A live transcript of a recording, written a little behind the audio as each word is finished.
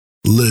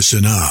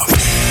Listen up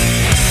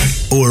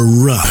or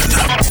run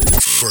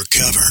for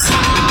cover.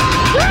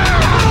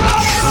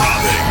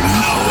 Dropping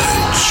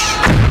knowledge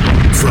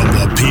from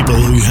the people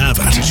who have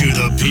it to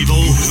the people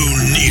who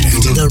need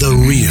it. The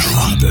real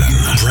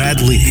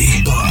Brad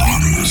Lee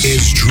Bombs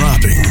is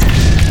dropping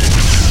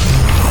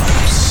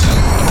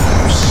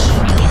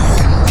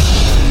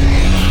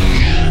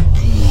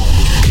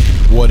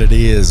What it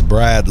is,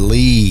 Brad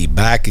Lee,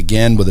 back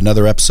again with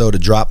another episode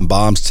of Dropping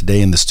Bombs.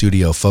 Today in the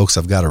studio, folks,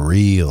 I've got a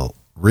real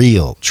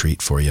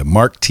treat for you.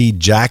 Mark T.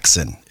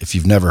 Jackson, if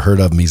you've never heard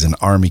of him, he's an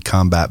Army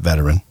combat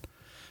veteran,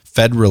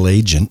 federal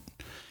agent,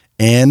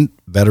 and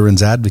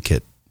veterans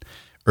advocate.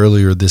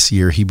 Earlier this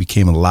year, he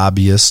became a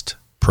lobbyist,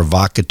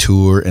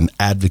 provocateur, and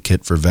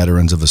advocate for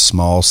veterans of a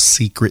small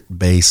secret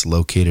base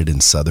located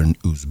in southern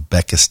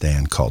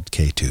Uzbekistan called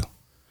K2.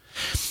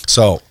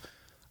 So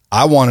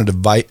I wanted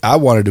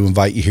to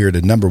invite you here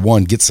to, number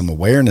one, get some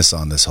awareness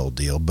on this whole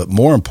deal, but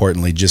more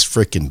importantly, just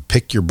freaking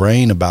pick your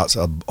brain about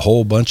a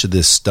whole bunch of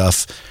this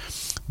stuff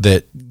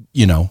that,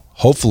 you know,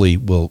 hopefully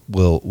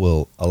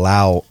will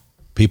allow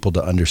people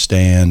to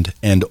understand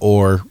and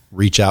or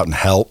reach out and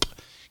help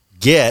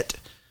get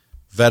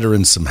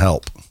veterans some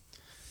help.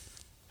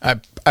 I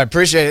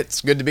appreciate it.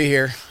 It's good to be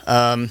here.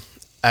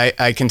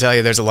 I can tell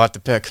you there's a lot to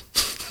pick.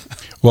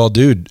 Well,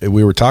 dude,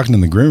 we were talking in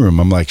the green room.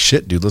 I'm like,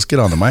 shit, dude, let's get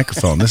on the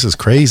microphone. This is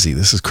crazy.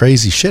 This is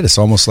crazy shit. It's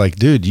almost like,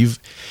 dude,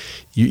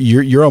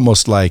 you're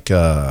almost like,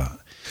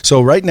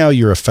 so right now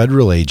you're a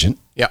federal agent.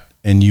 Yeah.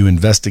 And you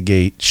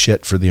investigate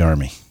shit for the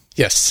Army.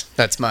 Yes.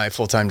 That's my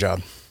full-time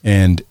job.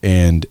 And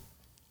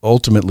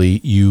ultimately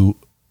you,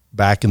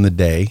 back in the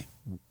day,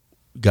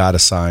 got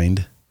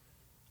assigned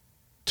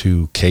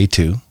to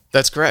K2.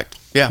 That's correct.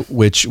 Yeah.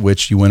 Which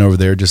you went over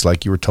there just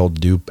like you were told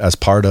to do as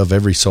part of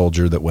every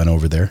soldier that went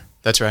over there.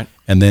 That's right.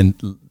 And then,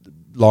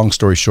 long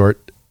story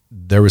short,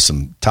 there was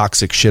some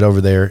toxic shit over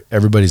there.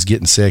 Everybody's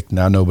getting sick.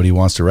 Now nobody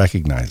wants to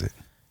recognize it.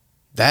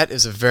 That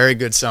is a very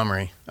good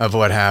summary of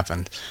what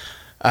happened.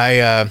 So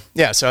I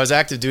was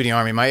active duty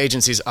Army. My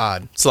agency's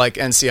odd. It's like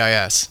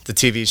NCIS, the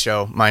TV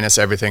show, minus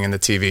everything in the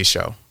TV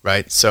show,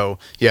 right? So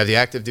you have the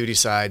active duty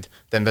side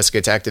that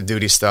investigates active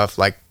duty stuff,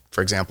 like,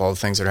 for example, all the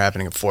things that are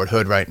happening at Fort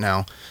Hood right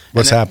now.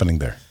 What's happening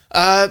there?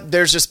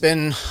 There's just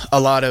been a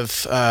lot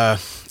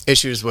of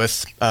issues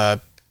with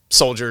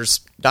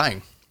soldiers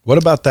dying. What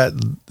about that?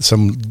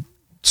 Some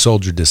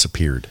soldier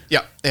disappeared.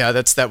 Yeah.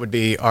 That would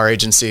be our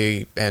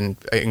agency and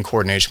in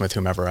coordination with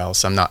whomever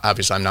else. I'm not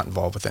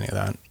involved with any of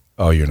that.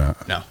 Oh, you're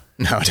not? No,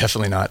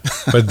 definitely not.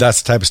 But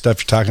that's the type of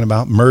stuff you're talking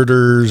about: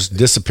 murders,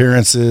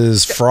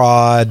 disappearances,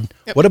 fraud.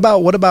 Yep.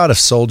 What about if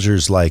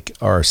soldiers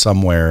are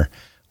somewhere,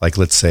 like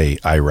let's say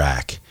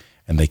Iraq,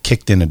 and they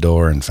kicked in a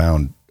door and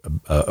found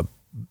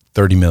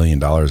 $30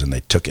 million and they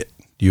took it?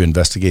 Do you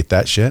investigate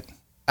that shit?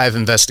 I've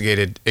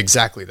investigated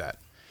exactly that.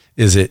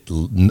 Is it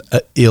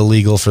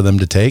illegal for them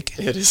to take?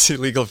 It is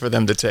illegal for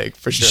them to take,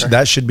 for sure.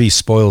 That should be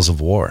spoils of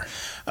war.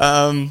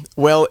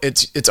 Well,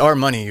 it's our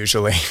money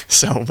usually.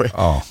 So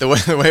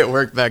the way it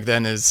worked back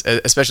then is,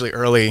 especially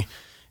early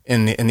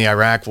in the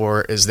Iraq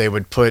War, is they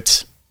would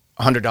put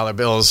 $100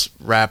 bills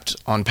wrapped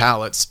on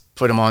pallets,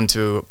 put them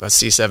onto a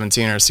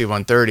C-17 or a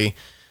C-130,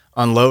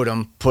 unload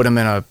them, put them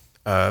in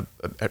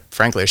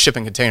frankly, a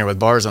shipping container with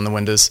bars on the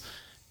windows,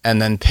 and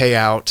then pay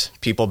out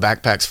people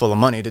backpacks full of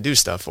money to do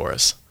stuff for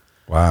us.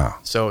 Wow.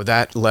 So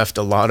that left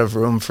a lot of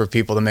room for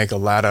people to make a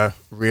lot of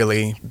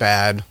really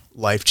bad,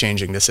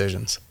 life-changing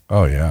decisions.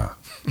 Oh, yeah.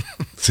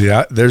 See,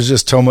 there's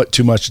just too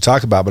much to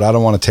talk about, but I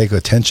don't want to take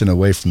attention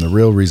away from the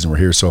real reason we're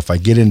here. So if I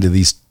get into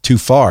these too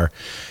far,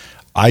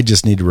 I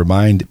just need to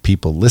remind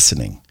people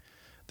listening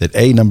that,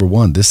 number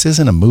one, this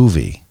isn't a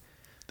movie.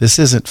 This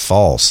isn't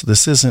false.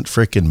 This isn't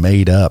freaking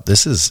made up.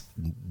 This is,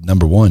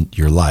 number one,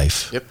 your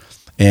life. Yep.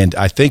 And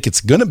I think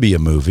it's going to be a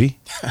movie.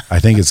 I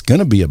think it's going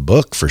to be a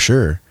book for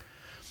sure.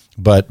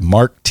 But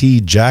Mark T.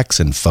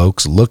 Jackson,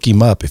 folks, look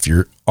him up. If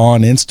you're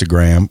on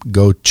Instagram,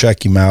 go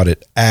check him out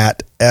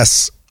at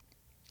is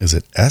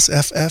it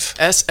SFF?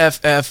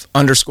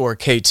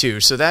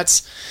 SFF_K2. So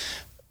that's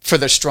for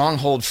the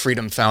Stronghold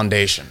Freedom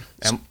Foundation.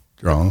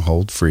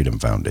 Stronghold Freedom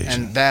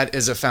Foundation. And that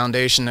is a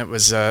foundation that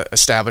was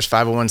established,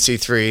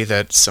 501c3,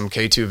 that some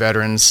K2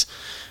 veterans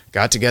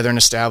got together and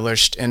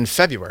established in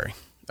February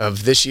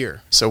of this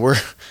year. So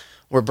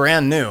we're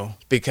brand new,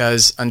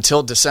 because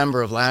until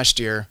December of last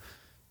year,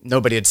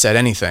 nobody had said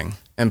anything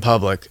in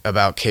public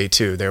about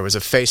K2. There was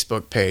a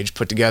Facebook page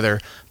put together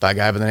by a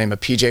guy by the name of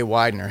PJ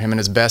Widener. Him and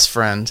his best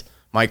friend,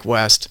 Mike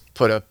West,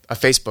 put a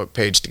Facebook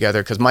page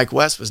together because Mike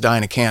West was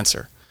dying of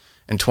cancer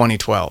in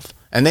 2012.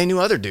 And they knew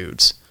other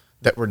dudes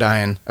that were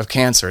dying of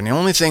cancer. And the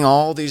only thing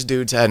all these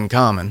dudes had in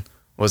common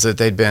was that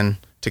they'd been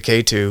to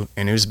K2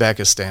 in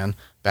Uzbekistan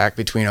back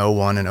between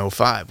 01 and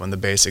 05 when the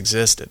base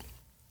existed.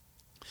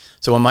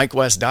 So when Mike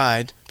West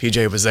died,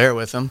 PJ was there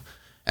with him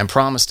and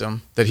promised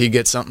him that he'd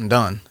get something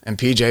done. And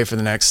PJ, for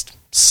the next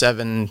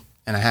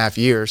 7.5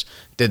 years,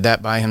 did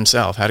that by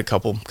himself. Had a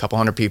couple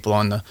hundred people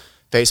on the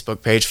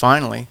Facebook page.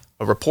 Finally,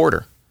 a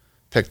reporter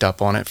picked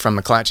up on it from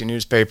McClatchy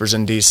newspapers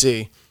in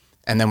D.C.,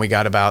 and then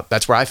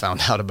that's where I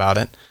found out about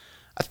it.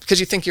 because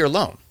you think you're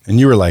alone. And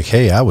you were like,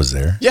 hey, I was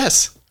there.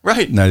 Yes,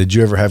 right. Now, did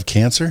you ever have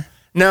cancer?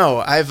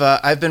 No,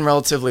 I've been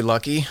relatively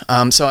lucky.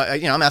 So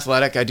I'm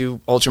athletic. I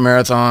do ultra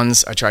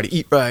marathons. I try to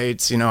eat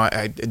right.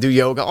 I do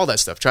yoga, all that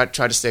stuff. Try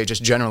to stay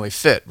just generally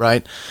fit,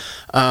 right?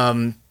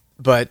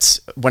 But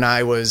when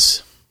I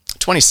was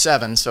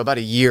 27, so about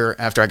a year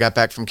after I got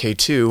back from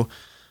K2,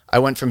 I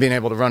went from being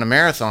able to run a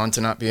marathon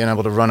to not being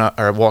able to run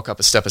or walk up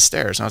a step of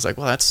stairs. And I was like,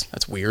 well,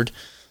 that's weird.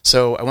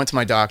 So I went to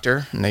my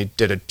doctor, and they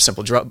did a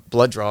simple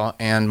blood draw,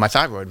 and my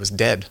thyroid was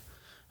dead.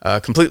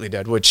 Completely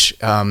dead, which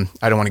I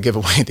don't want to give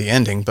away the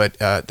ending, but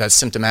that's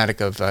symptomatic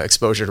of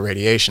exposure to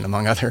radiation,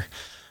 among other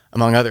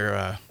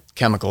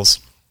chemicals.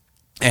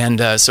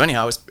 And so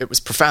anyhow, it was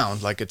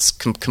profound, like it's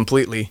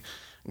completely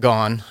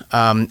gone.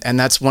 And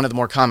that's one of the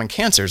more common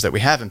cancers that we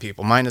have in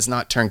people. Mine has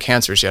not turned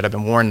cancerous yet. I've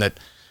been warned that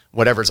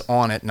whatever's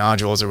on it,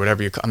 nodules or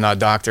whatever I'm not a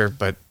doctor,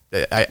 but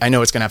I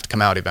know it's going to have to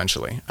come out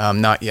eventually.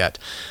 Not yet.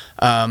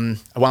 I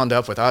wound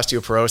up with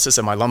osteoporosis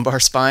in my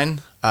lumbar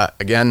spine.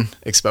 Again,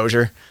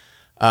 exposure.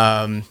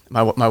 My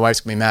wife's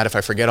gonna be mad if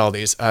I forget all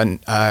these.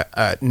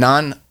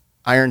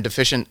 Non-iron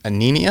deficient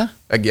anemia,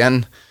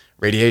 again,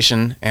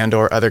 radiation and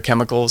or other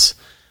chemicals,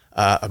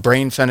 a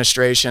brain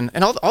fenestration,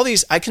 and all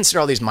these, I consider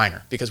all these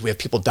minor because we have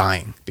people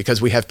dying, because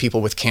we have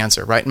people with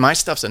cancer, right? And my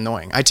stuff's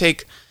annoying. I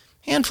take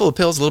a handful of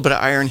pills, a little bit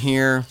of iron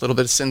here, a little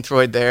bit of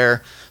Synthroid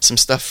there, some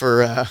stuff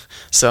for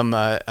some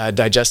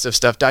digestive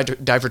stuff,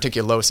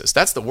 diverticulosis.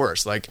 That's the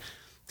worst,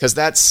 because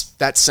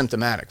that's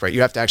symptomatic, right? You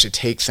have to actually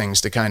take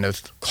things to kind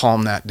of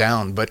calm that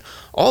down. But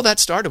all that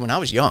started when I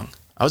was young.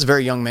 I was a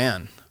very young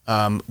man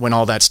when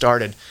all that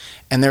started.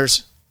 And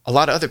there's a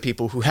lot of other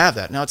people who have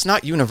that. Now, it's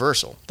not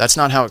universal. That's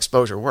not how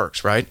exposure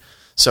works, right?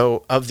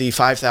 So of the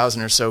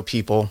 5,000 or so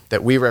people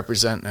that we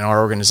represent in our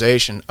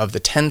organization, of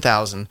the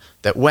 10,000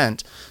 that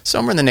went,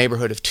 somewhere in the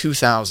neighborhood of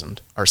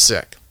 2,000 are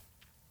sick.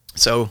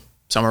 So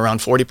somewhere around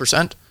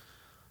 40%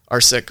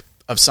 are sick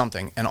of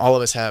something. And all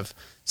of us have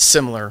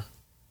similar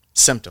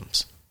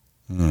symptoms.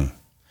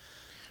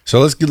 So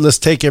let's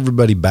take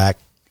everybody back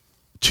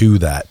to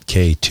that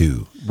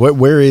K2.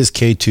 Where is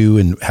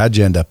K2 and how'd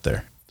you end up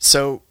there?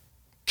 So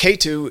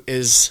K2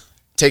 is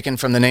taken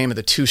from the name of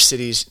the two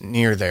cities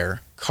near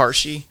there,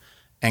 Karshi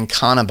and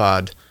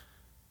Khanabad,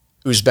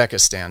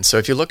 Uzbekistan. So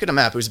if you look at a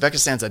map,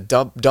 Uzbekistan's a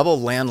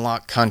double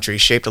landlocked country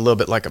shaped a little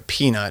bit like a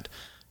peanut,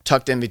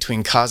 tucked in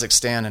between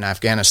Kazakhstan and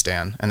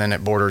Afghanistan, and then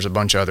it borders a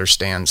bunch of other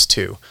stands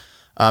too.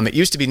 It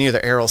used to be near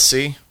the Aral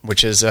Sea,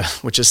 which is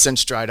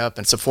since dried up,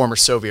 and it's a former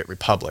Soviet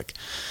republic.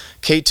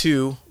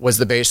 K2 was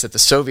the base that the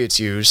Soviets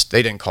used.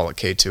 They didn't call it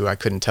K2. I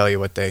couldn't tell you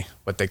what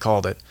they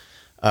called it.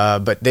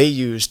 But they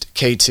used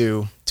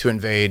K2 to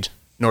invade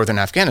northern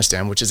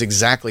Afghanistan, which is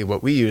exactly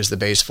what we used the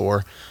base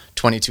for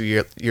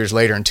 22 years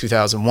later in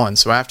 2001.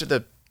 So after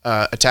the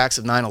attacks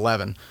of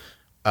 9/11,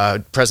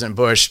 President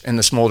Bush in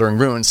the smoldering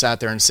ruins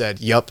sat there and said,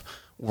 yup,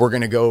 we're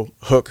going to go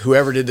hook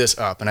whoever did this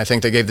up. And I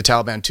think they gave the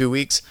Taliban 2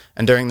 weeks.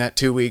 And during that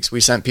 2 weeks,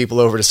 we sent people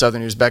over to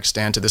southern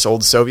Uzbekistan to this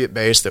old Soviet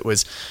base that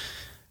was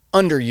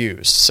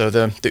underused. So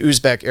the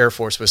Uzbek Air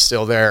Force was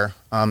still there.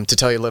 To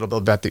tell you a little bit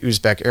about the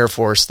Uzbek Air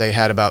Force, they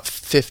had about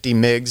 50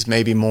 MiGs,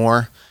 maybe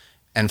more,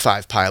 and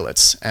 5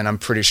 pilots. And I'm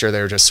pretty sure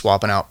they were just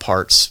swapping out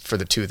parts for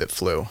the 2 that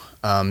flew.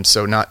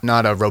 So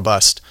not a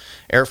robust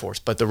Air Force,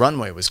 but the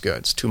runway was good.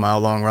 It's a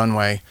 2-mile-long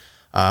runway,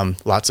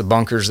 lots of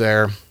bunkers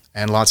there,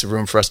 and lots of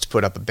room for us to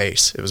put up a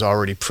base. It was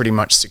already pretty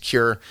much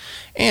secure.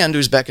 And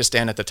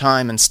Uzbekistan at the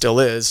time, and still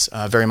is,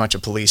 very much a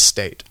police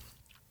state.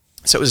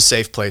 So it was a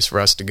safe place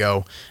for us to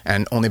go,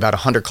 and only about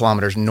 100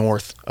 kilometers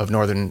north of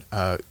northern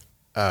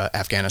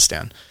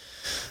Afghanistan.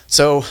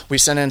 So we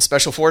sent in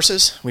special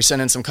forces, we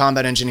sent in some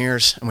combat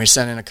engineers, and we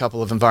sent in a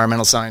couple of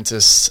environmental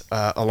scientists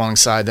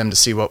alongside them to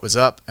see what was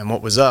up. And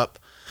what was up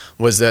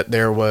was that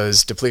there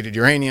was depleted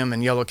uranium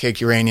and yellow cake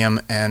uranium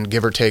and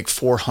give or take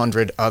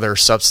 400 other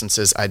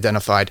substances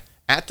identified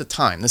at the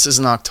time. This is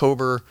in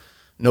October,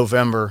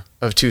 November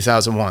of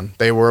 2001.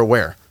 They were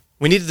aware.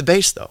 We needed the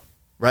base, though,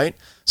 right?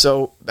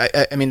 So,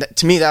 I mean,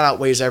 to me, that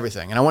outweighs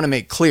everything. And I want to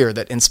make clear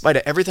that in spite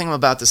of everything I'm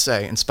about to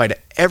say, in spite of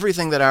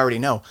everything that I already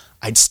know,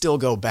 I'd still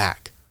go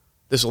back.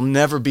 This will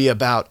never be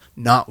about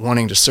not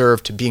wanting to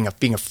serve, to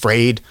being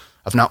afraid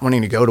of not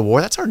wanting to go to war.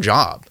 That's our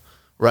job,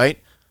 right?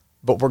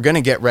 But we're going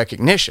to get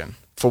recognition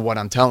for what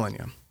I'm telling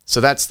you.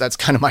 So that's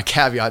kind of my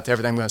caveat to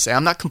everything I'm going to say.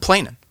 I'm not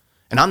complaining,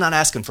 and I'm not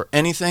asking for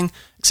anything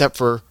except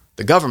for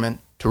the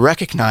government to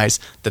recognize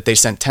that they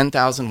sent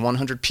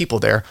 10,100 people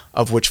there,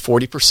 of which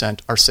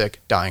 40% are sick,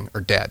 dying, or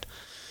dead.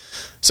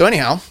 So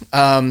anyhow,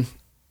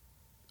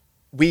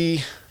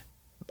 we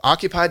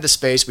occupied the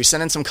space. We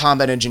sent in some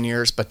combat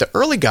engineers, but the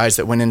early guys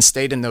that went in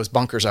stayed in those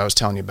bunkers I was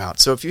telling you about.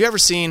 So if you've ever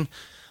seen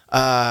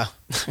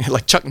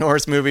like Chuck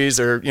Norris movies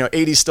or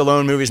 80s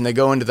Stallone movies, and they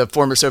go into the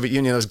former Soviet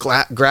Union, those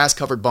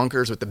grass-covered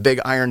bunkers with the big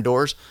iron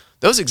doors,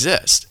 those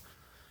exist.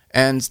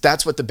 And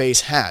that's what the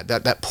base had.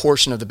 That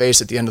portion of the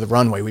base at the end of the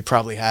runway, we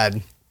probably had,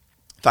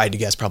 if I had to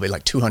guess, probably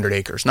like 200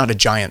 acres, not a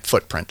giant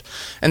footprint.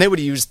 And they would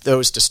use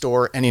those to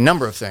store any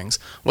number of things.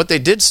 What they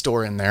did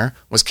store in there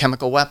was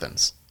chemical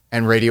weapons.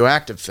 and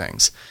radioactive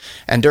things.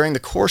 And during the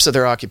course of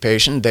their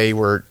occupation, they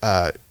were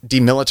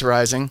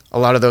demilitarizing a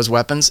lot of those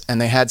weapons, and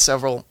they had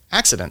several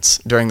accidents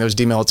during those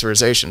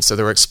demilitarizations. So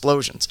there were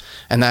explosions,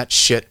 and that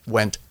shit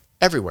went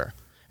everywhere,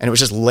 and it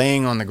was just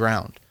laying on the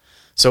ground.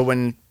 So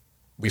when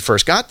we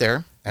first got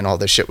there and all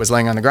this shit was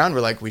laying on the ground,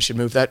 we're like, we should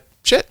move that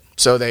shit.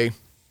 So they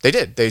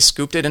did. They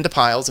scooped it into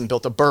piles and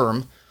built a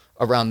berm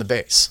around the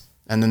base.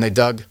 And then they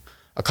dug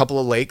a couple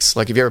of lakes.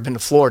 Like if you've ever been to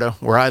Florida,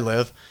 where I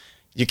live,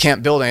 you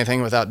can't build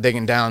anything without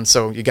digging down.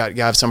 So you got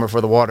to have somewhere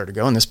for the water to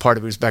go. And this part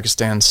of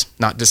Uzbekistan's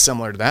not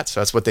dissimilar to that. So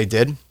that's what they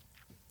did.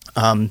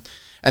 And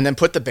then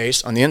put the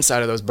base on the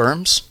inside of those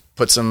berms,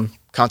 put some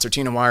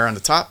concertina wire on the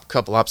top, a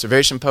couple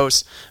observation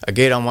posts, a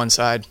gate on one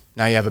side.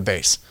 Now you have a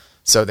base.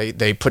 So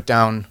they put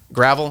down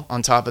gravel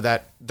on top of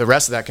that, the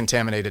rest of that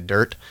contaminated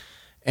dirt.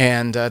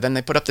 And then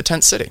they put up the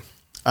tent city.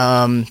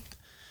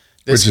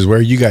 Which is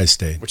where you guys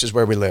stayed. Which is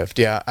where we lived,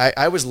 yeah.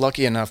 I was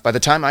lucky enough. By the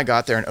time I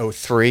got there in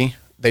 2003,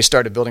 they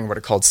started building what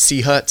are called sea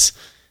huts.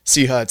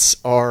 Sea huts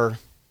are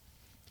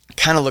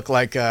kind of look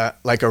like a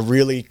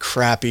really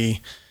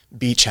crappy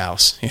beach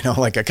house,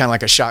 like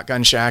a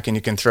shotgun shack, and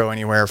you can throw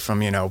anywhere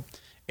from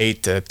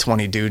 8 to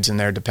 20 dudes in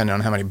there, depending on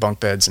how many bunk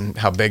beds and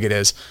how big it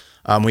is.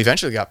 We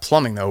eventually got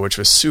plumbing though, which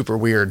was super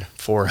weird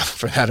for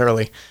that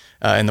early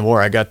in the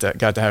war. I got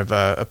to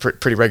have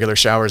pretty regular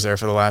showers there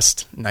for the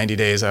last 90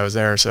 days I was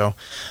there. So,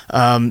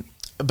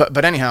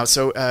 but anyhow,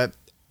 so.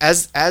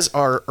 As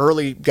our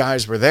early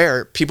guys were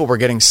there, people were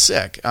getting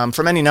sick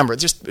from any number,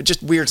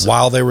 just weird stuff.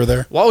 While they were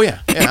there? Well,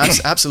 yeah,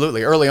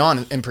 absolutely. Early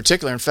on, in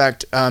particular. In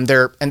fact, and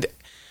a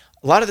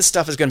lot of this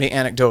stuff is going to be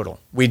anecdotal.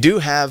 We do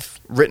have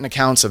written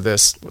accounts of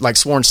this, like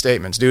sworn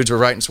statements. Dudes were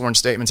writing sworn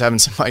statements, having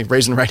somebody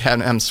raising the right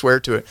hand and having them swear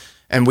to it.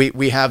 And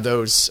we have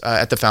those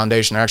at the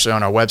foundation, actually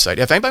on our website.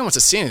 If anybody wants to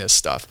see any of this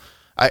stuff,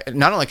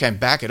 not only can I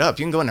back it up,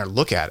 you can go in there and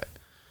look at it.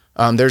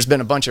 There's been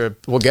a bunch of,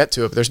 we'll get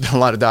to it, but there's been a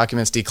lot of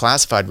documents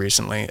declassified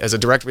recently as a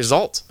direct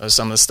result of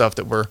some of the stuff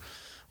that we're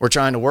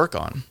trying to work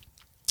on.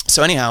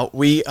 So anyhow,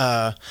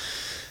 the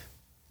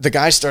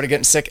guys started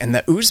getting sick, and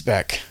the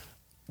Uzbek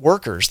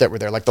workers that were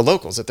there, like the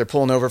locals that they're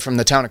pulling over from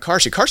the town of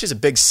Karshi. Karshi is a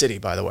big city,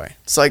 by the way.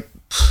 It's like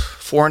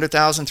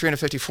 400,000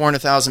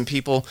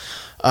 people.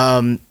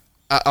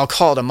 I'll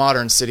call it a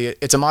modern city.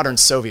 It's a modern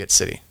Soviet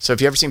city. So if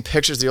you've ever seen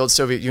pictures of the old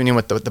Soviet Union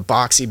with the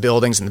boxy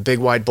buildings and the big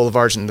wide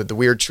boulevards and the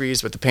weird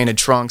trees with the painted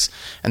trunks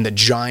and the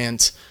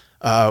giant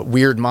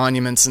weird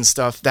monuments and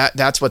stuff,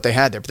 that's what they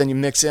had there. But then you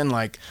mix in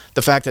like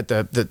the fact that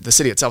the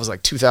city itself is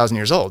like 2,000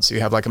 years old. So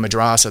you have like a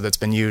madrasa that's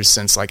been used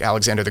since like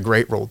Alexander the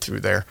Great rolled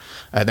through there.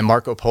 That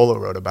Marco Polo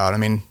wrote about. I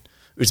mean,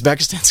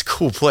 Uzbekistan's a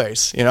cool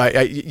place.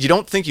 You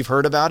don't think you've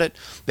heard about it,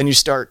 then you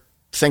start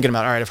thinking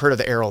about, all right, I've heard of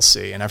the Aral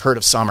Sea, and I've heard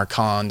of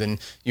Samarkand, and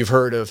you've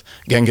heard of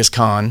Genghis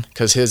Khan,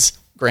 because his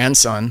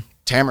grandson,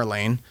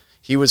 Tamerlane,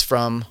 he was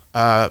from,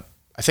 I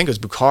think it was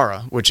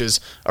Bukhara, which is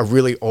a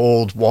really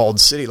old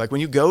walled city. Like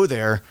when you go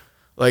there,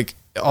 like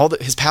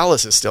his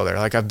palace is still there.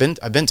 Like I've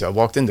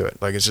walked into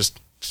it. Like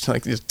it's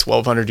like this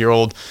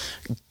 1,200-year-old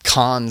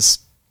Khan's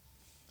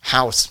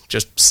house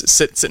just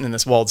sitting in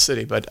this walled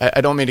city. But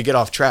I don't mean to get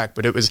off track,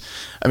 but it's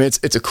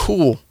a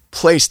cool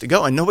place to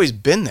go, and nobody's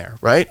been there,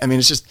 right? I mean,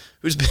 it's just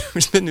who's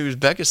been to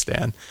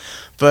Uzbekistan,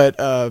 but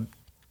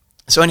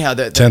so anyhow,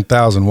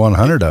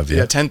 10,100 of you.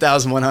 Yeah,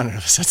 10,100 of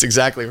us. That's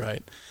exactly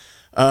right.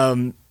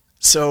 But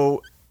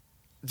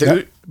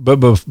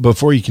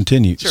before you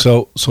continue,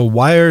 sure. So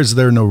why is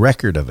there no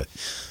record of it?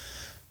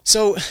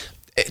 So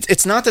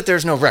it's not that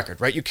there's no record,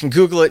 right? You can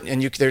Google it,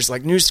 and there's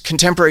like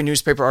contemporary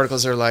newspaper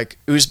articles that are like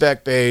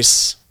Uzbek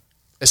base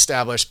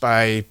established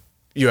by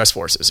U.S.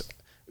 forces.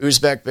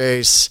 Uzbek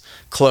base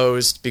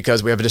closed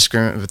because we have a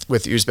disagreement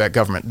with the Uzbek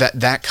government.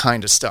 That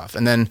kind of stuff.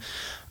 And then,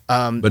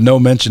 but no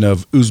mention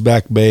of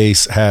Uzbek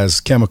base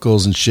has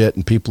chemicals and shit,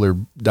 and people are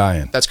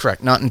dying. That's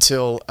correct. Not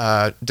until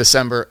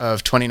December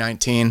of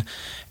 2019,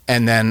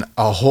 and then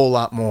a whole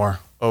lot more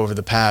over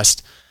the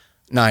past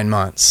 9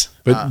 months.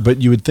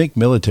 But you would think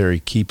military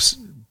keeps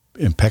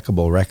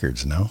impeccable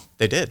records, no?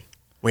 They did.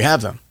 We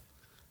have them.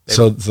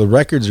 So the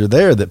records are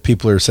there that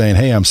people are saying,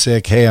 hey, I'm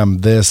sick. Hey, I'm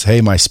this. Hey,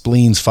 my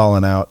spleen's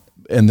falling out.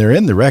 And they're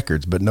in the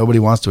records, but nobody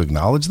wants to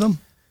acknowledge them?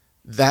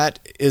 That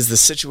is the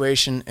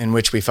situation in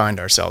which we find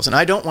ourselves. And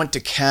I don't want to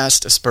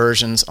cast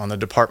aspersions on the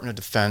Department of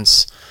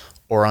Defense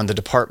or on the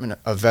Department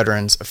of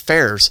Veterans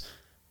Affairs,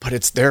 but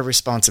it's their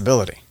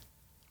responsibility,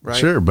 right?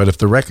 Sure, but if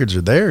the records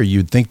are there,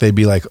 you'd think they'd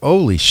be like,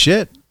 holy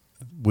shit,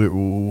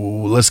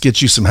 let's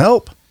get you some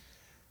help.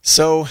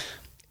 So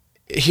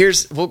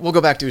we'll go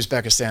back to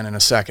Uzbekistan in a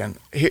second.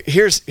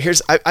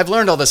 I've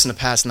learned all this in the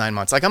past 9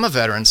 months. Like I'm a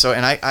veteran,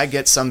 and I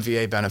get some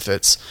VA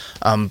benefits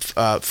from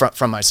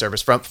my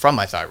service, from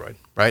my thyroid,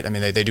 right? I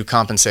mean, they do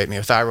compensate me.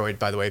 A thyroid,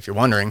 by the way, if you're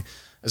wondering,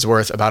 is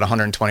worth about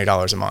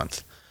 $120 a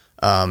month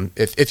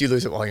if you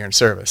lose it while you're in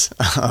service,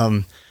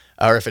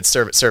 or if it's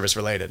service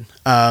related.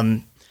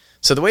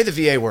 So the way the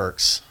VA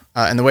works,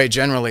 and the way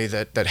generally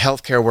that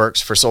healthcare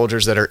works for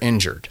soldiers that are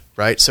injured,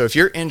 right? So if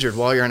you're injured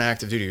while you're in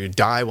active duty, you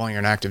die while you're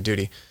in active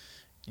duty,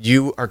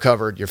 you are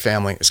covered, your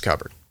family is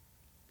covered.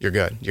 you're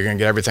good. You're going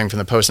to get everything from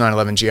the post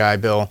 9/11 GI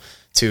Bill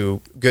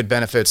to good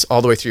benefits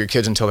all the way through your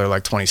kids until they're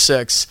like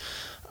 26.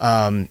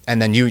 And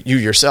then you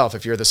yourself,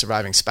 if you're the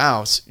surviving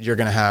spouse, you're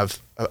going to have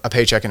a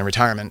paycheck in a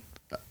retirement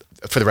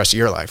for the rest of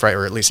your life, right?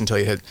 Or at least until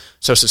you hit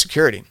Social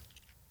Security.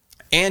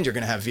 And you're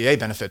going to have VA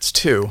benefits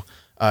too.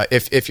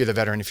 If you're the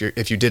veteran,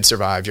 if you did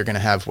survive, you're going to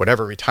have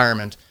whatever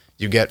retirement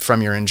you get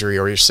from your injury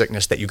or your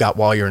sickness that you got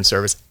while you're in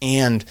service,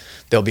 and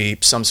there'll be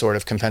some sort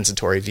of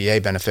compensatory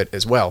VA benefit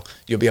as well.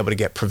 You'll be able to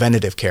get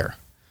preventative care.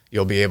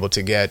 You'll be able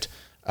to get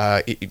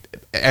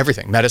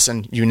everything,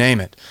 medicine, you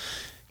name it.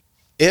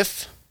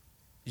 If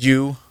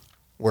you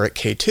were at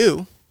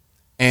K2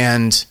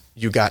 and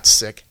you got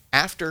sick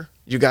after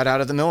you got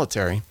out of the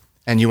military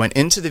and you went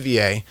into the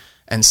VA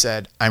and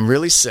said, I'm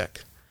really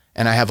sick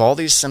and I have all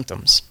these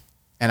symptoms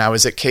and I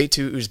was at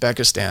K2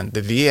 Uzbekistan,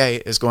 the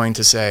VA is going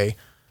to say,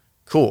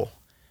 cool,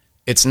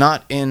 it's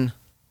not in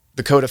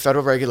the Code of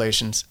Federal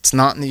Regulations, it's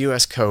not in the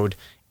U.S. Code,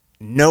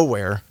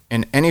 nowhere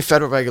in any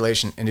federal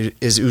regulation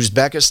is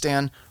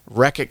Uzbekistan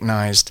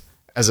recognized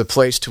as a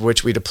place to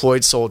which we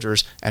deployed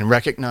soldiers and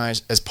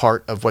recognized as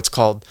part of what's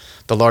called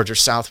the larger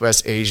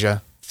Southwest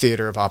Asia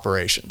Theater of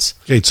Operations.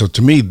 Okay, so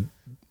to me,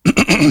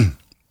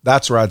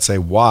 that's where I'd say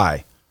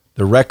why.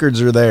 The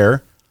records are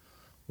there.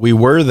 We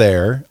were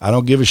there. I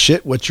don't give a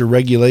shit what your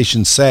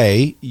regulations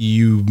say.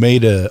 You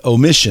made a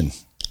omission.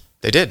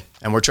 They did,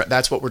 and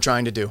that's what we're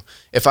trying to do.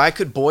 If I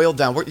could boil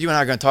down, you and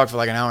I are going to talk for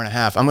like an hour and a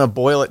half. I'm going to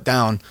boil it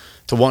down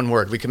to one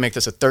word. We can make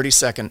this a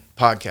 30-second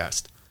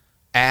podcast.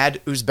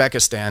 Add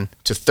Uzbekistan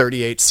to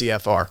 38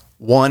 CFR.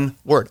 One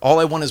word. All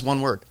I want is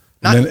one word.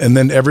 And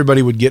then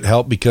everybody would get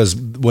help, because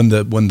when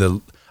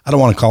the I don't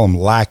want to call them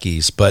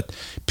lackeys, but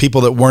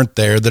people that weren't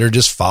there that are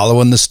just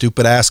following the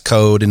stupid ass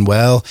code, and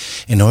well,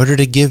 in order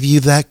to give you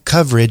that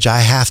coverage,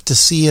 I have to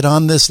see it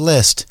on this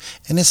list,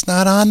 and it's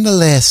not on the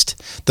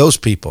list. Those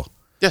people.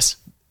 Yes.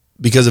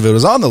 Because if it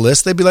was on the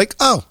list, they'd be like,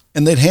 oh,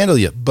 and they'd handle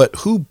you. But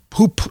who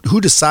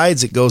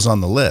decides it goes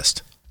on the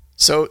list?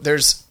 So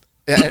there's,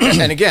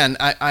 and again,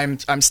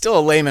 I'm still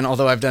a layman,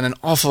 although I've done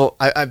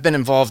I've been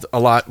involved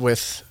a lot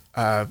with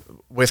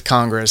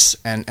Congress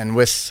and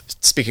with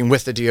speaking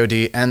with the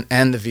DoD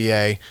and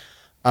the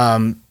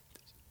VA.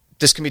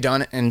 This can be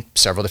done in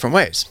several different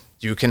ways.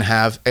 You can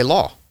have a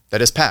law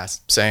that is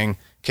passed saying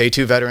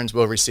K2 veterans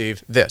will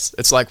receive this.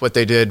 It's like what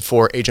they did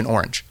for Agent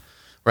Orange,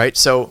 right?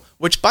 So,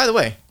 which, by the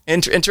way,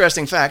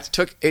 interesting fact,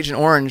 took Agent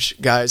Orange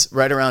guys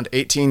right around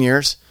 18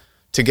 years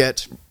to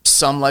get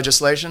some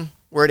legislation.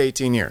 We're at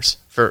 18 years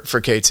for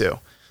K2.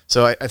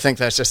 So I think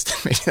that's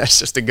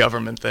just a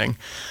government thing.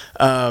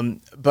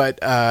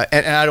 But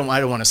I don't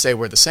want to say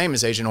we're the same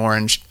as Agent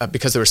Orange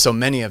because there were so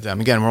many of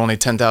them. Again, we're only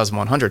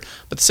 10,100,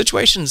 but the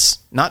situation's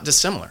not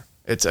dissimilar.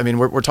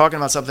 We're talking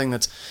about something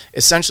that's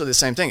essentially the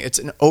same thing. It's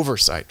an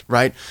oversight,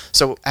 right?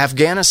 So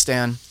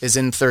Afghanistan is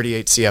in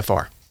 38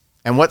 CFR.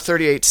 And what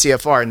 38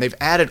 CFR, and they've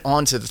added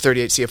on to the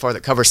 38 CFR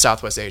that covers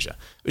Southwest Asia.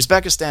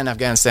 Uzbekistan and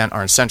Afghanistan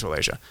are in Central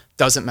Asia.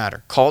 Doesn't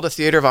matter. Call it a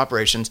theater of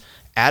operations,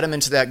 add them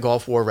into that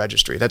Gulf War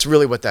registry. That's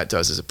really what that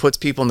does, is it puts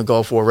people in the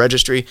Gulf War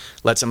registry,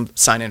 lets them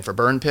sign in for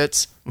burn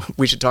pits.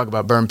 We should talk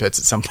about burn pits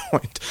at some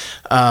point.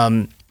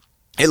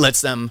 It lets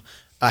them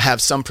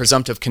have some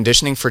presumptive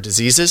conditioning for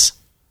diseases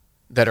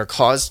that are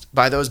caused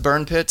by those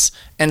burn pits,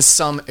 and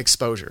some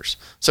exposures.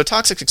 So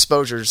toxic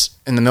exposures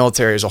in the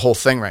military is a whole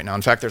thing right now.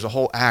 In fact, there's a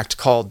whole act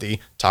called the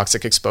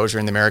Toxic Exposure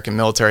in the American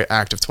Military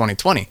Act of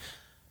 2020.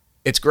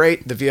 It's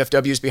great. The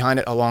VFW is behind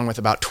it, along with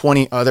about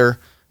 20 other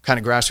kind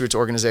of grassroots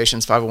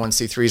organizations,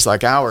 501c3s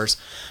like ours.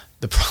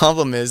 The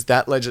problem is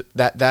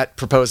that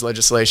proposed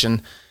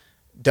legislation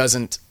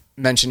doesn't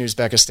mention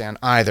Uzbekistan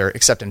either,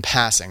 except in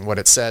passing. What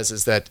it says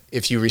is that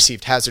if you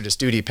received hazardous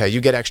duty pay, you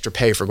get extra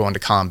pay for going to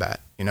combat.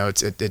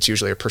 It's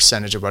usually a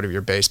percentage of whatever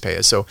your base pay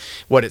is. So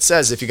what it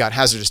says, if you got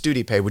hazardous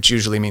duty pay, which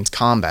usually means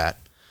combat,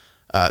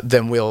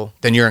 then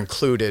you're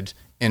included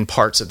in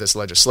parts of this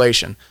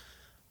legislation.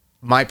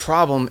 My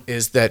problem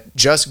is that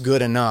just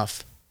good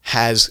enough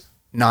has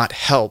not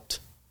helped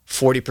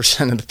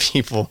 40% of the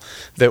people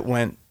that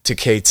went to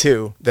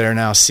K2 that are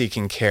now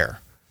seeking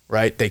care,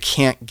 right? They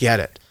can't get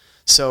it.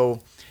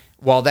 So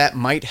while that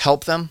might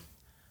help them,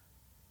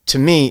 to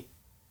me,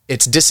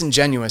 it's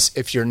disingenuous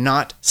if you're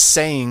not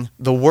saying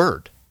the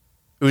word.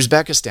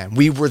 Uzbekistan,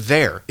 we were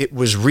there. It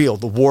was real.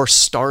 The war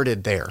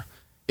started there.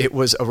 It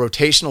was a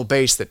rotational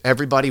base that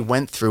everybody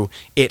went through.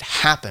 It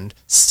happened.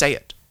 Say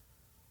it.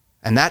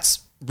 And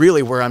that's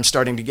really where I'm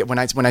starting to get, when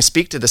I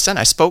speak to the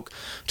Senate. I spoke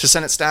to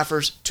Senate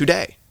staffers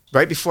today,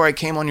 right before I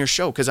came on your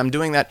show, because I'm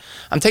doing that.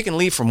 I'm taking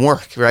leave from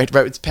work, right?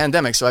 It's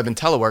pandemic, so I've been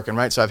teleworking,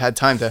 right? So I've had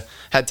time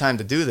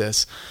to do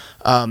this.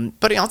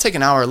 But I'll take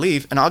an hour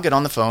leave and I'll get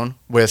on the phone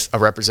with a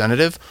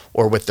representative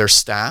or with their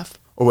staff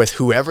or with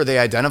whoever they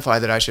identify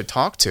that I should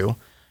talk to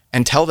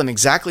and tell them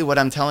exactly what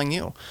I'm telling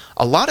you.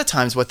 A lot of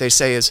times what they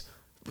say is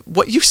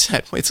what you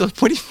said. What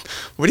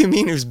do you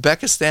mean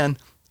Uzbekistan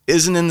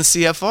isn't in the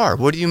CFR?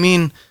 What do you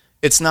mean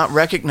it's not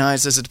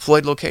recognized as a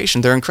deployed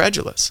location? They're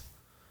incredulous.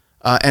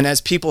 And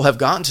as people have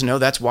gotten to know,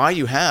 that's why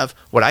you have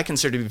what I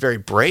consider to be very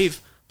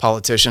brave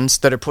politicians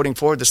that are putting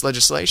forward this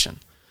legislation.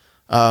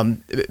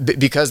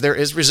 because there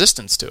is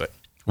resistance to it.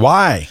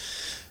 Why?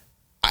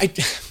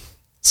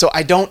 So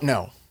I don't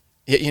know.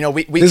 You know,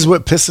 we this is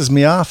what pisses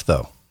me off,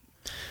 though.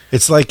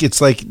 It's like,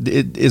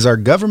 is our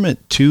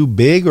government too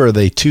big, or are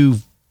they too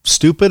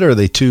stupid, or are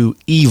they too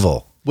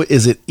evil?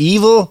 Is it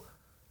evil?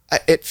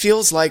 It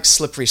feels like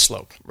slippery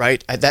slope,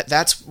 right?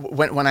 That's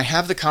when I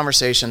have the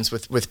conversations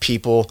with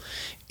people,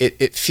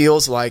 it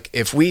feels like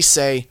if we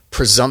say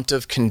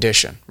presumptive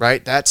condition,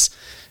 right? That's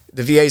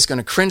the VA is going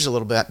to cringe a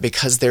little bit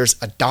because there's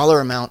a dollar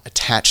amount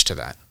attached to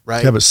that,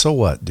 right? Yeah, but so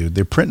what, dude?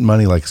 They're printing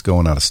money like it's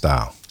going out of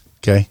style.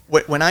 Okay.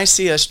 When I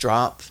see us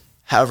drop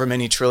however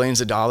many trillions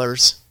of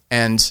dollars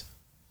and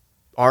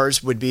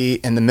ours would be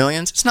in the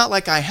millions, it's not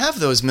like I have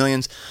those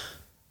millions,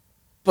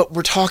 but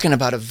we're talking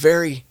about a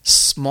very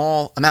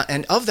small amount.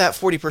 And of that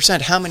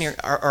 40%, how many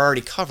are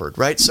already covered,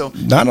 right? So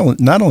not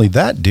only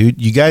that,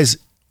 dude, you guys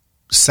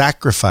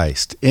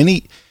sacrificed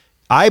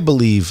I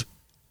believe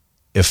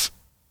if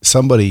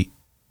somebody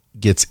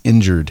gets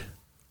injured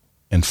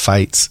and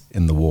fights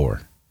in the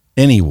war,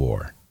 any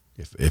war,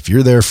 if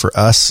you're there for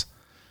us,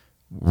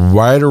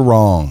 right or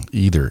wrong,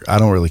 either, I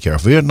don't really care.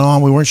 If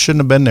Vietnam,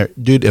 shouldn't have been there.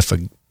 Dude, if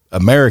an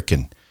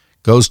American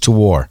goes to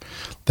war,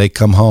 they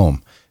come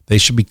home, they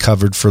should be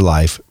covered for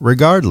life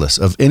regardless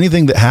of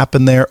anything that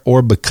happened there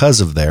or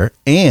because of there.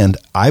 And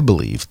I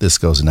believe this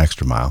goes an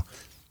extra mile.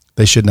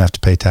 They shouldn't have to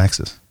pay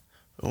taxes.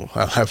 Oh,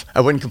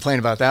 I wouldn't complain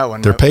about that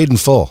one. They're paid in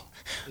full.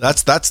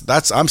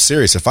 That's I'm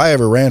serious. If I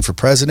ever ran for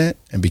president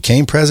and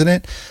became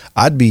president,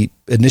 I'd be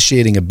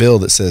initiating a bill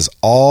that says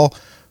all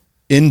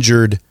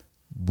injured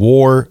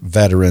war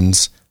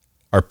veterans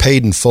are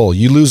paid in full.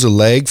 You lose a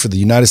leg for the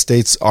United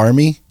States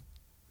Army,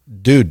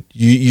 dude,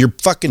 you're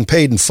fucking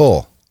paid in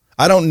full.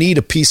 I don't need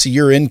a piece of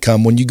your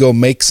income when you go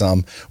make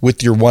some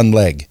with your one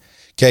leg.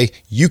 Okay.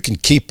 You can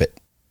keep it.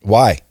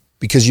 Why?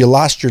 Because you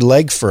lost your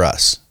leg for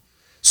us.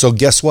 So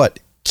guess what?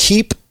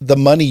 Keep the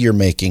money you're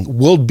making.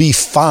 We'll be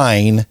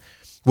fine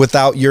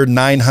without your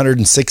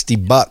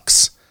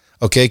 $960.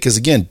 Okay. Cause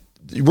again,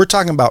 we're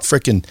talking about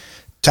freaking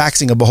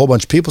taxing a whole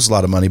bunch of people is a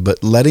lot of money,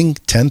 but letting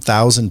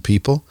 10,000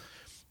 people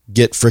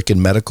get freaking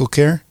medical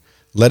care,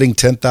 letting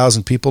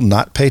 10,000 people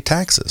not pay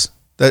taxes,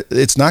 that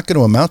it's not going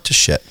to amount to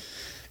shit.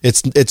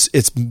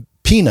 It's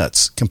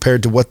peanuts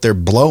compared to what they're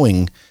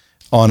blowing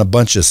on a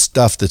bunch of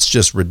stuff that's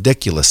just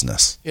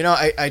ridiculousness. You know,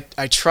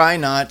 I try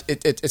not.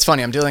 It's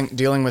funny. I'm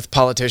dealing with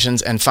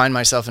politicians and find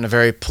myself in a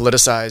very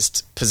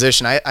politicized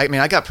position. I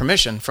mean, I got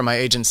permission from my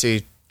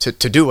agency to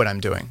do what I'm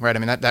doing, right? I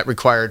mean, that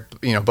required,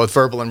 you know, both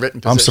verbal and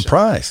written position.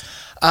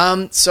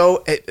 I'm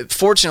surprised.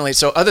 Fortunately,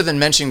 other than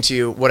mentioning to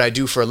you what I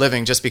do for a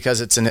living, just because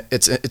it's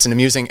an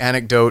amusing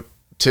anecdote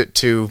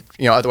to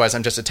you know, otherwise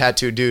I'm just a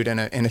tattooed dude in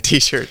a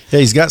t-shirt. Yeah,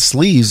 he's got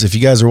sleeves. If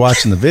you guys are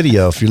watching the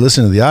video, if you're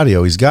listening to the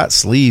audio, he's got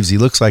sleeves. He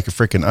looks like a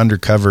freaking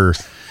undercover,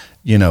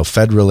 you know,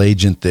 federal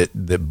agent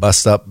that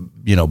busts up,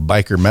 you know,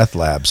 biker meth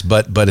labs.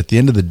 But at the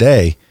end of the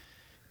day,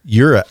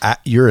 you're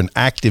an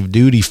active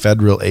duty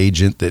federal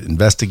agent that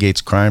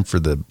investigates crime for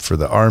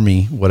the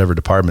Army, whatever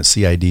department,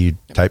 CID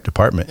type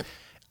department.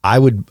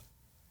 Yep.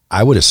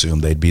 I would assume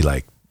they'd be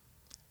like,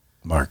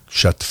 Mark,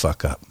 shut the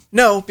fuck up.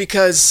 No,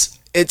 because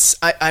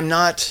I'm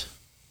not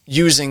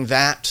using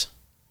that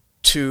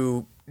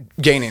to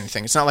gain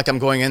anything. It's not like I'm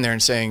going in there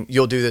and saying,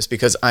 you'll do this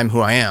because I'm who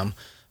I am.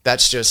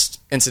 That's just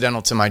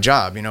incidental to my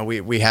job. You know,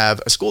 we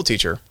have a school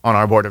teacher on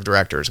our board of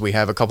directors. We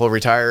have a couple of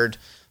retired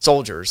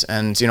soldiers,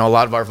 and, you know, a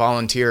lot of our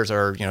volunteers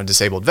are, you know,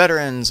 disabled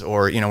veterans,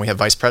 or, you know, we have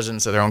vice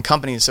presidents of their own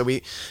companies. So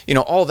we, you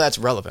know, all that's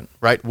relevant,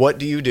 right? What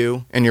do you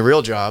do in your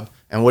real job,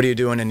 and what are you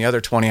doing in the other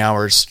 20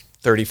 hours,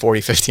 30, 40,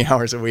 50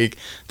 hours a week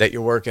that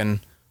you're working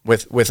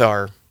with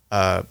our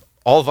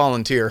all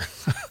volunteer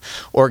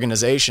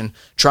organization,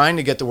 trying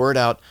to get the word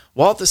out,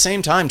 while at the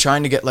same time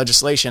trying to get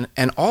legislation,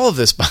 and all of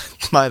this,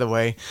 by the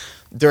way,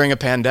 during a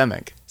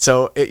pandemic.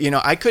 So, you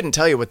know, I couldn't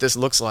tell you what this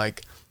looks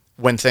like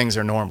when things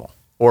are normal,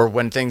 or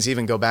when things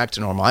even go back to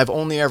normal. I've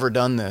only ever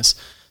done this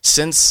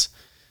since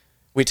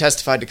we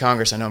testified to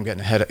Congress. I know I'm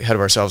getting ahead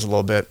of ourselves a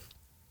little bit.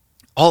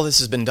 All this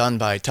has been done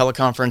by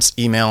teleconference,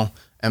 email,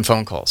 and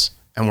phone calls.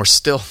 And we're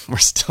still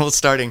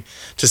starting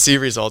to see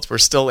results. We're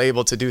still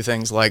able to do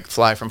things like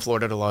fly from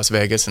Florida to Las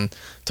Vegas and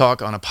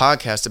talk on a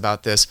podcast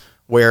about this,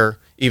 where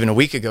even a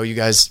week ago you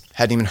guys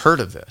hadn't even heard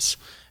of this.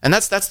 And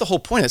that's the whole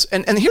point.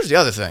 And here's the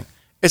other thing.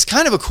 It's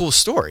kind of a cool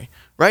story,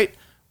 right?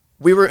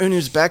 We were in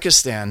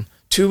Uzbekistan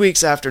 2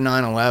 weeks after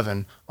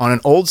 9/11 on an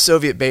old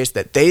Soviet base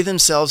that they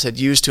themselves had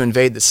used to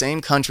invade the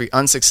same country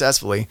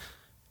unsuccessfully.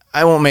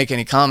 I won't make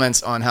any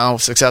comments on how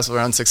successful or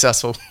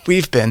unsuccessful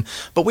we've been,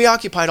 but we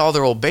occupied all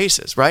their old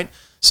bases, right?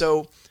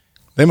 So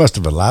they must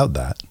have allowed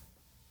that.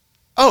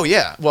 Oh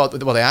yeah. Well,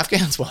 the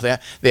Afghans. Well,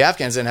 the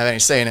Afghans didn't have any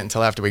say in it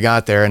until after we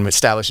got there and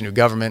established a new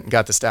government and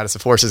got the status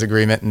of forces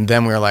agreement, and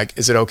then we were like,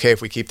 "Is it okay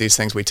if we keep these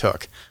things we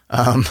took?"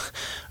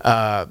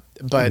 But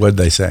what did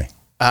they say?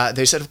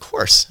 They said, "Of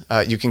course,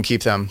 you can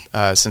keep them,"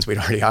 since we'd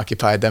already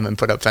occupied them and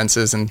put up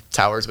fences and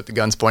towers with the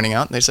guns pointing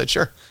out. And they said,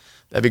 "Sure,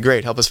 that'd be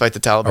great. Help us fight the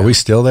Taliban." Are we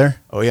still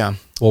there? Oh yeah.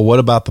 Well, what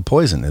about the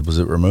poison? Was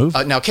it removed?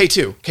 Now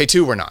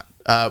K2 we're not.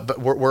 But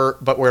we're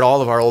at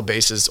all of our old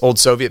bases, old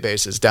Soviet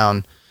bases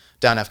down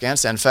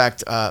Afghanistan. In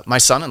fact, my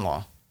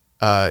son-in-law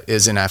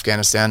is in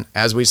Afghanistan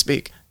as we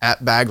speak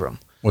at Bagram.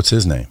 What's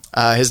his name?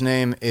 His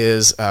name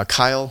is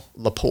Kyle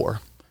Lepore.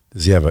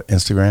 Does he have an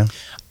Instagram?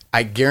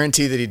 I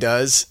guarantee that he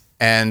does,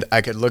 and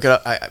I could look it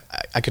up.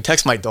 I could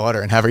text my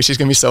daughter and have her. She's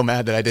gonna be so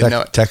mad that I didn't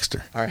know it. Text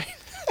her. All right.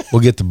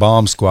 We'll get the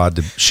bomb squad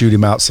to shoot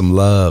him out some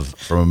love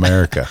from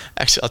America.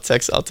 Actually,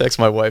 I'll text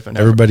my wife and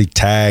everybody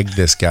tag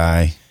this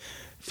guy.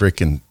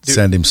 Freaking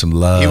send him some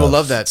love. He will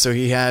love that. So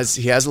he has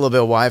a little bit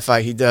of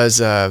Wi-Fi. He does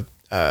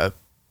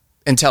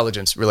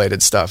intelligence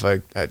related stuff.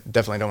 I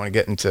definitely don't want to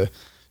get into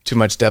too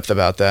much depth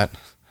about that.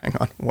 Hang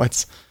on.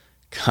 What's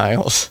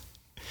Kyle's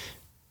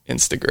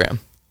Instagram?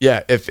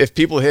 Yeah, if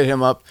people hit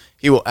him up,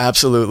 he will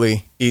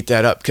absolutely eat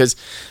that up.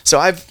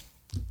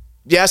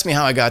 You asked me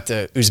how I got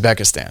to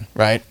Uzbekistan,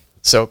 right?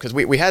 So because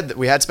we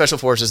had special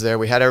forces there,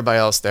 we had everybody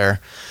else there.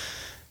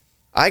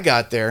 I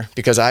got there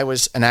because I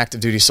was an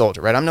active duty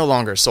soldier, right? I'm no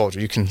longer a soldier.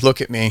 You can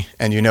look at me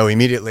and you know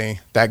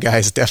immediately that guy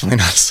is definitely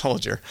not a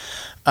soldier.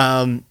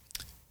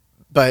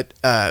 But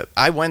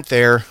I went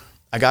there.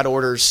 I got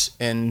orders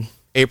in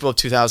April of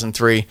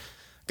 2003,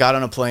 got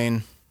on a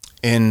plane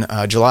in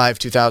July of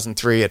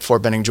 2003 at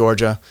Fort Benning,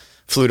 Georgia,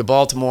 flew to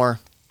Baltimore,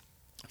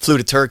 flew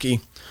to Turkey,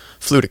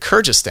 flew to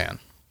Kyrgyzstan.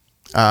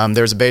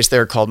 There's a base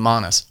there called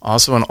Manas,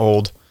 also an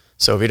old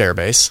Soviet air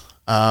base.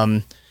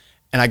 And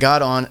I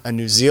got on a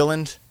New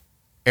Zealand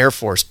Air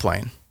Force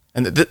plane.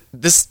 And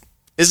this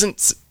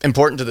isn't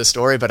important to the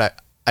story, but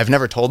I've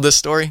never told this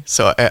story,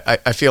 so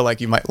I feel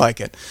like you might like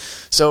it.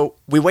 So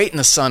we wait in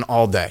the sun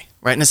all day,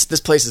 right? And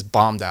this place is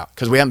bombed out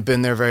because we haven't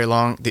been there very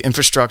long. The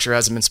infrastructure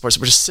hasn't been supported.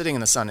 So we're just sitting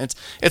in the sun.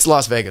 It's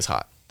Las Vegas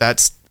hot.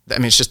 It's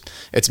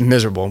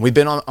miserable. And we've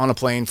been on a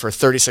plane for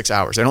 36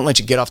 hours. They don't let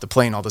you get off the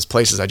plane all those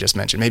places I just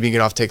mentioned. Maybe you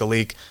get off, take a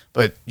leak,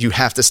 but you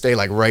have to stay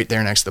like right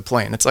there next to the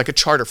plane. It's like a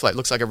charter flight. It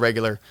looks like a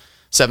regular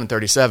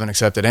 737,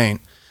 except it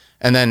ain't.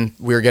 And then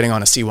we were getting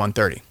on a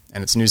C-130,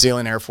 and it's New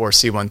Zealand Air Force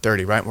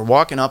C-130, right? We're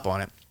walking up on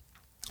it,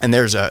 and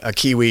there's a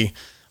Kiwi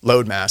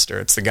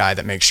loadmaster. It's the guy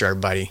that makes sure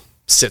everybody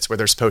sits where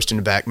they're supposed to in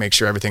the back, make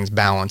sure everything's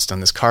balanced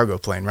on this cargo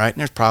plane, right? And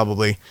there's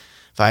probably,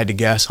 if I had to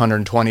guess,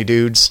 120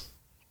 dudes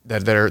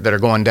that are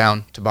going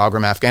down to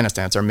Bagram,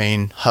 Afghanistan. It's our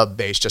main hub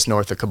base just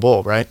north of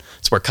Kabul, right?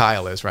 It's where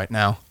Kyle is right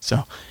now.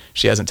 So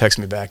she hasn't texted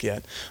me back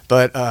yet.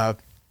 But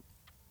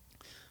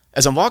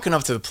as I'm walking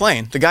up to the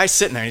plane, the guy's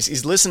sitting there.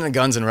 He's listening to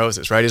Guns N'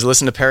 Roses, right? He's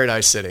listening to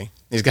Paradise City.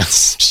 He's got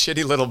this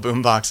shitty little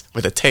boombox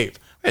with a tape.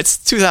 It's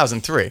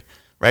 2003,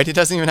 right? He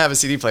doesn't even have a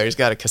CD player. He's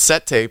got a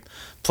cassette tape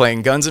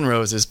playing Guns N'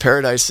 Roses,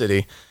 Paradise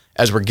City,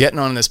 as we're getting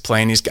on this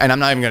plane. And I'm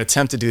not even going to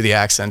attempt to do the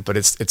accent, but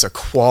it's a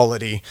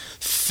quality,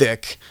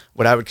 thick,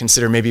 what I would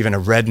consider maybe even a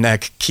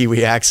redneck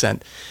Kiwi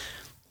accent.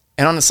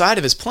 And on the side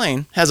of his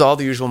plane has all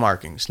the usual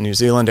markings. New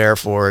Zealand Air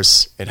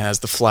Force. It has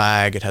the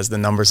flag. It has the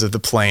numbers of the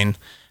plane.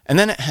 And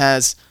then it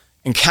has,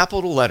 in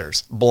capital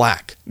letters,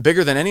 black,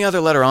 bigger than any other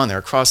letter on there,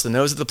 across the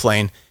nose of the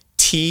plane,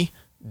 TWAT.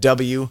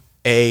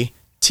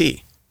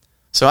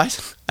 So I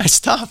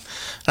stop,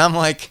 and I'm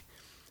like,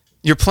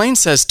 your plane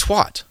says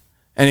twat.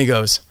 And he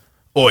goes,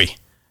 oi,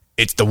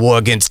 it's the war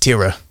against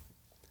terror.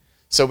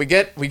 So we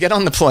get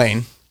on the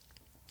plane,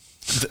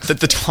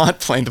 the twat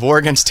plane, the war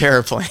against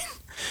terror plane,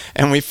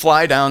 and we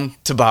fly down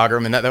to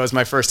Bagram, and that was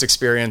my first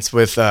experience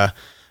with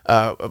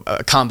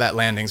combat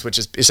landings, which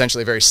is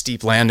essentially a very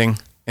steep landing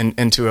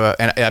into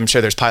and I'm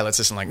sure there's pilots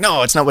listening like,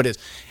 no, it's not what it is.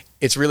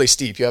 It's really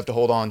steep. You have to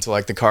hold on to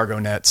like the cargo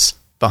nets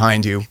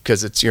behind you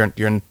because you're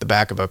in the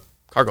back of a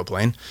cargo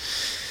plane.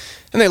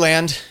 And they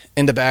land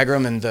into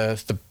Bagram, and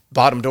the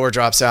bottom door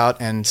drops out,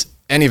 and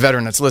any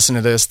veteran that's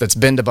listening to this that's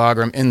been to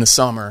Bagram in the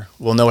summer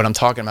will know what I'm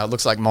talking about. It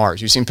looks like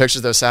Mars. You've seen pictures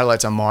of those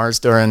satellites on Mars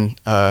during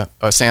a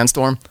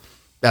sandstorm?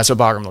 That's what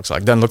Bagram looks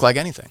like. It doesn't look like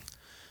anything.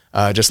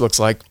 It just looks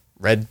like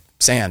red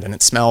sand, and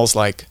it smells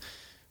like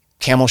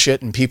camel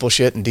shit and people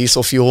shit and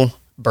diesel fuel,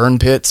 burn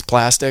pits,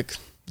 plastic,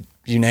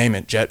 you name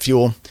it, jet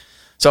fuel.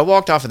 So I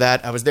walked off of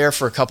that. I was there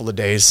for a couple of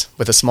days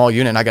with a small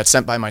unit, and I got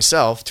sent by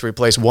myself to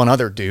replace one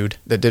other dude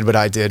that did what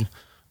I did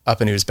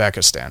up in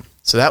Uzbekistan.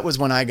 So that was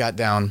when I got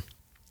down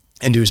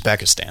into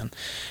Uzbekistan.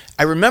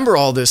 I remember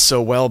all this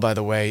so well, by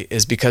the way,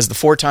 is because the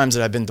 4 times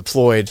that I've been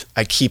deployed,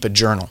 I keep a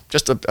journal,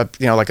 just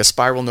like a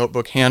spiral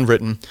notebook,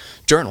 handwritten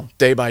journal,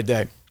 day by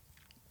day.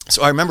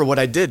 So I remember what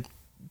I did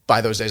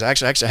by those days. I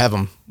actually have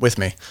them with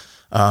me,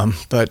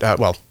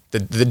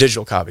 the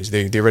digital copies,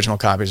 the original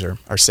copies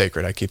are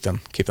sacred. I keep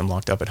them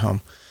locked up at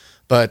home.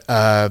 But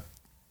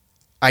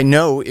I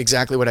know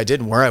exactly what I did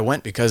and where I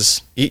went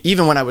because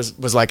even when I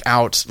was like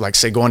out, like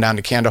say going down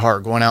to Kandahar, or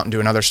going out and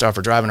doing other stuff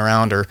or driving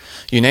around or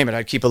you name it,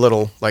 I'd keep a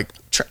little like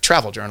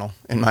travel journal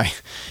in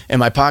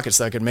my pocket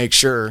so I could make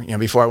sure,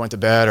 before I went to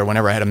bed or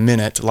whenever I had a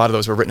minute. A lot of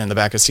those were written in the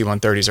back of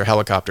C-130s or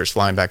helicopters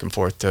flying back and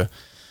forth to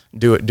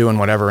doing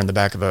whatever in the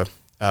back of a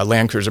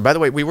Land Cruiser. By the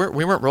way, we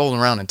weren't rolling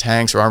around in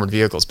tanks or armored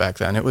vehicles back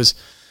then. It was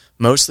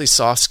mostly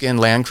soft-skinned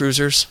Land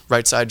Cruisers,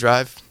 right side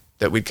drive,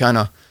 that we'd kind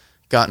of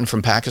gotten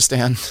from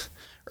Pakistan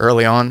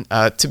early on.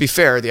 To be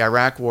fair, the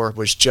Iraq War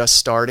was just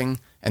starting,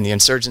 and the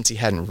insurgency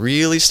hadn't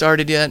really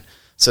started yet.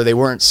 So they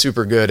weren't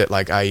super good at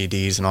like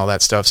IEDs and all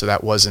that stuff. So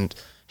that wasn't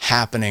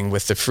happening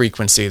with the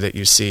frequency that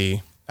you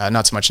see,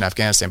 not so much in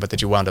Afghanistan, but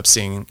that you wound up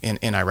seeing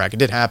in Iraq. It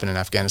did happen in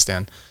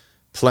Afghanistan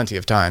plenty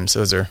of times.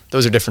 Those are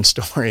different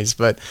stories.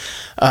 But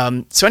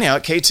so anyhow,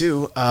 at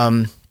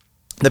K2,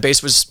 the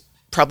base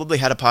probably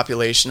had a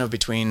population of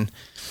between,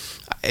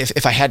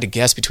 if I had to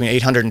guess, between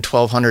 800 and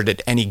 1,200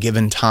 at any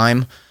given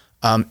time.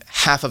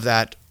 Half of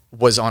that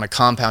was on a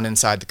compound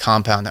inside the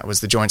compound. That was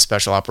the Joint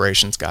Special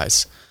Operations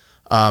guys,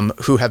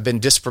 who have been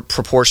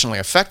disproportionately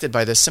affected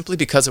by this simply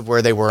because of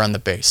where they were on the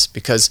base.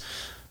 Because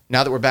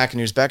now that we're back in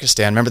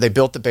Uzbekistan, remember they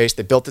built the base,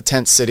 they built the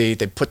tent city,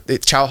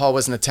 the chow hall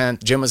was in a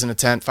tent, gym was in a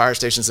tent, fire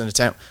station's in a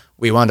tent.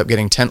 We wound up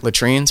getting tent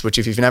latrines, which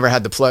if you've never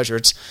had the pleasure,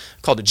 it's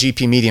called a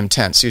GP medium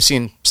tent. So you've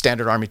seen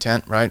standard Army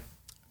tent, right?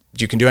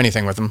 You can do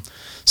anything with them.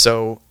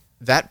 So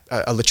that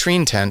a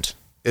latrine tent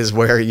is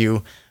where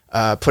you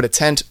put a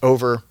tent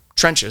over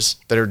trenches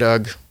that are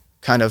dug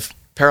kind of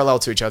parallel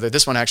to each other.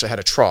 This one actually had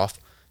a trough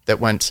that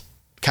went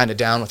kind of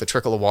down with a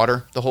trickle of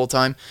water the whole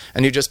time.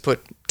 And you just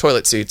put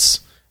toilet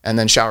seats and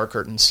then shower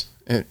curtains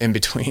in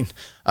between.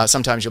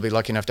 Sometimes you'll be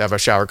lucky enough to have a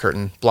shower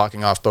curtain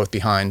blocking off both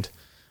behind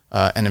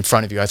and in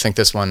front of you. I think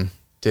this one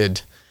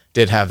did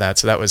have that.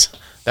 So that was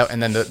that.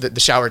 And then the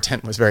shower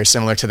tent was very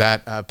similar to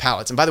that,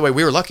 pallets. And by the way,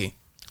 we were lucky.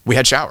 We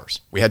had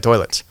showers. We had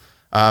toilets.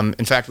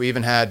 In fact, we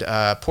even had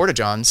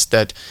porta-johns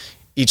that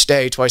each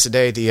day, twice a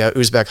day, the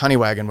Uzbek honey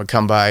wagon would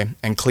come by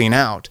and clean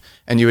out.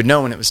 And you would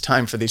know when it was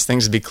time for these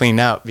things to be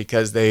cleaned out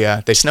because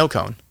they snow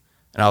cone.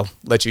 And I'll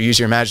let you use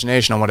your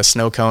imagination on what a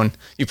snow cone,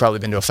 you've probably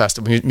been to a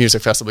festival,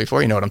 music festival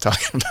before, you know what I'm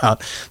talking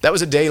about. That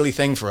was a daily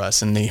thing for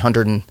us in the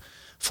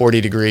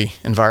 140-degree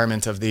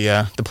environment of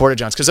the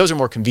porta-johns, because those are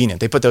more convenient.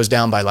 They put those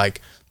down by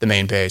like the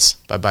main base,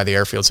 by the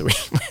airfield, so we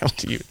were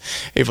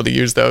able to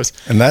use those.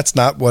 And that's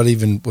not what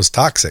even was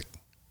toxic.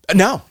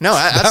 No,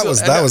 that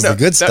was the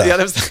good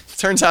stuff.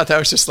 Turns out that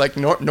was just like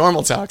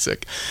normal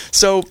toxic.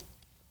 So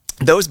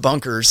those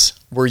bunkers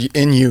were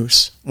in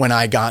use when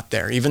I got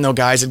there, even though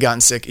guys had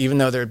gotten sick, even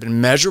though there had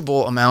been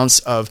measurable amounts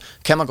of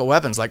chemical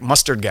weapons like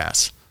mustard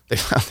gas. They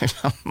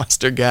found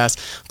mustard gas,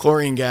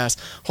 chlorine gas, a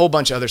whole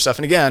bunch of other stuff.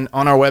 And again,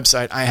 on our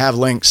website, I have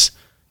links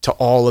to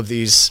all of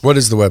these. What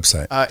is the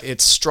website?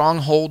 It's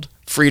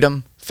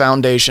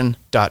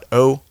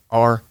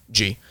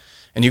strongholdfreedom.org.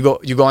 And you go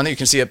on there, you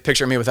can see a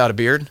picture of me without a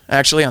beard,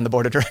 actually, on the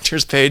board of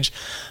directors page.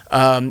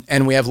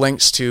 And we have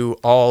links to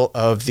all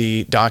of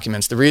the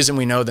documents. The reason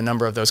we know the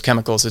number of those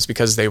chemicals is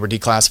because they were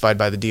declassified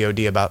by the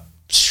DOD about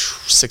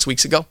 6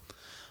 weeks ago.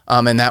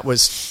 And that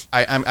was,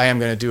 I am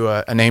going to do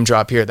a name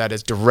drop here. That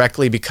is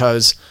directly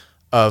because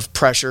of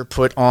pressure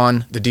put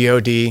on the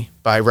DOD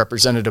by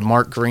Representative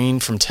Mark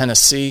Green from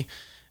Tennessee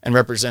and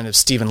Representative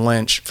Stephen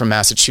Lynch from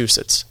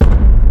Massachusetts.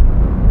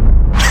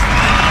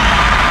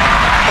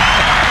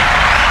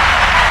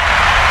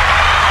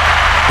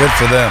 Good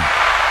for them.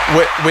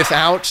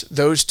 Without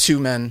those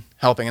two men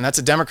helping, and that's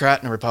a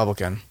Democrat and a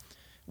Republican,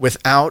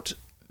 without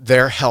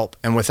their help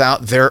and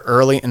without their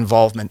early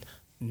involvement,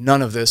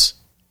 none of this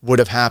would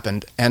have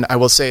happened. And I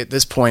will say at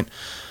this point,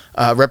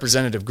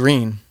 Representative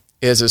Green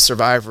is a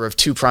survivor of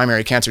two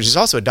primary cancers. He's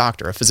also a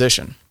doctor, a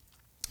physician.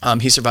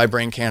 He survived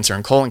brain cancer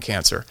and colon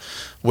cancer,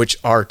 which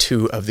are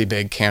two of the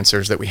big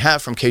cancers that we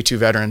have from K2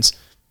 veterans.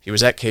 He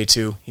was at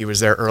K2, he was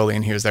there early,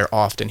 and he was there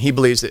often. He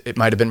believes that it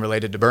might have been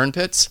related to burn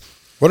pits.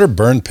 What are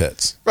burn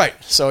pits? Right.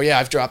 So, yeah,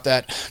 I've dropped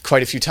that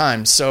quite a few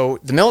times. So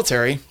the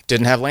military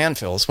didn't have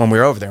landfills when we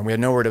were over there, and we had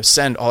nowhere to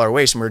send all our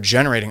waste, and we were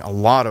generating a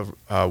lot of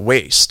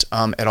waste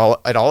at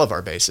all of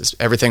our bases.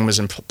 Everything was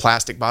in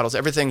plastic bottles.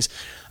 Everything's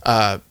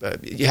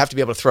you have to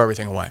be able to throw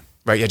everything away,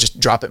 right? You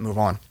just drop it, move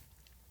on.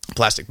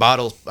 Plastic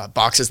bottles,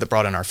 boxes that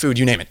brought in our food,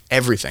 you name it,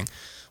 everything.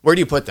 Where do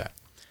you put that?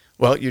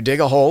 Well, you dig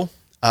a hole.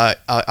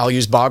 I'll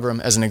use Bagram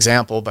as an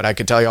example, but I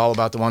could tell you all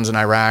about the ones in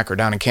Iraq or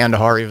down in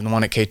Kandahar, even the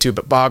one at K2.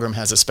 But Bagram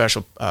has a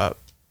special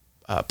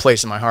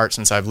place in my heart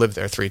since I've lived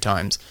there 3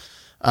 times.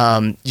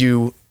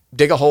 You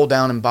dig a hole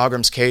down in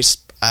Bagram's case.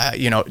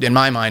 In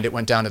my mind, it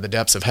went down to the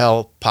depths of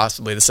hell,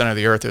 possibly the center of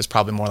the earth. It was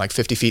probably more like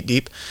 50 feet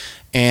deep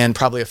and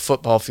probably a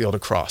football field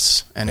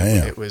across. And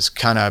it was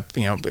kind of,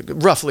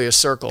 roughly a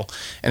circle.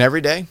 And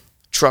every day,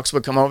 trucks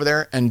would come over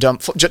there and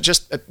dump,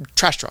 just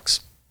trash trucks,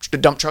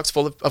 dump trucks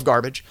full of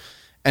garbage,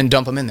 and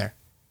dump them in there.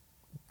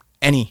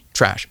 Any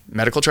trash,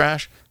 medical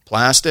trash,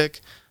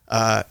 plastic,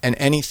 and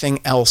anything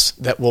else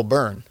that will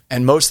burn.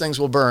 And most things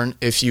will burn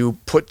if you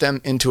put them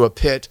into a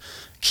pit,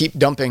 keep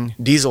dumping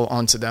diesel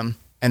onto them,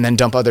 and then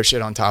dump other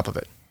shit on top of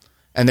it.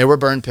 And there were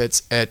burn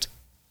pits at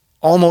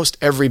almost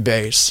every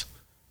base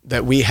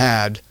that we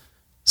had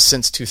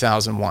since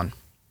 2001.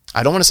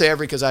 I don't want to say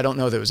every because I don't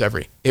know that it was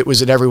every. It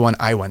was at every one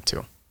I went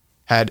to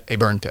had a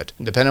burn pit.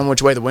 And depending on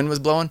which way the wind was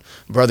blowing,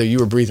 brother, you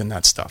were breathing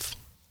that stuff.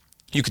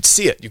 You could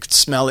see it, you could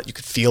smell it, you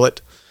could feel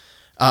it.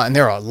 And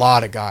there are a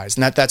lot of guys.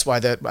 And that's why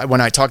when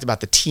I talked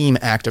about the Team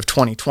Act of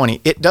 2020,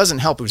 it doesn't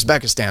help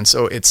Uzbekistan.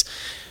 So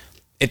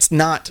it's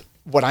not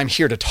what I'm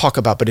here to talk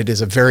about, but it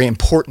is a very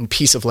important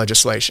piece of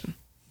legislation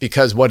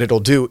because what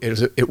it'll do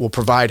is it will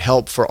provide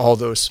help for all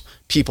those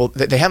people.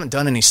 They haven't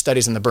done any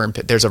studies in the burn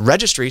pit. There's a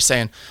registry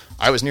saying,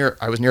 I was near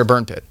a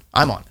burn pit.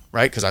 I'm on it,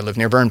 right? Because I live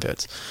near burn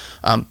pits.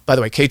 By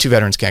the way, K2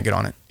 veterans can't get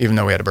on it, even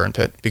though we had a burn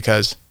pit,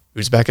 because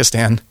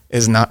Uzbekistan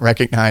is not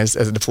recognized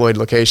as a deployed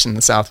location in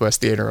the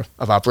Southwest Theater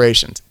of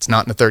Operations. It's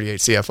not in the 38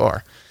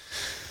 CFR.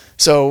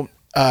 So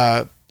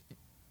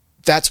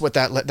that's what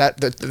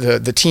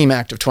the Team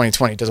Act of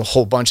 2020 does, a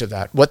whole bunch of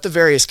that. What the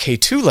various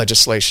K2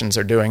 legislations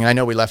are doing, and I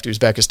know we left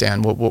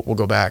Uzbekistan, we'll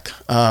go back.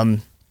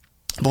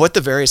 But what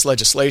the various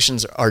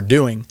legislations are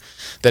doing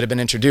that have been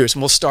introduced,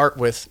 and we'll start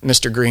with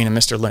Mr. Green and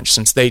Mr. Lynch,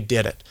 since they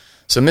did it.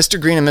 So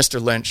Mr. Green and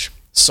Mr. Lynch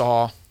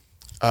saw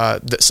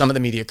some of the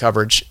media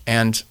coverage,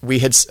 and we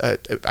had,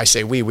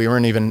 we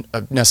weren't even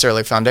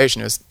necessarily a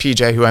foundation. It was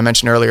PJ, who I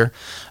mentioned earlier,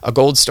 a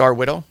Gold Star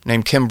widow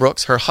named Kim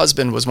Brooks. Her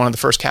husband was one of the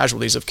first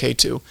casualties of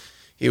K2.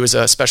 He was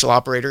a special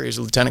operator. He was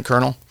a lieutenant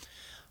colonel.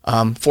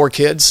 4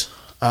 kids,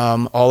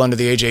 all under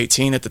the age of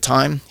 18 at the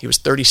time. He was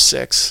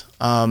 36.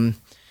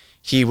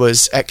 He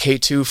was at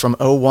K2 from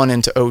 01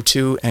 into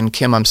 02. And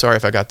Kim, I'm sorry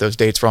if I got those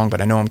dates wrong,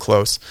 but I know I'm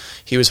close.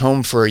 He was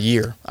home for a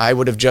year. I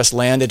would have just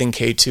landed in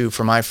K2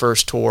 for my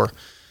first tour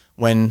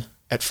when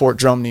at Fort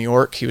Drum, New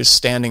York. He was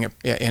standing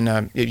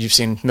you've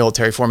seen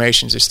military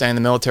formations. He was standing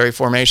in the military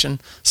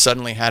formation,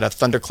 suddenly had a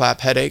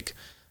thunderclap headache,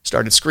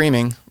 started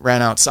screaming,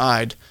 ran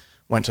outside,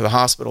 went to the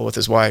hospital with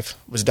his wife,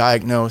 was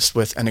diagnosed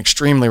with an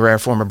extremely rare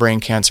form of brain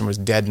cancer, and was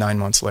dead 9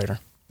 months later.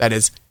 That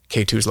is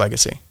K2's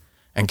legacy.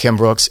 And Kim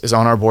Brooks is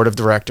on our board of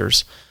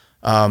directors.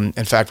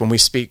 In fact, when we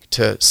speak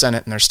to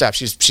Senate and their staff,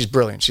 she's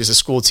brilliant. She's a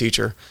school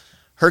teacher.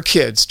 Her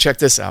kids, check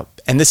this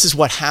out, and this is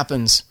what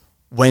happens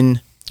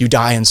when you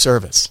die in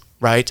service,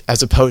 right?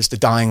 As opposed to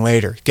dying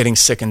later, getting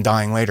sick and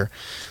dying later.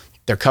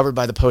 They're covered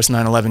by the post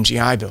 9/11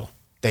 GI Bill.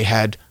 They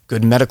had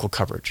good medical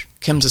coverage.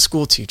 Kim's a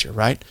school teacher,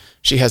 right?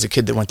 She has a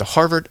kid that went to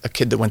Harvard, a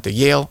kid that went to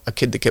Yale, a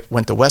kid that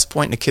went to West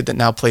Point, and a kid that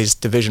now plays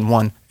Division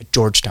I at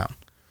Georgetown.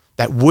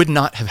 That would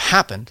not have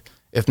happened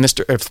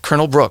if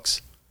Colonel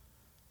Brooks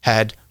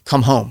had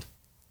come home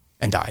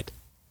and died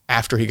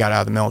after he got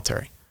out of the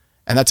military.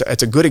 And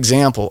that's a good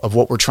example of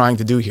what we're trying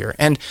to do here.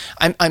 And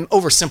I'm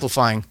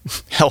oversimplifying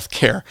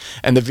healthcare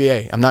and the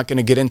VA. I'm not going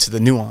to get into the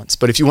nuance.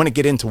 But if you want to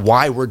get into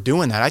why we're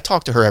doing that, I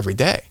talk to her every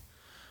day,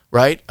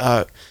 right?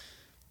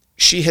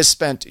 She has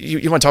spent,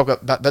 you want to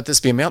talk about this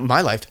being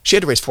my life, she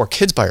had to raise 4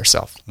 kids by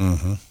herself.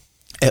 Mm-hmm.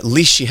 At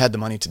least she had the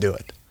money to do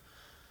it.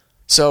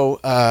 So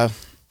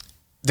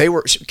they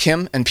were,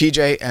 Kim and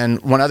PJ and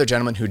one other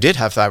gentleman who did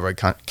have thyroid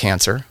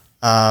cancer,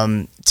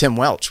 Tim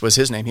Welch was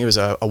his name. He was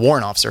a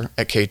warrant officer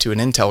at K2, an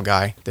intel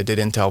guy that did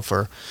intel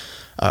for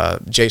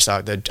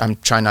JSOC. I'm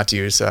trying not to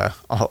use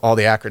all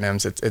the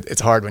acronyms.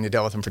 It's hard when you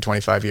dealt with them for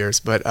 25 years.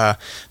 But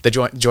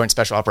the Joint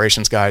Special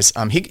Operations guys,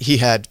 he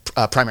had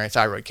primary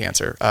thyroid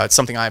cancer. It's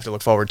something I have to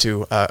look forward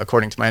to,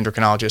 according to my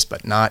endocrinologist,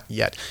 but not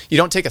yet. You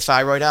don't take a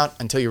thyroid out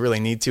until you really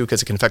need to,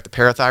 because it can affect the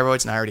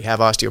parathyroids, and I already have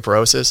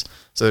osteoporosis.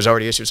 So there's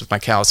already issues with my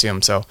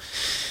calcium. So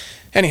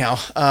anyhow,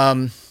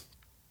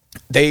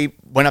 they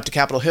went up to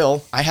Capitol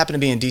Hill. I happened to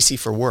be in D.C.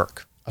 for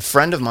work. A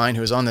friend of mine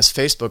who was on this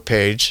Facebook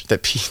page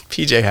that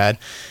PJ had,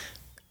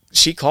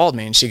 she called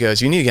me and she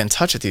goes, you need to get in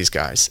touch with these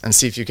guys and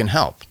see if you can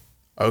help.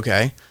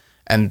 Okay.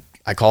 And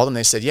I called them.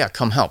 They said, yeah,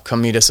 come help.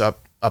 Come meet us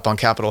up on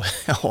Capitol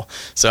Hill.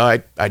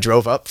 So I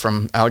drove up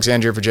from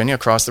Alexandria, Virginia,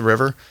 across the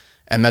river,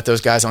 and met those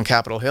guys on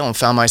Capitol Hill, and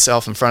found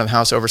myself in front of the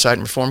House Oversight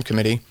and Reform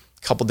Committee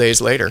a couple days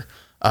later.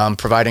 I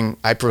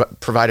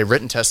provided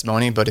written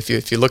testimony, but if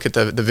you look at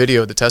the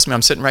video of the testimony,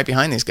 I'm sitting right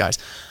behind these guys,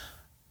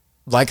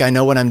 like I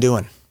know what I'm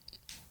doing.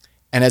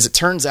 And as it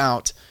turns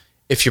out,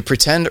 if you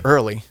pretend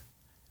early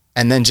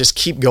and then just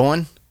keep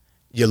going,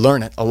 you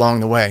learn it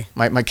along the way.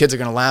 My kids are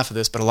going to laugh at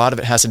this, but a lot of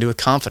it has to do with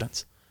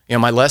confidence. You know,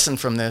 my lesson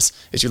from this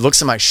is you look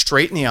somebody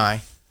straight in the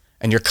eye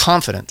and you're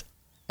confident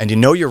and you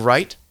know you're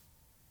right,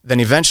 then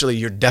eventually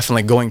you're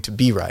definitely going to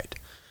be right.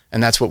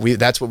 And that's what we've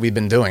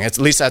been doing. At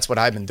least that's what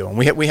I've been doing.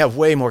 We have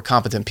way more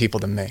competent people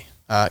than me.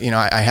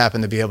 I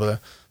happen to be able to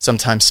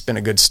sometimes spin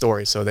a good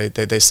story, so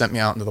they sent me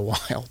out into the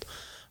wild.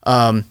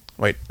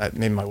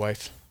 Maybe my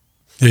wife.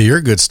 Yeah, you're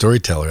a good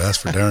storyteller. That's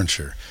for darn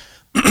sure.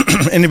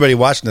 Anybody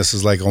watching this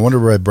is like, I wonder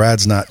why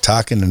Brad's not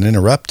talking and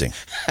interrupting.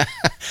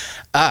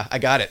 I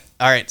got it.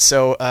 All right.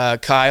 So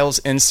Kyle's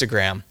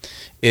Instagram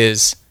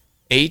is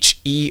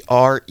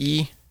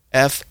HEREFORAKYLE.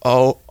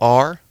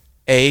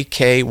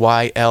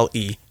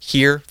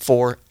 Here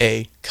for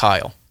a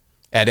Kyle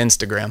at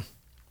Instagram.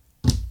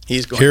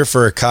 He's going here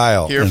for a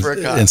Kyle. Here for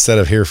a Kyle instead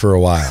of here for a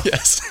while.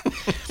 Yes.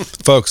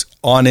 Folks,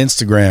 on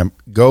Instagram,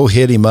 go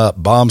hit him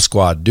up. Bomb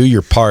Squad, do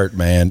your part,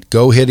 man.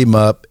 Go hit him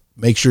up.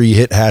 Make sure you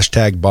hit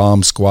hashtag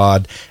Bomb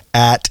Squad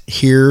at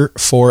Here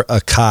for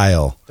a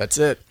Kyle. That's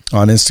it.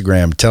 On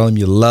Instagram. Tell him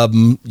you love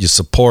him, you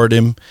support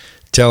him.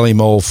 Tell him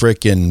old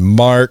freaking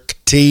Mark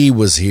T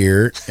was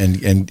here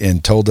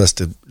and told us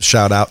to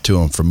shout out to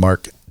him from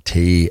Mark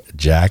T.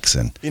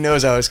 Jackson. He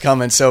knows I was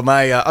coming. So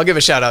I'll give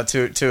a shout out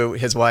to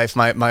his wife,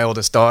 my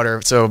oldest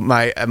daughter. So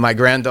my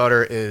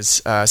granddaughter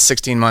is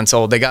 16 months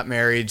old. They got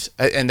married,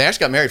 and they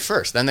actually got married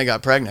first. Then they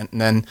got pregnant,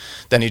 and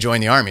then he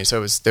joined the Army.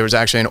 So there was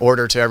actually an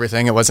order to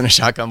everything. It wasn't a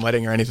shotgun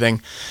wedding or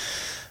anything.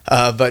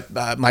 But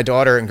my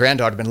daughter and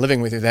granddaughter have been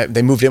living with me.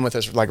 They moved in with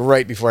us like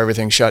right before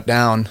everything shut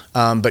down.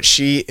 But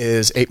she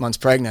is 8 months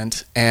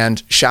pregnant.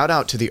 And shout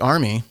out to the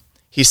Army.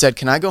 He said,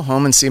 "Can I go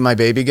home and see my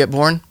baby get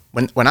born?"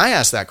 When I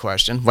asked that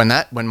question, when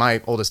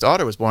my oldest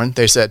daughter was born,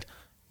 they said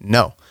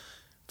no.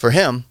 For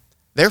him,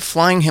 they're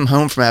flying him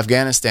home from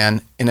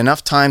Afghanistan in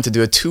enough time to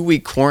do a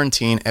 2-week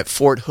quarantine at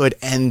Fort Hood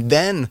and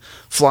then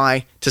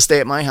fly to stay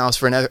at my house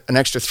for an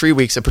extra 3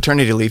 weeks of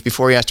paternity leave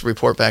before he has to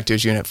report back to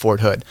his unit at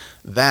Fort Hood.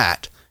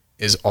 That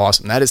is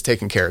awesome. That is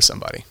taking care of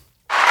somebody.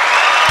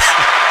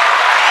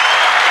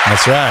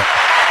 That's right.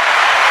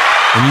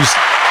 And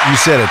you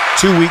said a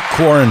 2-week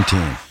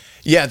quarantine.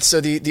 Yeah, so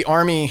the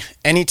Army,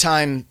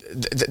 anytime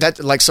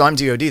so I'm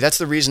DOD. That's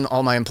the reason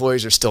all my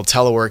employees are still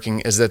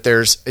teleworking, is that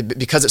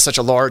because it's such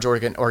a large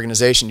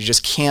organization, you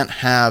just can't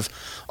have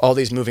all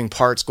these moving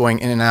parts going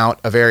in and out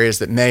of areas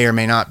that may or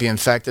may not be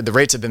infected. The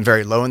rates have been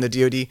very low in the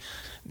DOD.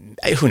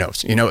 Who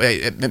knows?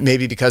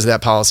 Maybe because of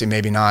that policy,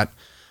 maybe not.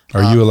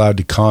 Are you allowed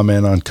to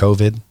comment on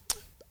COVID?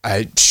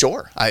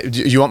 Sure.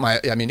 You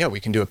want we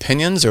can do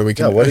opinions, or we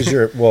can. No, what is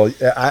your? Well,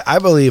 I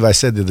believe I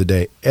said the other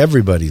day,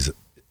 everybody's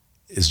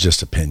is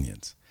just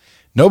opinions.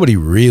 Nobody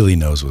really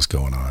knows what's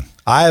going on.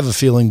 I have a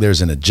feeling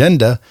there's an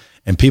agenda,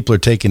 and people are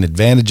taking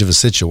advantage of a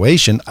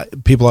situation.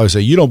 People always say,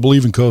 "You don't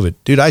believe in COVID."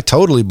 Dude, I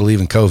totally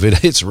believe in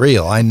COVID. It's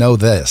real. I know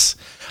this.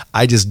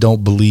 I just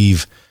don't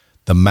believe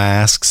the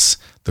masks,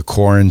 the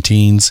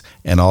quarantines,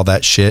 and all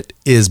that shit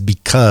is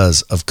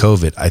because of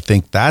COVID. I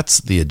think that's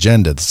the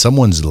agenda.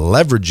 Someone's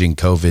leveraging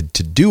COVID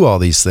to do all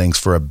these things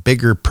for a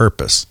bigger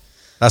purpose.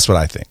 That's what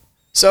I think.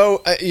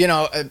 So,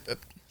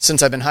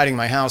 since I've been hiding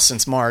my house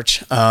since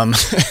March, and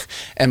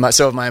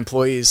so have my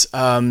employees,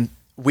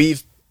 we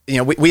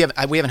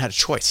haven't had a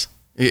choice.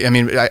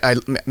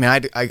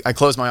 I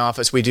close my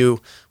office. We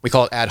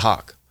call it ad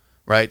hoc.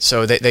 Right,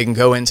 so they can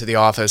go into the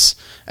office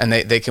and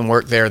they can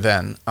work there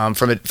then.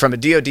 From a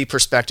DoD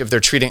perspective, they're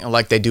treating it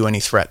like they do any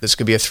threat. This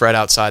could be a threat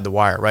outside the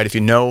wire, right? If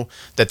you know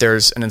that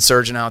there's an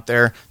insurgent out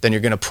there, then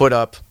you're going to put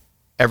up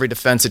every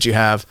defense that you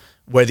have,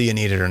 whether you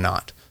need it or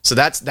not. So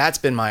that's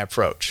been my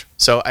approach.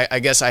 So I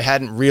guess I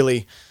hadn't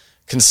really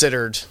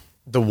considered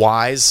the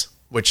whys,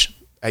 which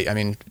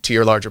to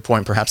your larger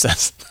point, perhaps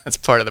that's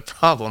part of the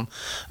problem.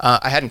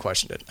 I hadn't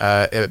questioned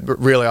it.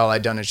 Really, all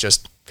I'd done is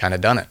just kind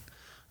of done it.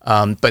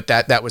 But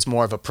that was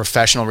more of a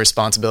professional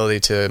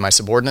responsibility to my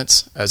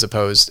subordinates as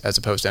opposed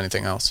to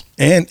anything else.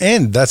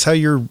 And that's how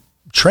you're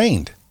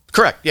trained.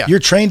 Correct. Yeah. You're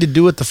trained to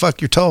do what the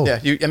fuck you're told. Yeah.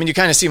 You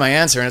kind of see my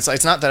answer, and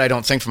it's not that I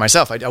don't think for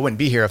myself. I wouldn't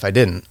be here if I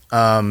didn't.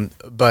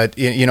 But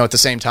at the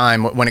same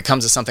time, when it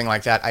comes to something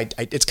like that,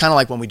 it's kind of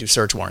like when we do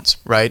search warrants,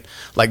 right?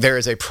 Like there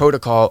is a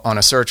protocol on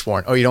a search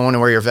warrant. Oh, you don't want to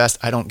wear your vest?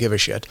 I don't give a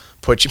shit.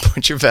 Put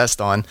your vest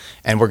on,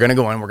 and we're going to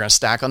go in. We're going to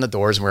stack on the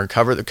doors, and we're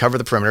going to cover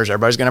the perimeters.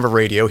 Everybody's going to have a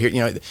radio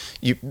here.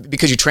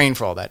 Because you train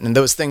for all that, and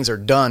those things are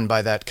done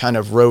by that kind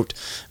of rote,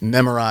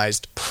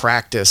 memorized,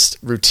 practiced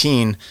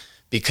routine.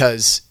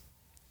 Because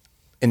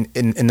in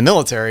the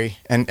military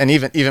and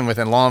even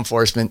within law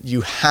enforcement, you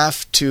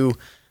have to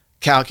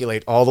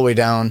calculate all the way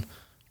down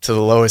to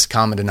the lowest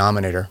common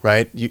denominator,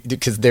 right?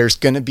 Because there's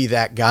going to be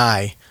that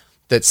guy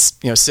that's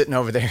sitting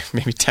over there,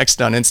 maybe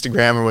texting on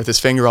Instagram or with his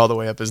finger all the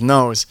way up his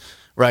nose,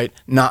 right?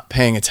 Not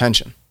paying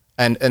attention.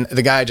 And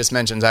the guy I just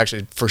mentioned is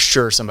actually for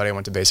sure somebody I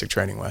went to basic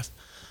training with.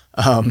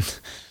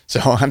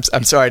 So I'm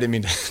sorry I didn't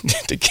mean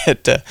to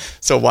get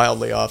so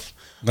wildly off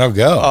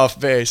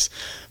base,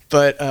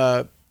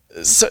 but.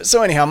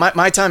 So anyhow,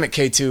 my time at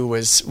K2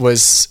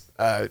 was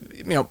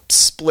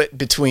split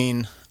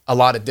between a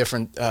lot of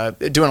different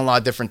doing a lot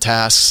of different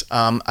tasks.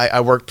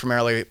 I worked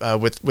primarily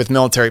with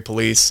military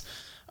police,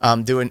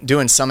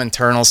 doing some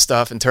internal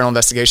stuff, internal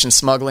investigation,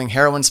 smuggling,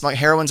 heroin.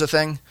 Heroin's a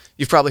thing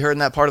you've probably heard in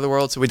that part of the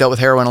world. So we dealt with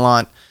heroin a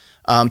lot.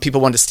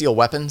 People wanted to steal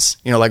weapons,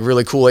 like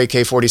really cool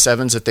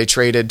AK-47s that they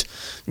traded,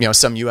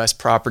 some U.S.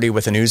 property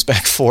with an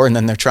Uzbek for, and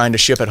then they're trying to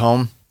ship it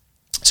home.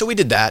 So we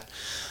did that.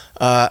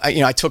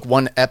 I took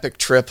one epic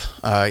trip.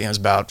 It was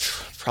about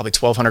probably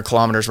 1,200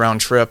 kilometers round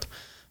trip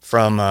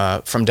from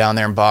down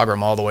there in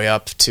Bagram all the way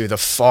up to the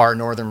far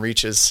northern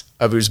reaches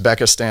of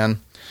Uzbekistan,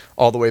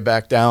 all the way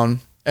back down,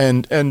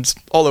 and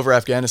all over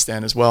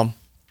Afghanistan as well.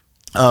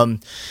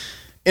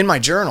 In my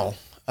journal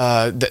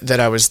that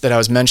I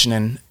was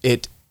mentioning,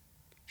 it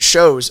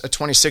shows a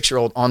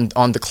 26-year-old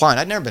on decline.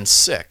 I'd never been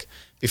sick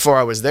before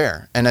I was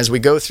there. And as we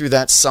go through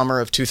that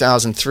summer of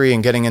 2003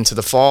 and getting into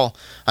the fall,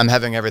 I'm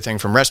having everything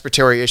from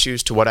respiratory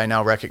issues to what I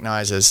now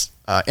recognize as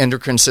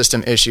endocrine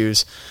system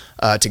issues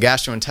to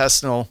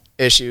gastrointestinal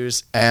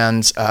issues.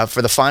 And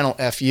for the final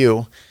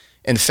FU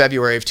in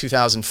February of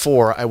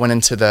 2004, I went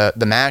into the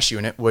MASH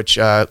unit, which,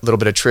 a little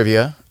bit of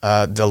trivia,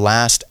 the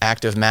last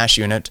active MASH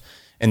unit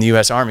in the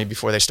U.S. Army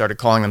before they started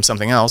calling them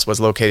something else was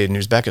located in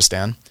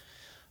Uzbekistan.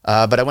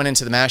 But I went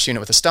into the MASH unit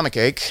with a stomach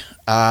ache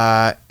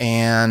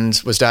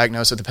and was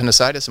diagnosed with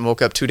appendicitis and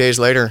woke up 2 days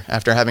later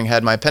after having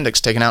had my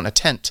appendix taken out in a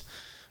tent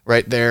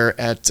right there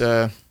at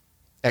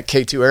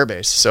K2 Air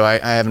Base. So I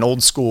have an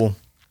old school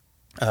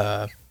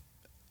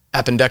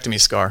appendectomy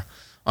scar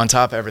on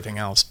top of everything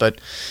else. But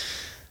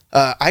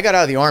I got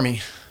out of the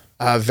Army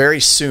very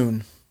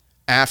soon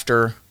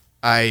after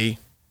I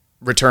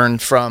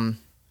returned from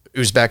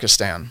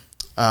Uzbekistan.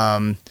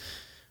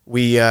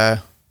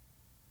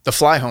 The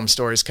fly home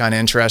story is kind of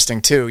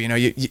interesting too. You know,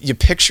 you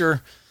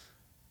picture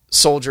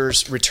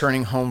soldiers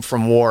returning home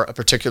from war a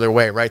particular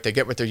way, right? They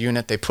get with their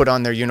unit, they put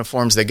on their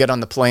uniforms, they get on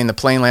the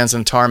plane lands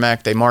on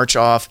tarmac, they march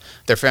off,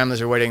 their families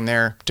are waiting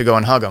there to go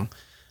and hug them.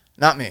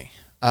 Not me.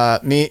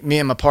 Me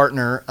and my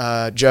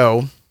partner,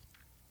 Joe,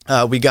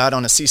 we got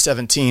on a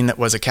C-17 that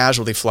was a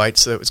casualty flight,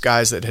 so it was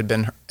guys that had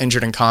been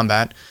injured in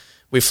combat.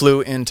 We flew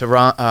into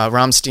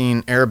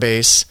Ramstein Air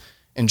Base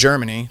in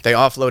Germany. They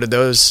offloaded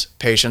those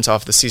patients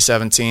off the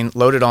C-17,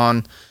 loaded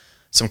on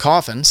some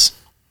coffins,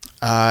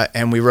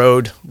 and we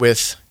rode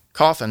with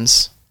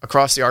coffins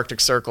across the Arctic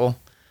Circle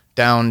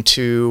down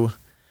to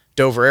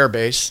Dover Air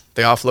Base.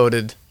 They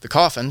offloaded the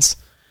coffins.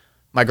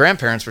 My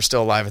grandparents were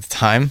still alive at the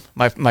time.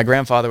 My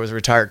grandfather was a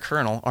retired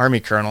colonel,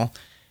 Army colonel.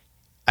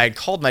 I had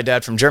called my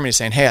dad from Germany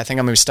saying, hey, I think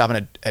I'm going to be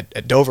stopping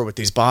at Dover with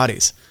these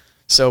bodies.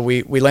 So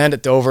we land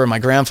at Dover. My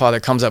grandfather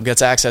comes up,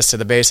 gets access to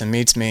the base, and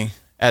meets me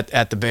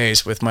at the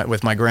base with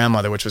my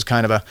grandmother, which was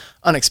kind of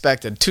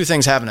unexpected. Two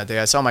things happened that day.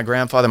 I saw my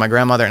grandfather, my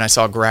grandmother, and I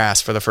saw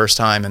grass for the first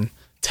time in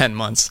 10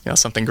 months. You know,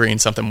 something green,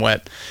 something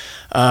wet.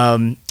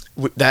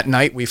 That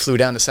night, we flew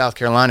down to South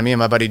Carolina. Me and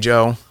my buddy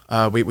Joe,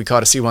 we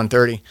caught a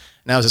C-130, and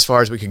that was as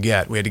far as we could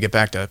get. We had to get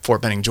back to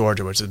Fort Benning,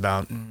 Georgia, which is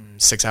about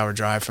 6-hour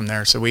drive from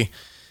there. So we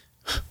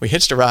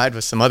hitched a ride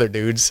with some other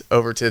dudes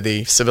over to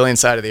the civilian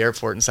side of the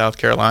airport in South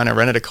Carolina,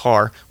 rented a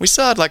car. We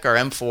still had like our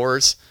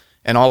M4s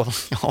and all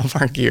of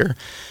our gear.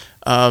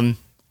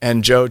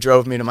 And Joe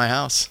drove me to my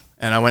house,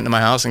 and I went to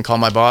my house and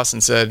called my boss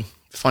and said,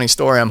 funny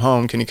story, I'm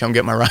home. Can you come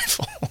get my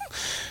rifle?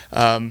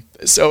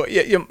 So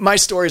my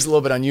story is a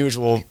little bit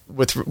unusual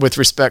with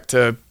respect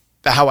to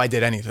how I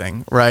did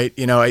anything, right?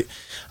 You know,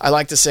 I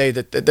like to say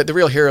that the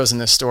real heroes in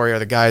this story are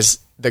the guys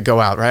that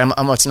go out, right?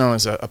 I'm what's known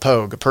as a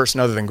POG, a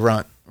person other than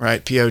grunt,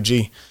 right? POG.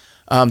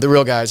 The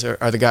real guys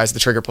are the guys, the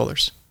trigger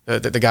pullers, the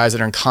guys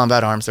that are in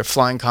combat arms. They're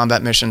flying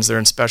combat missions. They're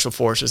in special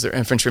forces. They're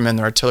infantrymen.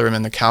 They're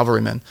artillerymen. They're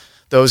cavalrymen.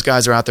 Those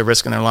guys are out there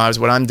risking their lives.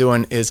 What I'm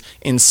doing is,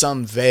 in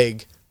some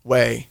vague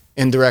way,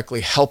 indirectly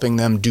helping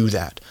them do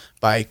that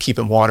by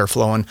keeping water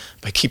flowing,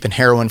 by keeping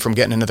heroin from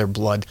getting into their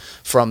blood,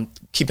 from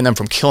keeping them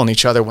from killing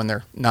each other when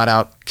they're not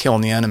out killing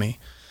the enemy.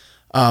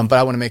 But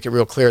I want to make it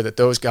real clear that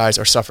those guys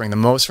are suffering the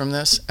most from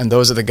this, and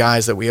those are the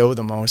guys that we owe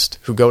the most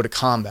who go to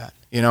combat.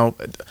 You know,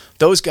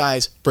 those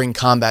guys bring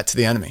combat to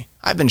the enemy.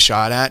 I've been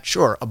shot at,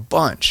 sure, a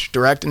bunch,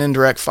 direct and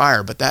indirect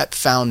fire, but that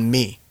found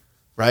me.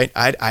 Right?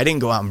 I didn't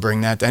go out and bring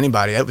that to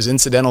anybody. That was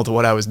incidental to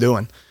what I was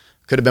doing.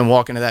 Could have been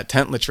walking to that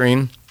tent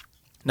latrine,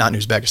 not in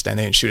Uzbekistan.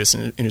 They didn't shoot us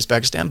in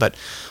Uzbekistan,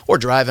 or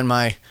driving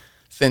my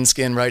thin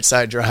skin right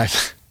side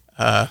drive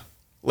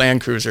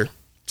Land Cruiser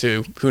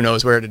to who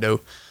knows where to do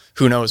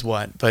who knows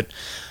what. But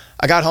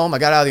I got home. I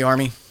got out of the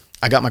Army.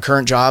 I got my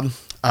current job.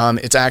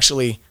 It's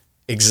actually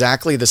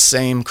exactly the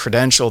same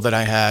credential that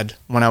I had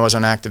when I was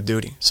on active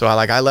duty. So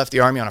I left the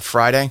Army on a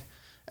Friday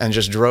and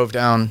just drove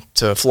down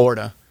to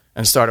Florida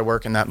and started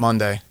working that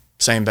Monday.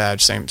 Same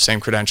badge, same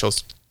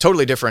credentials,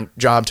 totally different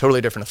job, totally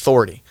different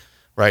authority,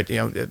 right? You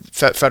know,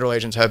 federal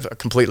agents have a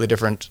completely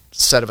different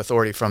set of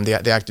authority from the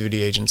active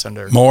duty agents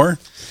under. More?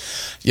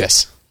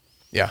 Yes.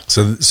 Yeah.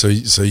 So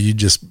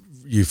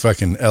you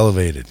fucking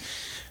elevated.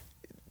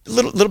 A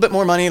little bit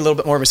more money, a little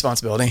bit more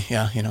responsibility.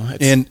 Yeah, you know.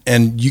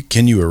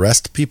 Can you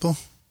arrest people?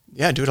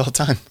 Yeah, I do it all the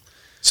time.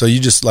 So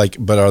you just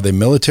but are they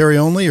military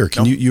only, or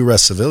can you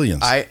arrest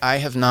civilians? I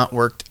have not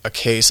worked a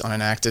case on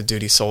an active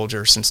duty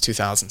soldier since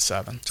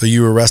 2007. So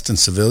you arresting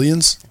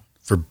civilians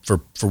for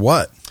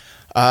what?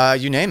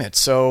 You name it.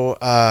 So,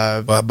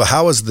 but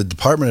how is the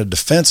Department of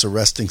Defense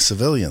arresting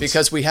civilians?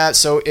 Because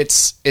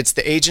it's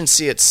the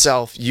agency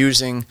itself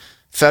using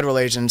federal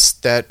agents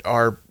that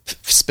are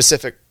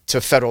specific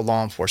to federal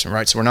law enforcement,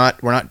 right? So we're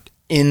not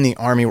in the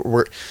Army.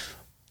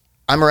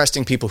 I'm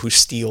arresting people who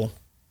steal.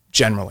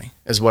 Generally,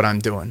 is what I'm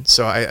doing.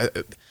 So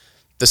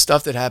the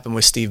stuff that happened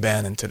with Steve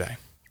Bannon today,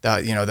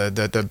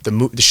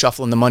 the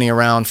shuffling the money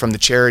around from the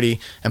charity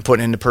and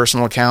putting it into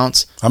personal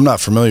accounts. I'm not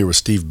familiar with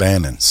Steve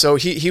Bannon. So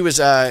he was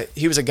a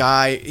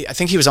guy. I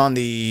think he was on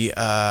the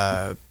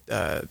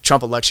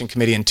Trump election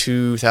committee in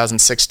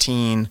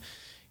 2016.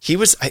 He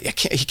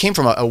came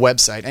from a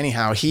website.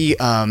 Anyhow, he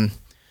and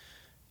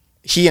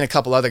a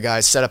couple other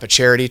guys set up a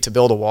charity to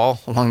build a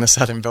wall along the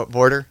southern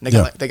border. They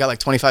got like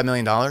 $25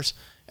 million.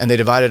 And they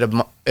divided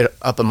it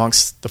up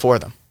amongst the four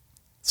of them.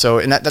 So,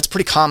 and that's a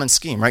pretty common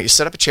scheme, right? You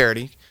set up a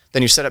charity,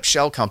 then you set up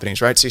shell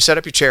companies, right? So you set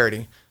up your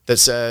charity that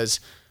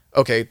says,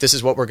 okay, this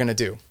is what we're going to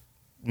do.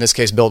 In this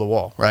case, build a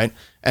wall, right?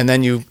 And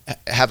then you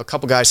have a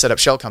couple guys set up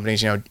shell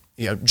companies,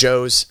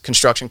 Joe's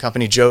construction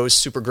company, Joe's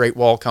super great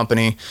wall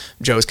company,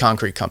 Joe's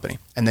concrete company.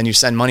 And then you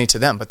send money to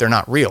them, but they're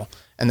not real.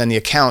 And then the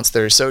accounts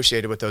that are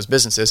associated with those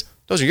businesses,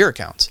 those are your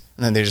accounts.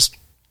 And then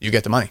you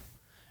get the money.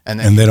 And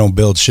they don't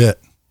build shit.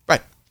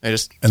 Right.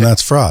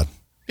 That's fraud.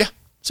 Yeah.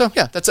 So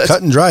yeah, that's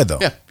cut and dry though.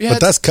 Yeah. But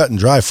that's cut and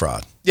dry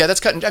fraud. Yeah,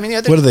 that's cut. I mean,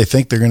 what do they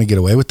think they're going to get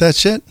away with that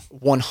shit?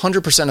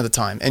 100% of the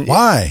time. And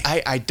why?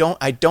 I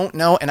don't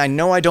know. And I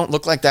know I don't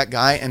look like that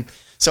guy. And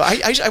so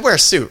I wear a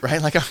suit,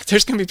 right? Like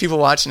there's going to be people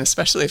watching,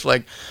 especially if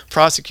like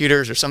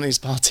prosecutors or some of these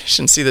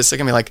politicians see this, they're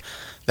going to be like,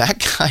 that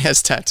guy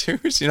has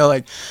tattoos,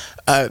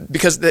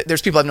 because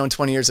there's people I've known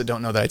 20 years that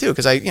don't know that I do.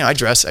 Because I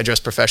dress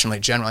professionally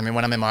generally. I mean,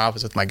 when I'm in my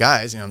office with my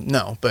guys,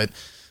 no, but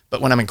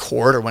when I'm in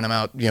court or when I'm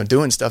out,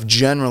 doing stuff,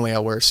 generally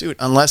I'll wear a suit,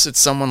 unless it's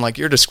someone like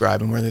you're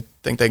describing where they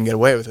think they can get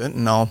away with it,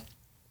 and I'll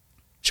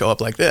show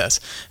up like this.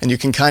 And you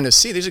can kind of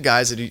see these are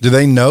guys that do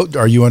they know?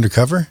 Are you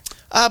undercover?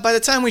 By the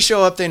time we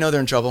show up, they know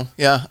they're in trouble.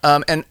 Yeah.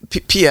 And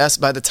P.S.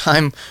 by the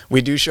time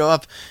we do show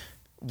up,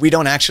 we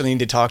don't actually need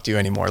to talk to you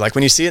anymore. Like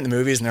when you see it in the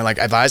movies and they're like,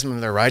 advise them of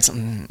their rights.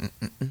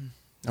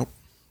 Nope.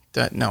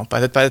 No. By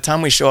the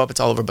time we show up, it's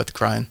all over but the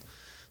crying.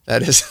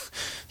 That is,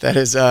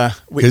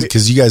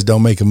 because you guys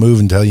don't make a move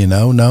until you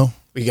know. No,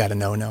 we got to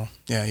know. No,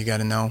 yeah, you got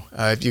to know.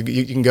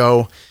 You can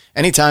go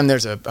anytime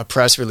there's a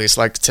press release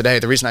like today.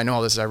 The reason I know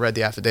all this is I read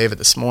the affidavit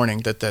this morning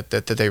that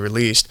they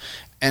released,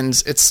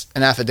 and it's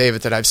an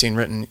affidavit that I've seen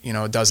written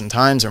a dozen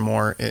times or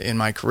more in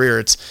my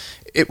career.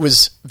 It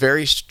was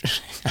very.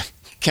 I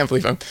can't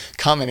believe I'm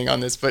commenting on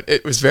this, but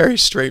it was very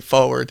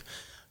straightforward.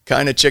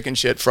 Kind of chicken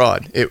shit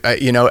fraud.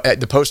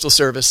 The Postal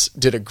Service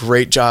did a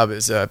great job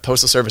as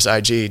Postal Service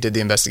IG did the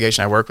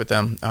investigation. I work with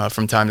them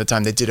from time to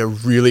time. They did a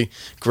really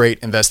great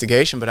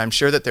investigation, but I'm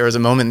sure that there was a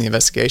moment in the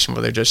investigation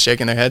where they're just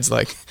shaking their heads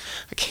like,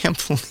 I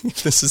can't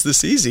believe this is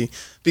this easy,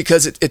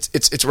 because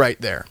it's right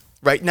there.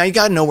 Right now, you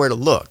got to know where to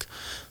look,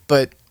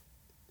 but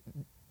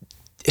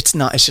it's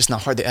just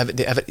not hard.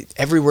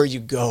 Everywhere you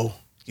go,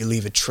 you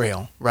leave a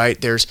trail.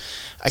 Right?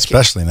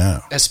 Especially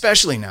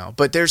now.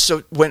 But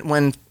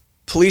when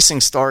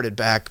policing started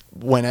back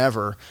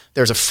whenever,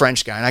 there's a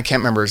French guy, and I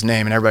can't remember his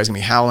name, and everybody's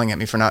going to be howling at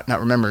me for not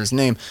remembering his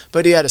name,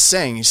 but he had a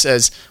saying. He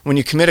says, when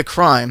you commit a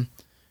crime,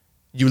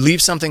 you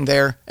leave something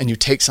there and you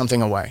take something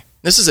away.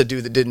 This is a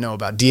dude that didn't know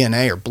about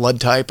DNA or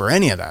blood type or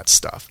any of that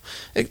stuff.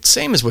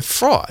 Same as with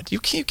fraud. You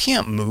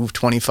can't move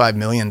 $25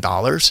 million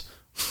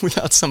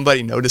without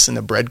somebody noticing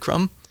a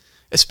breadcrumb,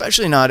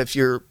 especially not if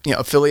you're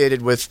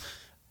affiliated with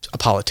a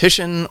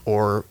politician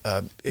or...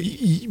 And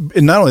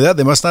not only that,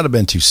 they must not have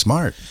been too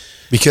smart.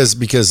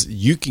 Because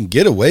you can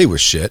get away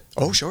with shit.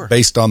 Oh, sure.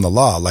 Based on the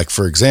law. Like,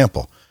 for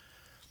example,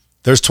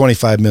 there's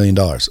 $25 million.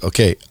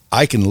 Okay,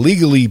 I can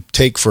legally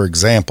take, for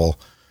example,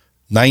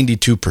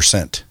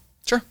 92%.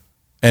 Sure.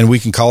 And we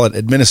can call it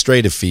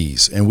administrative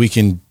fees. And we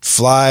can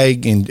fly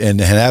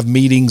and have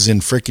meetings in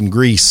frickin'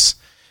 Greece.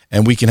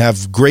 And we can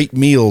have great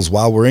meals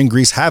while we're in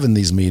Greece having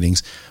these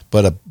meetings.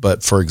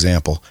 But for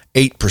example,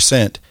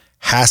 8%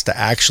 has to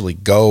actually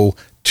go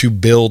to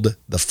build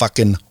the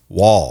fucking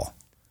wall.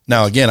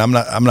 Now, again,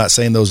 I'm not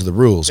saying those are the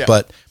rules,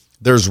 but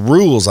there's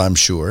rules, I'm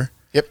sure,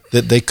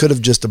 that they could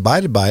have just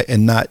abided by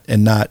and not,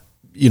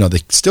 they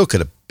still could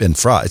have been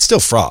fraud. It's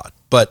still fraud,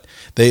 but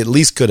they at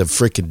least could have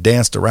freaking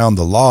danced around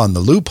the law and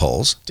the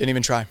loopholes. Didn't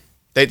even try.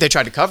 They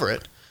tried to cover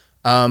it.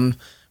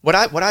 What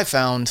I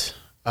found.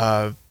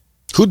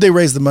 Who'd they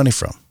raise the money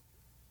from?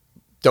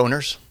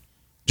 Donors.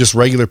 Just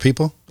regular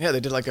people? Yeah,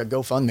 they did like a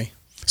GoFundMe.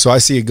 So I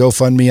see a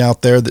GoFundMe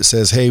out there that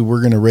says, hey,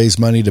 we're going to raise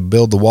money to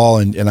build the wall,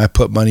 and I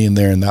put money in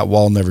there and that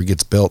wall never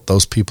gets built.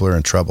 Those people are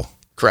in trouble.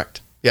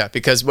 Correct. Yeah,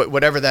 because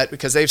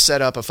because they've set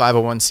up a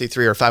 501c3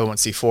 or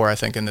 501c4, I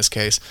think in this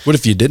case. What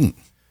if you didn't?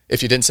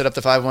 If you didn't set up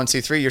the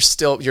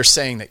 501c3, you're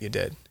saying that you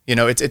did.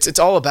 It's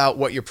all about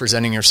what you're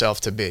presenting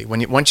yourself to be.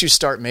 Once you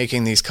start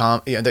making these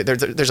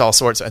there's all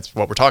sorts. That's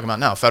what we're talking about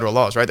now. Federal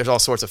laws, right? There's all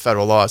sorts of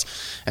federal laws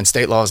and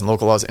state laws and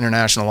local laws,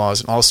 international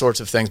laws, and all sorts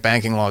of things,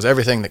 banking laws,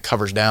 everything that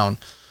covers down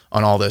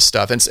on all this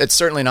stuff. And it's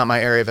certainly not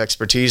my area of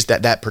expertise,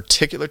 that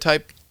particular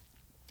type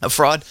of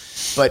fraud.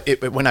 But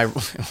when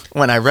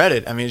I read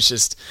it, I mean, it's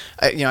just,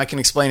 I can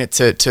explain it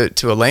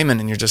to a layman,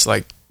 and you're just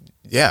like,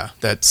 yeah,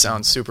 that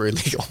sounds super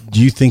illegal.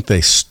 Do you think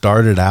they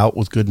started out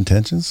with good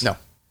intentions?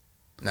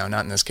 No,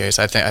 not in this case.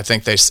 I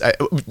think they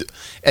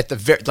at the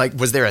very, like,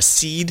 was there a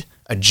seed,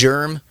 a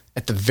germ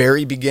at the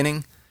very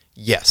beginning?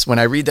 Yes. When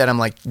I read that, I'm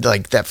like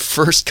that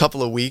first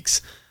couple of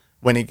weeks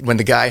when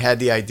the guy had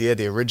the idea,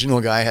 the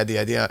original guy had the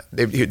idea,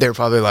 they were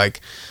probably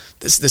like,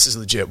 this is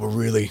legit. We're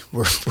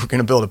going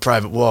to build a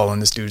private wall on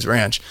this dude's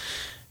ranch.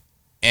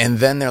 And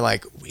then they're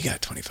like, we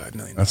got $25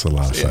 million. That's a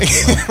lot of fucking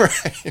money.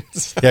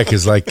 Right. Yeah,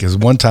 because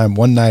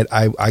one night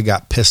I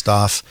got pissed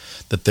off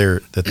that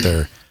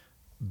they're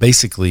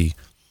basically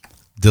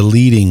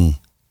deleting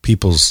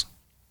people's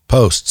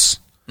posts.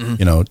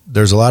 Mm-hmm.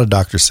 There's a lot of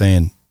doctors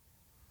saying,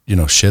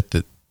 shit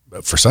that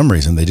for some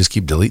reason they just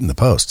keep deleting the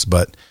posts.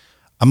 But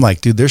I'm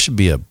like, dude, there should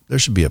be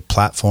a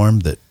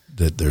platform that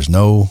there's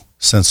no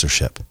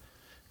censorship.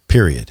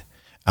 Period.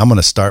 I'm going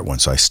to start one.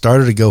 So I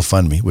started a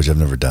GoFundMe, which I've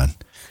never done.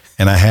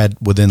 And I had,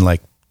 within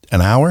like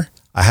an hour,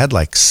 I had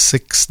like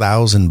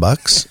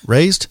 $6,000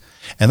 raised.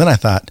 And then I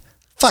thought,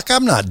 fuck,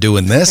 I'm not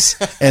doing this.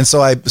 And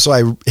so I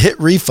hit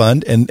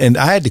refund, and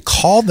I had to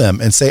call them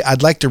and say,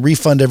 I'd like to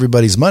refund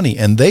everybody's money.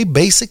 And they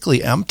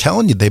basically, I'm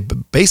telling you, they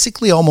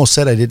basically almost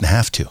said I didn't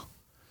have to.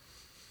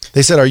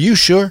 They said, are you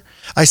sure?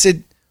 I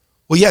said,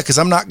 well, yeah, because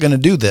I'm not going to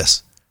do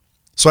this.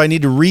 So I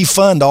need to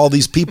refund all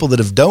these people that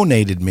have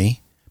donated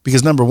me,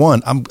 because number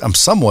one, I'm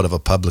somewhat of a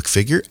public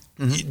figure.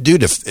 Mm-hmm.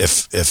 Dude,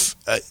 if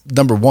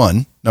number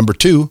one, number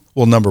two,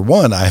 well, number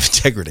one, I have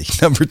integrity.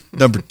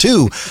 Number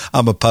two,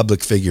 I'm a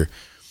public figure.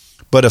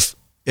 But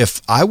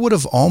if I would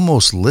have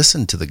almost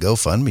listened to the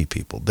GoFundMe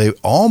people, they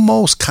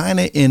almost kind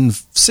of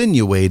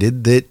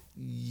insinuated that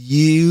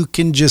you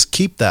can just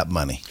keep that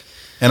money.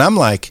 And I'm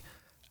like,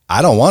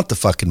 I don't want the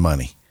fucking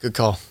money. Good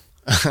call.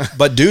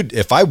 But dude,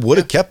 if I would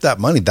have kept that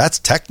money, that's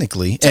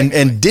technically.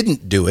 And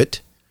didn't do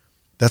it,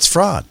 that's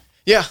fraud.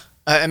 Yeah.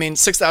 I mean,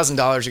 $6,000,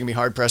 you're going to be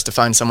hard pressed to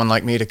find someone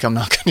like me to come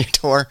knock on your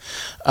door.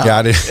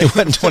 Yeah, it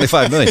wasn't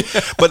 25 million.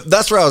 But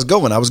that's where I was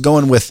going. I was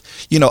going with,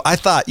 I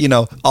thought,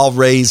 I'll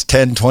raise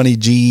 10, 20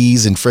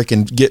 G's and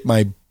frickin' get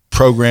my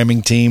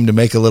programming team to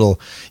make a little,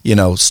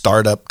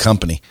 startup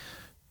company.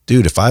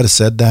 Dude, if I'd have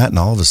said that and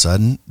all of a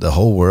sudden the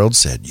whole world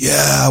said,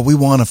 yeah, we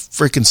want a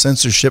frickin'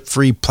 censorship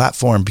free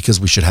platform because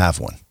we should have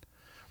one.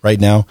 Right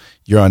now,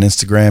 you're on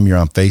Instagram, you're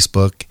on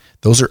Facebook.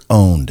 Those are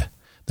owned.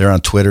 They're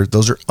on Twitter.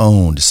 Those are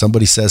owned.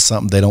 Somebody says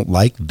something they don't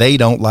like,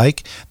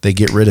 they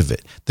get rid of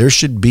it. There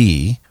should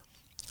be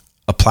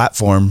a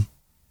platform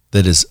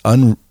that is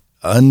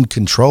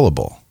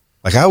uncontrollable.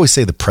 Like I always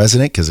say the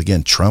president, because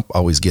again, Trump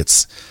always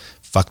gets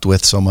fucked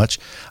with so much.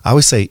 I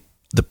always say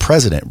the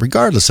president,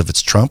 regardless if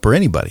it's Trump or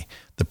anybody,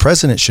 the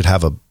president should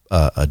have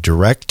a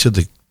direct to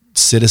the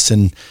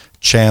citizen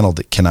channel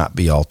that cannot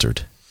be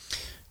altered.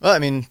 Well, I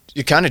mean,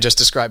 you kind of just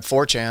described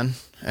 4chan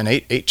and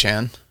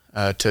 8chan.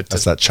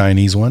 That's that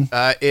Chinese one?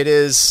 It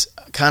is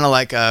kind of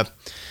like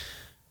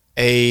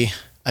a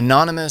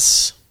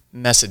anonymous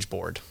message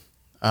board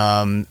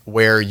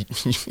where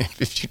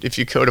if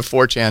you go to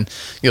 4chan,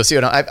 you'll see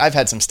what I've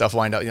had some stuff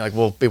wind up. Like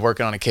we'll be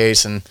working on a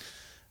case, and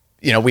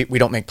we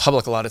don't make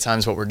public a lot of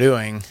times what we're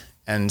doing,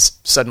 and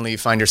suddenly you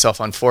find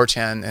yourself on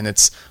 4chan, and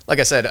it's like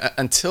I said,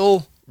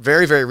 until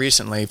very, very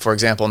recently. For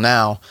example,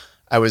 now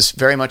I was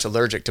very much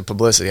allergic to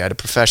publicity. I had a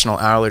professional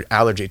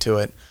allergy to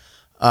it.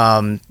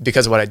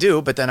 Because of what I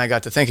do, but then I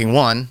got to thinking,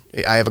 one,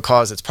 I have a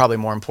cause that's probably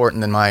more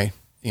important than my,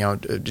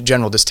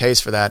 general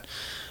distaste for that.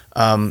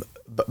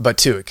 But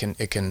two, it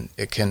can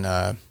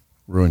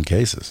ruin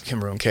cases. It can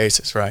ruin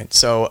cases, right?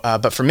 So,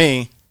 but for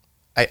me,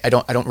 I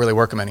don't really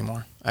work them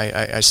anymore.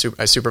 I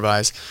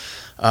supervise.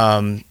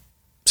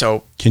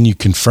 So can you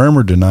confirm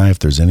or deny if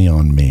there's any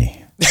on me?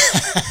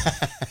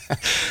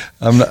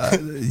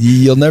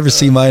 You'll never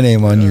see my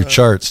name on your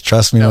charts.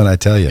 Trust me when I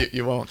tell you.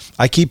 You won't.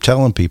 I keep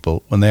telling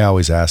people when they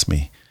always ask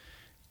me,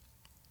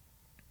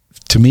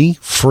 to me,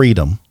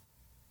 freedom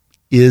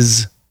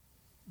is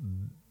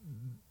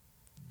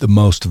the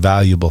most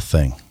valuable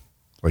thing.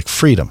 Like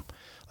freedom.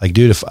 Like,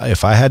 dude,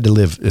 if I had to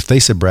live, if they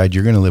said, Brad,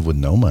 you're going to live with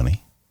no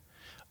money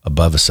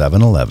above a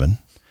 7-Eleven,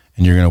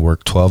 and you're going to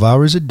work 12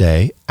 hours a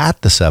day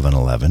at the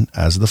 7-Eleven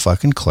as the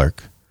fucking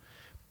clerk,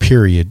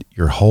 period,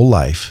 your whole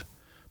life,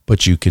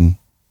 but you can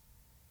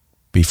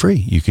be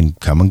free. You can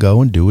come and go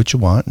and do what you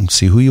want and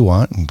see who you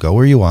want and go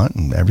where you want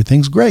and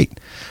everything's great.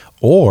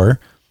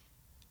 Or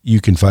you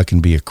can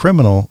fucking be a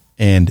criminal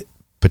and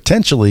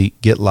potentially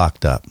get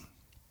locked up.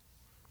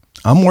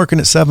 I'm working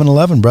at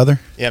 7-Eleven,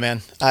 brother. Yeah,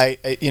 man.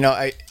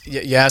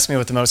 You asked me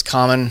what the most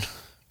common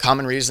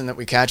reason that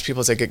we catch people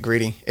is they get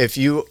greedy. If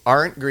you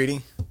aren't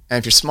greedy and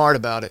if you're smart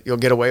about it, you'll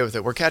get away with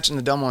it. We're catching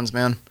the dumb ones,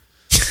 man.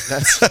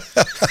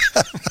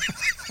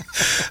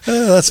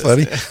 That's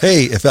funny.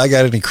 Hey, if I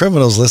got any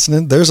criminals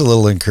listening, there's a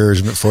little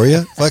encouragement for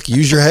you. Fuck,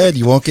 use your head.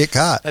 You won't get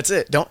caught. That's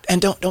it.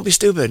 Don't be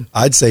stupid.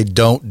 I'd say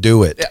don't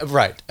do it. Yeah,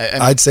 right.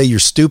 I'd say you're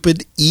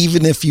stupid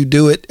even if you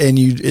do it and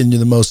you're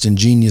the most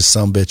ingenious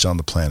sumbitch on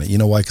the planet. You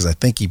know why? Because I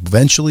think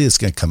eventually it's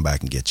going to come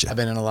back and get you. I've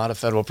been in a lot of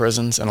federal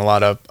prisons and a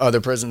lot of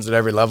other prisons at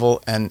every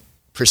level, and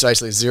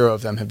precisely 0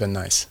 of them have been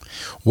nice.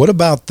 What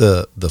about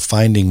the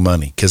finding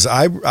money? Because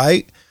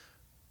I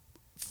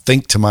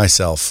think to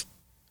myself,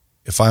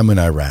 if I'm in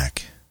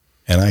Iraq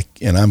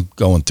and I'm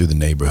going through the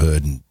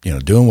neighborhood and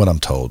doing what I'm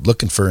told,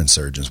 looking for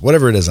insurgents,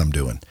 whatever it is I'm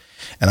doing,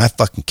 and I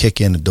fucking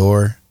kick in the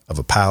door of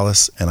a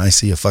palace and I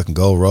see a fucking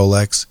gold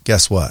Rolex,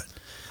 guess what?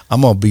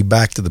 I'm gonna be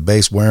back to the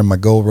base wearing my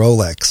gold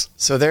Rolex.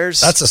 So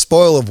that's a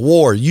spoil of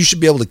war. You should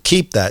be able to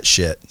keep that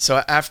shit.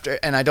 So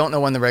and I don't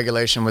know when the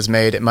regulation was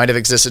made. It might have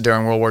existed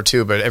during World War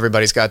II, but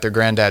everybody's got their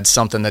granddad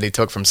something that he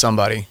took from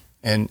somebody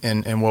in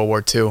World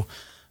War II.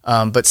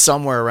 But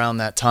somewhere around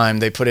that time,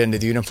 they put it into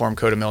the Uniform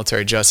Code of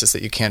Military Justice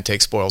that you can't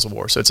take spoils of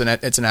war. So it's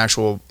an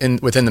actual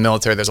within the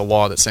military. There's a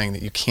law that's saying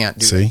that you can't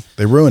do. See,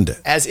 they ruined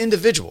it. As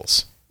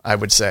individuals, I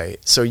would say.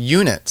 So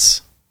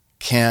units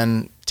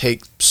can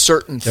take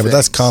certain things. Yeah, but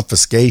that's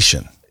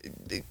confiscation.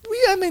 Yeah,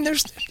 I mean,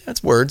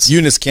 that's words.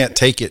 Units can't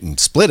take it and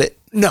split it.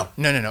 No.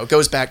 It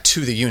goes back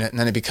to the unit, and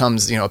then it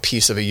becomes, a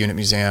piece of a unit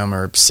museum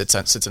or sits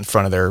in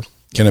front of their.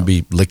 Can it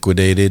be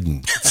liquidated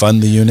and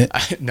fund the unit?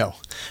 No.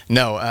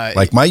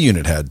 Like my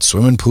unit had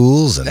swimming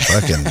pools and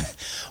fucking.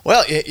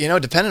 Well,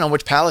 depending on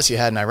which palace you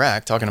had in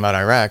Iraq, talking about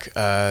Iraq,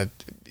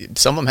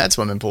 some of them had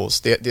swimming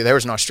pools. There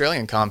was an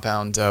Australian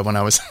compound when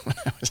I was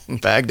in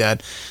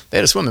Baghdad. They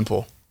had a swimming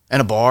pool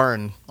and a bar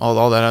and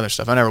all that other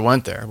stuff. I never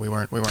went there. We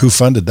weren't. Who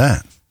funded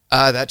that?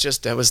 That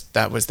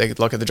was they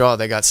luck of the draw.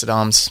 They got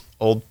Saddam's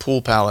old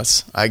pool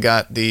palace. I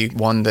got the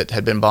one that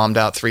had been bombed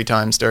out 3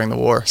 times during the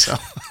war. So.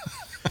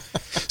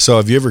 So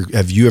have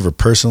you ever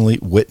personally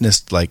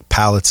witnessed like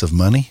pallets of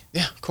money?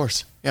 Yeah, of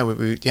course. Yeah,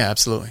 we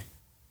absolutely.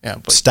 Yeah,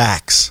 but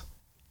stacks.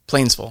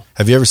 Planes full.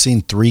 Have you ever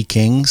seen Three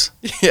Kings?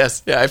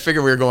 Yes. Yeah, I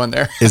figured we were going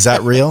there. Is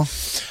that real?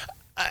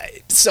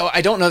 So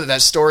I don't know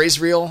that story's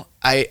real.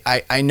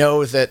 I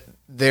know that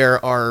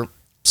there are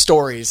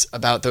stories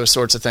about those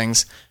sorts of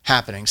things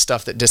happening,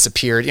 stuff that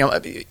disappeared.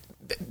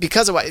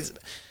 Because of what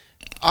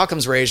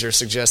Occam's razor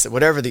suggests that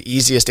whatever the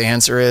easiest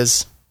answer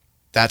is,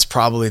 that's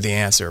probably the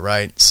answer,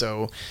 right?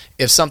 So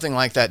if something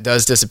like that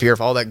does disappear,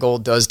 if all that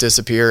gold does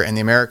disappear and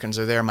the Americans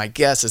are there, my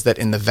guess is that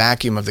in the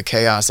vacuum of the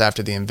chaos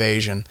after the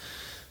invasion,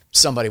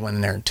 somebody went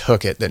in there and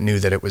took it that knew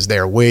that it was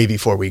there way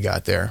before we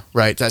got there,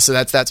 right? That's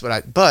what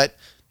I. But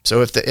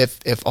so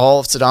if all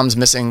of Saddam's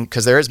missing,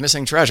 because there is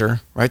missing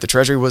treasure, right? The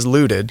treasury was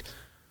looted.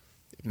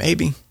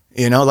 Maybe,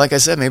 like I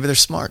said, maybe they're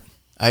smart.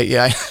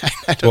 I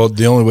don't. Well,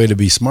 the only way to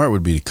be smart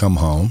would be to come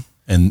home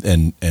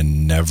and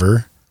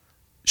never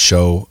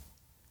show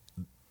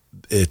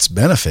its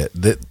benefit.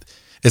 That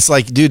it's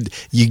like, dude,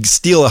 you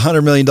steal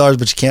 $100 million,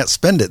 but you can't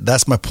spend it.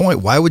 That's my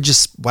point. Why would you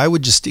steal?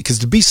 Because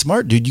to be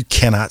smart, dude, you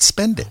cannot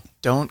spend it.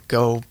 Don't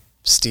go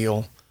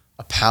steal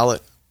a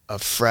pallet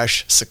of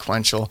fresh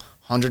sequential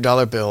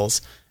 $100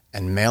 bills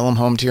and mail them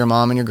home to your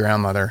mom and your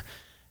grandmother,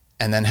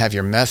 and then have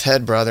your meth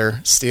head brother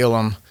steal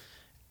them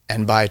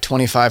and buy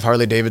 25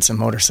 Harley Davidson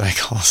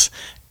motorcycles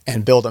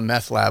and build a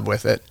meth lab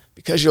with it,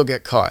 because you'll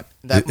get caught.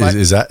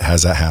 Has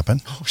that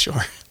happened? Oh,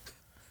 sure.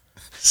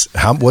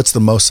 What's the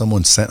most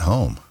someone sent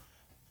home?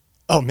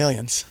 Oh,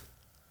 millions.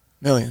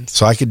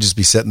 So I could just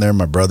be sitting there,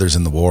 my brother's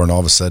in the war, and all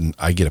of a sudden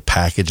I get a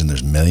package and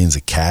there's millions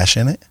of cash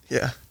in it?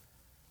 Yeah.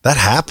 That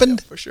happened?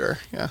 Yeah, for sure,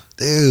 yeah.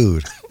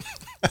 Dude.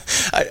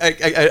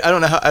 I don't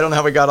know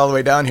how we got all the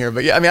way down here,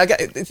 but yeah, I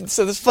mean,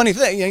 so this funny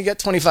thing, you got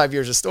 25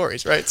 years of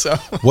stories, right? So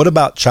what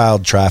about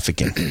child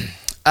trafficking?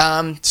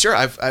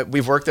 Sure.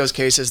 We've worked those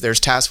cases. There's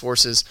task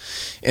forces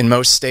in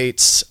most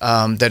states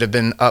that have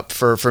been up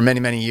for many,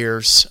 many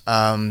years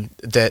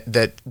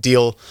that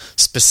deal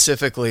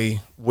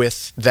specifically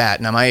with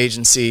that. Now, my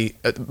agency,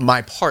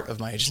 my part of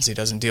my agency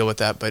doesn't deal with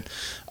that, but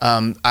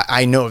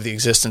I know of the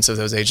existence of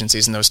those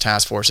agencies and those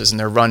task forces, and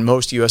they're run.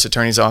 Most U.S.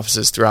 attorneys'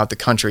 offices throughout the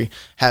country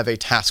have a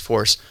task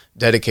force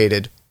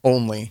dedicated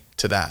only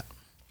to that.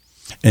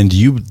 And do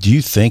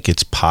you think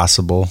it's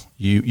possible?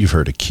 You've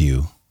heard of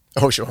Q?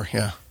 Oh, sure,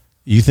 yeah.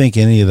 You think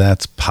any of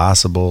that's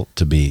possible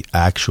to be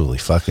actually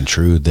fucking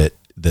true? That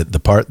the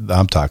part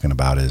I'm talking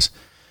about is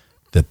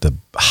that the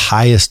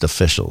highest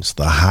officials,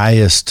 the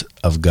highest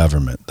of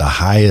government, the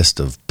highest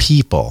of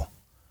people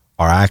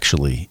are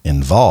actually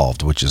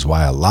involved, which is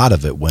why a lot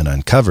of it went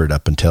uncovered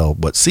up until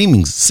what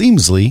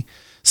seems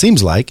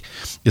like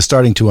is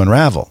starting to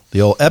unravel.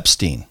 The old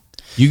Epstein.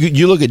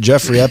 You look at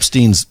Jeffrey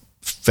Epstein's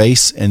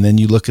face, and then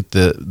you look at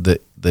the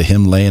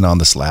him laying on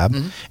the slab,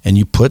 and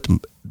you put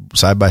them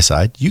side by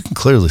side, you can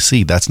clearly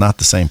see that's not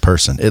the same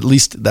person. At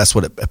least that's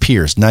what it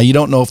appears. Now, you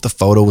don't know if the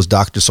photo was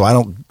doctored, so I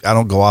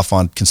don't go off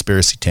on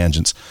conspiracy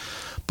tangents.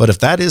 But if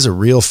that is a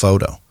real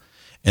photo,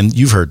 and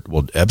you've heard,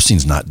 well,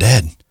 Epstein's not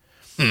dead.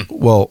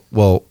 Well,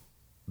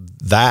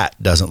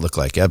 that doesn't look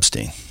like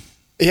Epstein.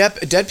 Yep,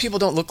 dead people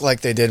don't look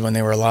like they did when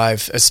they were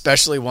alive,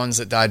 especially ones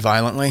that died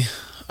violently.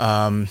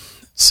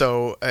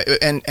 So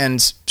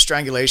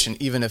strangulation,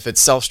 even if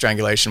it's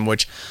self-strangulation,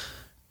 which,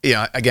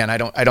 again,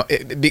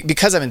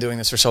 because I've been doing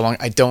this for so long,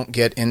 I don't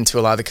get into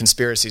a lot of the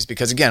conspiracies,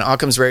 because again,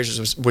 Occam's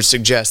razor would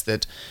suggest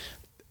that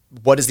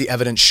what does the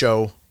evidence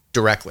show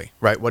directly,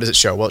 right? What does it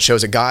show? Well, it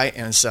shows a guy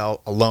in a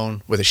cell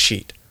alone with a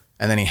sheet,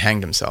 and then he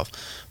hanged himself.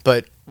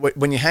 But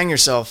when you hang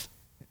yourself,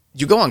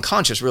 you go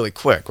unconscious really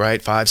quick,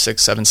 right? 5,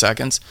 6, 7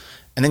 seconds,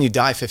 and then you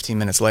die 15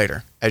 minutes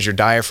later as your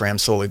diaphragm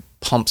slowly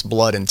pumps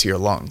blood into your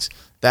lungs.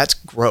 That's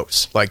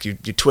gross. Like you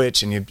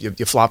twitch and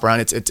you flop around.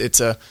 It's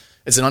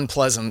an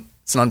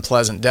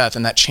unpleasant death,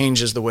 and that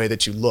changes the way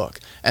that you look.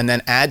 And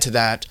then add to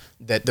that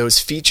those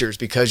features,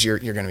 because you're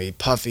going to be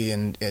puffy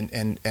and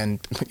dead, and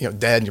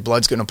your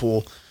blood's going to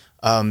pool.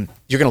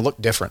 You're going to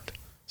look different.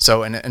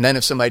 So and then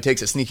if somebody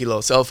takes a sneaky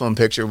little cell phone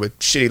picture with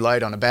shitty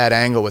light on a bad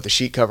angle with a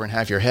sheet covering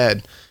half your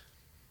head,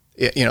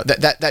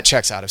 that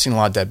checks out. I've seen a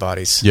lot of dead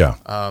bodies. Yeah.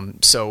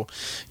 So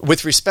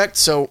with respect,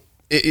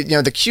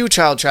 the Q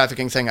child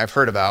trafficking thing I've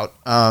heard about,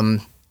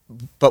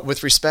 but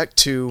with respect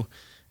to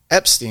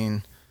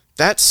Epstein,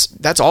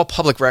 that's all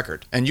public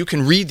record, and you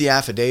can read the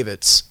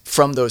affidavits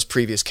from those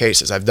previous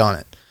cases. I've done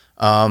it.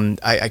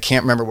 I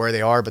can't remember where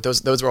they are, but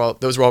those were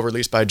all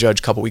released by a judge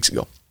a couple weeks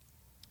ago.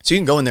 So you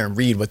can go in there and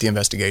read what the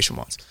investigation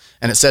was.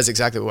 And it says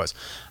exactly what it was.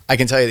 I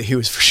can tell you that he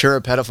was for sure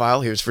a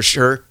pedophile. He was for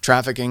sure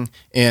trafficking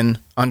in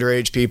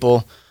underage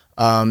people.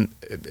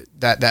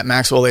 That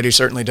Maxwell lady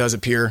certainly does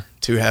appear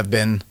to have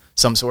been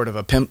some sort of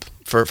a pimp,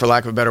 for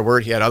lack of a better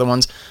word. He had other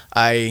ones.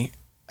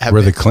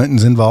 Were the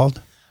Clintons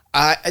involved?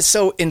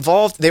 So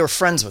involved, they were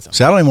friends with him.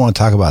 See, I don't even want to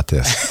talk about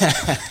this.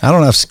 I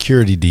don't have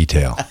security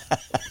detail.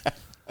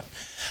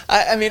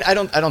 I mean, I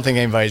don't think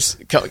anybody's.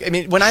 I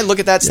mean, when I look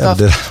at that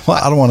stuff,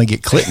 I don't want to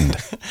get Clintoned.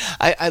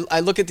 I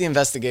look at the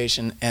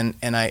investigation and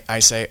I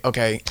say,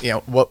 okay,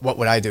 what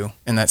would I do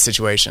in that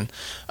situation?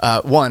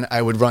 One,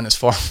 I would run as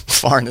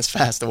far and as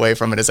fast away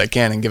from it as I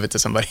can and give it to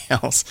somebody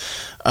else.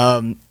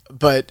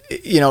 But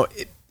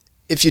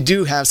if you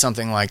do have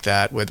something like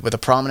that with a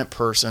prominent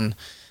person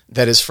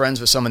that is friends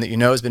with someone that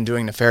has been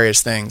doing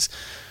nefarious things.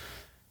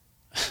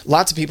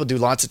 Lots of people do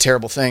lots of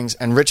terrible things,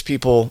 and rich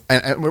people,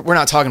 and we're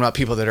not talking about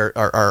people that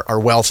are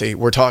wealthy.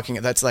 We're talking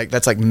that's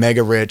like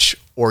mega rich,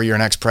 or you're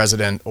an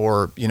ex-president,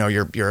 or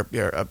you're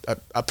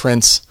a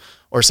prince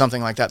or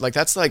something like that. Like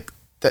that's like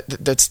the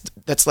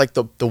 1%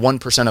 of the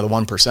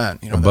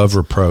 1%. Above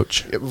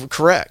reproach.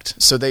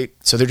 Correct. So they're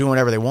doing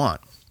whatever they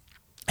want,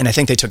 and I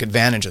think they took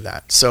advantage of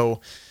that.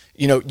 So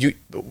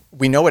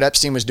we know what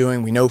Epstein was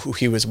doing. We know who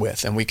he was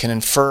with, and we can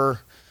infer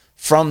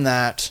from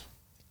that.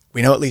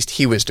 We know at least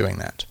he was doing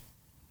that.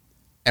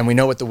 And we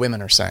know what the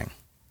women are saying.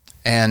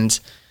 And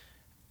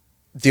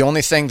the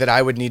only thing that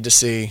I would need to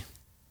see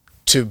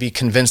to be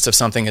convinced of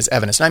something is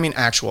evidence. And I mean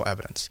actual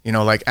evidence.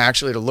 Like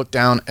actually to look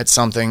down at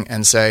something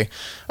and say,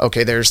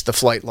 okay, there's the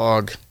flight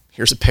log.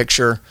 Here's a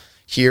picture.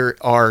 Here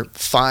are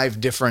 5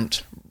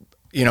 different,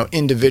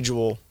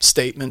 individual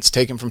statements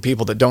taken from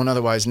people that don't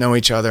otherwise know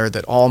each other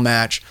that all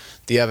match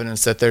the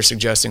evidence that they're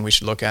suggesting we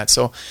should look at.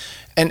 So,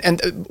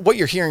 and what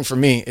you're hearing from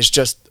me is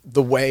just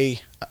the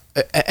way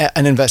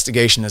an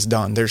investigation is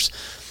done. There's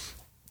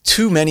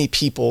too many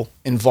people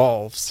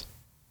involved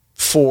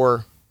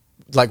for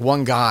like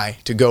one guy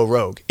to go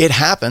rogue. It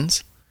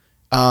happens.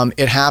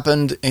 It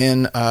happened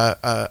in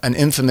an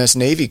infamous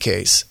Navy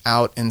case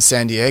out in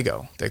San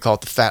Diego. They call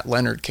it the Fat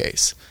Leonard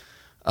case.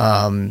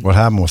 What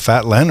happened with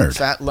Fat Leonard?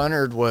 Fat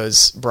Leonard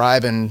was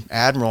bribing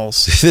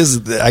admirals.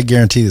 I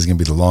guarantee this is going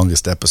to be the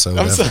longest episode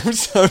ever. I'm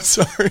so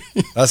sorry.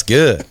 That's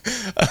good.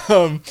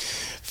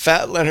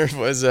 Fat Leonard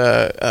was,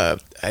 I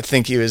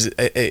think he was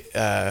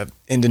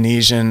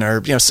Indonesian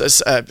or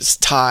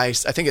Thai. I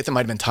think it might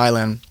have been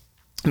Thailand,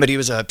 but he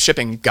was a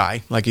shipping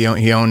guy. Like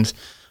he owned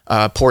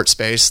port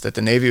space that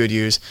the Navy would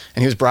use,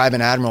 and he was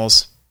bribing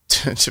admirals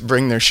to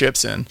bring their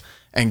ships in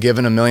and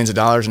giving them millions of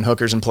dollars in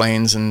hookers and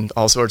planes and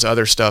all sorts of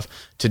other stuff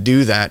to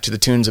do that to the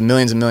tunes of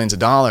millions and millions of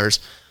dollars.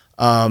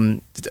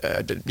 Tens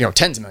of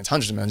millions,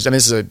 hundreds of millions. I mean,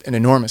 this is an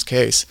enormous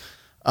case.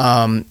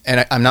 And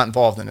I'm not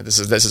involved in it. This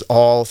is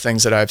all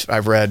things that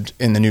I've read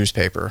in the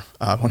newspaper.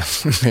 I want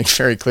to make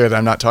very clear that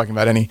I'm not talking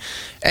about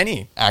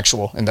any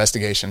actual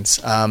investigations,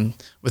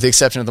 with the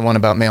exception of the one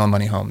about mail and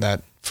money home.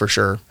 That for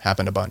sure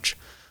happened a bunch.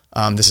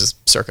 This is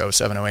circa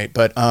 07, 08.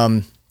 But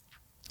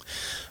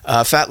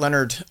Fat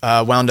Leonard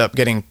wound up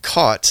getting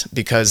caught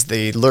because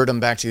they lured him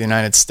back to the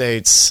United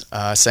States,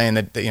 saying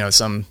that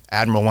some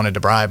admiral wanted to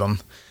bribe him,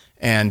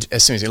 and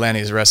as soon as he landed,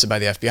 he was arrested by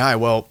the FBI.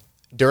 Well,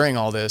 during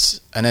all this,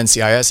 an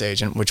NCIS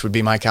agent, which would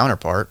be my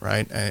counterpart,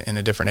 right, in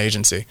a different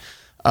agency,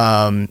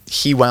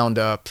 he wound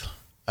up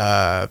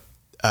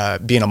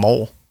being a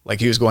mole. Like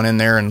he was going in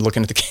there and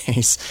looking at the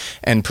case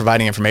and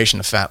providing information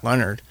to Fat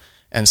Leonard.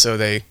 And so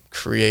they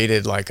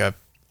created like a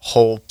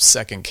whole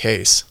second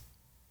case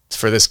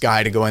for this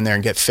guy to go in there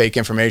and get fake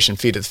information,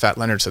 feed it to Fat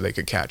Leonard so they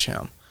could catch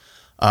him.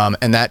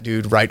 And that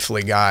dude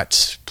rightfully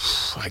got,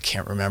 I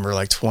can't remember,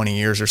 like 20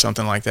 years or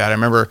something like that. I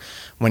remember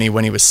when he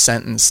was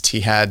sentenced,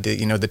 he had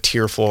the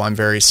tearful, "I'm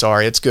very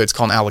sorry." It's good. It's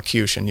called an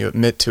allocution. You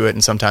admit to it,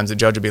 and sometimes the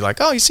judge will be like,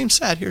 "Oh, you seem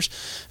sad. Here's,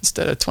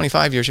 instead of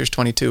 25 years, here's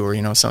 22,"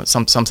 or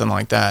something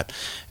like that.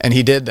 And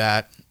he did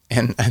that,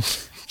 and I'm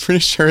pretty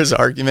sure his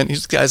argument.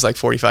 This guy's like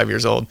 45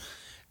 years old.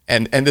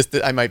 And this,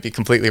 I might be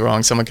completely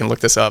wrong. Someone can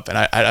look this up, and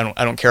I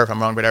don't care if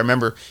I'm wrong. But I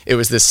remember it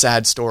was this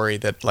sad story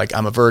that like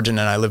I'm a virgin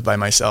and I live by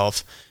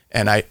myself.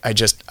 And I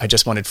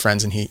just wanted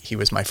friends, and he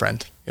was my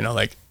friend,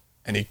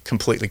 and he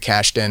completely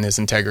cashed in his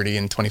integrity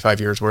and 25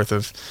 years worth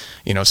of,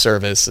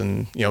 service,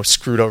 and,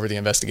 screwed over the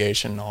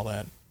investigation and all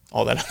that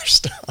other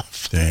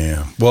stuff.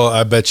 Damn. Well,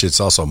 I bet you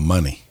it's also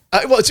money.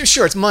 Well,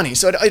 it's money.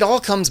 So it all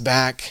comes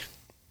back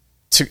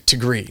to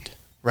greed,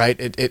 right?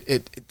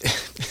 It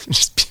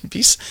just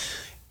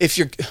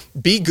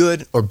be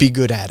good or be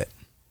good at it.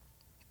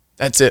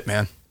 That's it,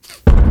 man.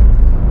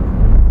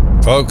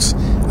 Folks,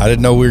 I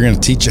didn't know we were going to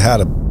teach you how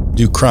to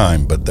do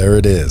crime, but there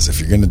it is. If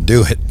you're going to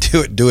do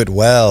it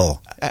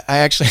well.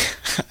 I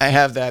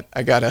have that.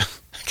 I got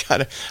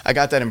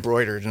that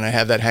embroidered, and I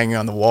have that hanging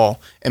on the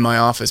wall in my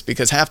office,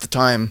 because half the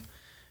time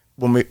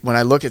when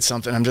I look at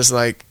something, I'm just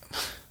like,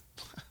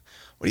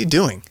 what are you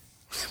doing?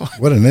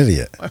 What an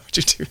idiot. Why would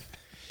you do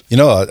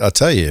that? I'll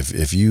tell you,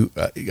 if you,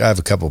 I have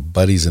a couple of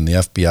buddies in the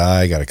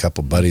FBI, got a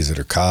couple of buddies that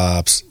are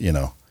cops,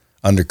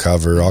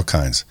 undercover, all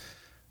kinds.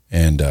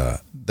 And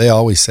they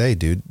always say,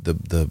 dude,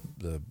 the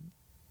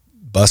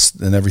busts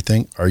and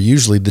everything are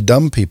usually the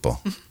dumb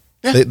people.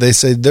 Yeah. They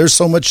say there's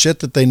so much shit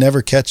that they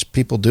never catch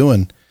people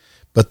doing,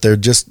 but they're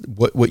just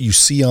what you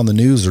see on the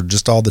news are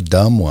just all the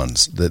dumb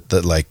ones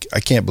that like, I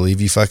can't believe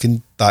you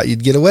fucking thought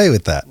you'd get away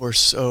with that. We're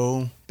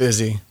so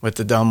busy with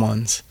the dumb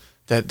ones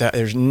that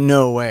there's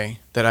no way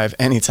that I have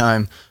any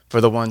time for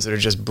the ones that are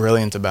just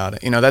brilliant about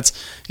it. You know,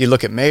 you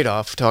look at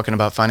Madoff talking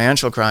about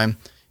financial crime.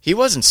 He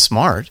wasn't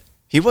smart.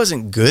 He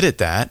wasn't good at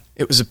that.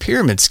 It was a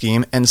pyramid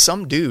scheme, and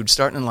some dude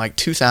starting in like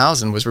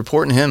 2000 was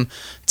reporting him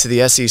to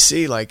the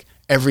SEC like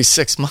every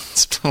 6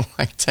 months for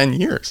like 10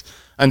 years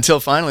until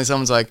finally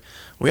someone's like,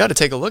 we ought to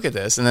take a look at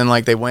this. And then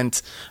like they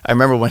went, I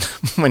remember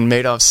when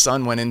Madoff's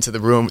son went into the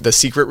room, the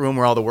secret room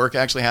where all the work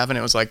actually happened,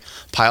 it was like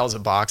piles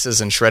of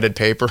boxes and shredded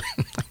paper.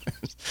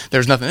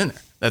 There's nothing in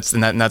there.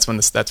 That's when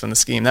the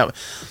scheme,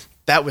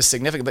 that was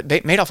significant.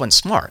 But Madoff wasn't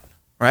smart,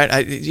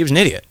 right? He was an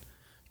idiot,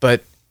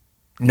 but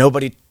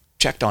nobody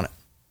checked on it.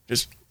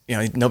 Just, you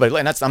know, nobody,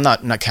 and I'm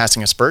not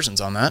casting aspersions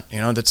on that. You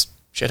know, that's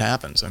shit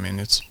happens. I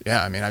mean,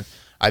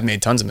 I've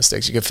made tons of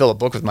mistakes. You could fill a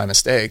book with my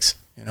mistakes.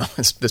 You know,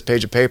 this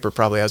page of paper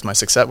probably has my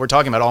success. We're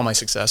talking about all my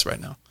success right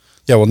now.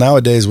 Yeah. Well,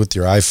 nowadays with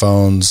your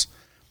iPhones,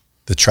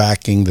 the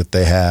tracking that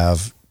they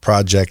have,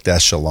 Project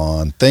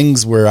Echelon,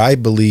 things where I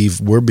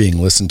believe we're being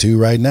listened to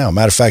right now.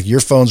 Matter of fact, your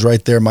phone's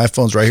right there. My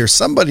phone's right here.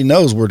 Somebody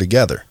knows we're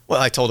together.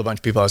 Well, I told a bunch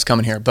of people I was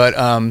coming here, but,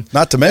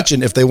 not to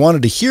mention if they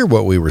wanted to hear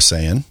what we were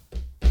saying,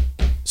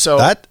 so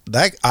that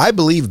I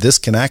believe this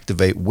can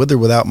activate with or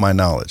without my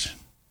knowledge.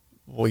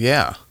 Well,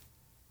 yeah.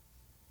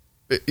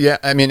 Yeah,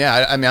 I'm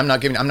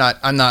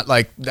not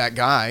like that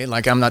guy.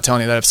 Like, I'm not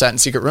telling you that I've sat in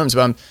secret rooms,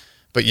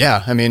 but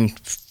yeah, I mean,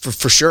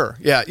 for sure.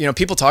 Yeah, you know,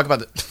 people talk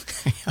about it.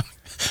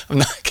 I'm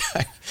not a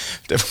guy.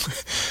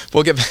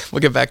 We'll get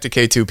back to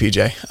K2,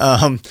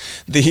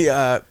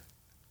 PJ.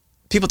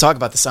 People talk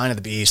about the sign of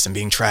the beast and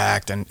being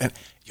tracked, and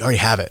you already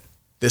have it.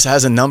 This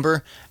has a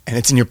number, and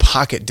it's in your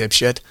pocket,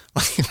 dipshit.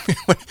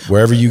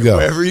 Wherever you go.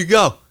 Wherever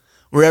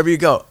you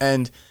go.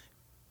 And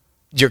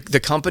the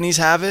companies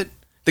have it.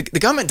 The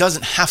government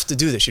doesn't have to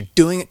do this. You're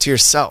doing it to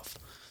yourself.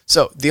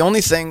 So the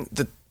only thing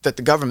that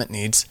the government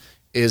needs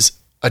is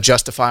a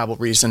justifiable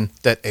reason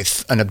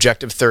that an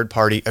objective third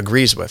party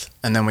agrees with,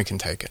 and then we can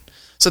take it.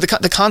 So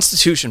the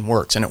Constitution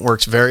works, and it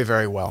works very,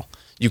 very well.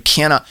 You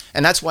cannot,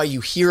 and that's why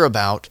you hear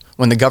about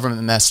when the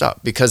government messed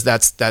up, because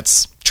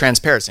that's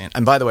transparency.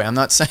 And by the way, I'm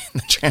not saying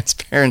that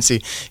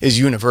transparency is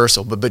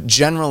universal, but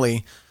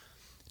generally,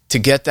 to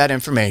get that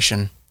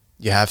information,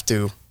 you have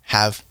to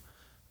have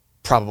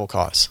probable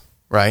cause,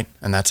 right?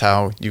 And that's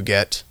how you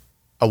get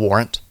a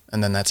warrant,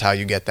 and then that's how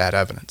you get that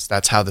evidence.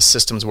 That's how the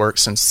systems work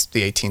since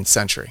the 18th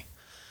century.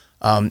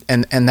 And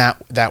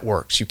that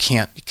works. You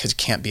can't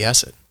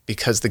BS it,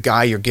 because the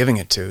guy you're giving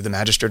it to, the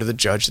magistrate or the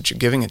judge that you're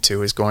giving it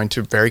to, is going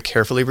to very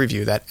carefully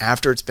review that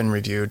after it's been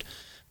reviewed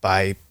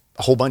by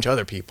a whole bunch of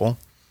other people.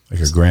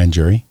 Like a grand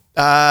jury?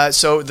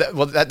 That's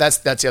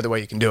the other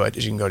way you can do it.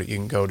 Is you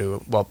can go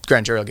to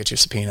grand jury will get you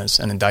subpoenas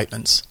and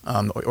indictments,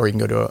 or you can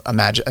go to a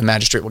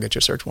magistrate will get you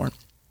a search warrant.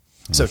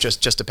 So it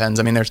just depends.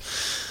 I mean,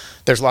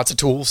 there's lots of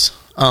tools,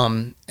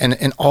 and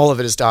all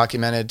of it is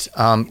documented.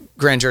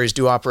 Grand juries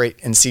do operate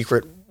in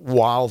secret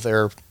while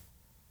they're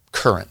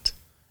current,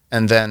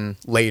 and then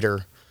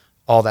later,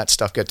 all that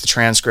stuff the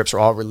transcripts are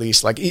all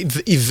released. Like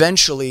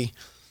eventually,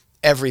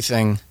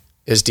 everything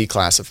is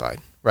declassified,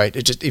 right?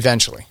 It just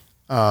eventually.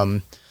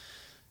 We'll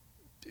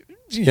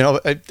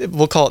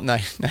call it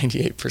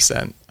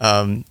 98%.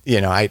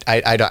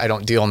 I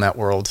don't deal in that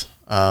world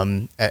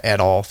at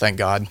all, thank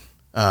God.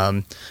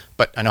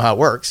 But I know how it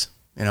works.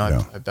 You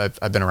know, yeah.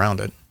 I've been around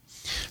it.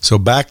 So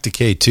back to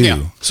K2.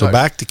 Yeah,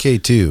 back to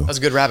K2. That's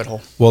a good rabbit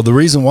hole. Well, the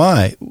reason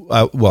why,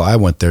 I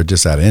went there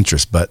just out of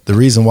interest, but the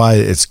reason why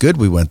it's good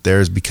we went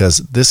there is because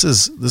this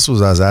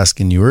was I was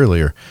asking you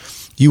earlier.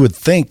 You would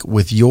think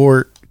with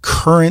your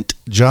current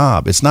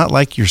job, it's not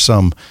like you're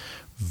some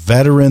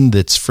veteran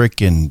that's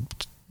freaking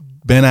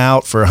been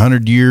out for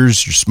 100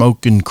 years, you're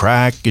smoking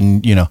crack,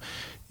 and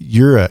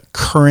you're a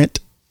current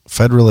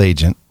federal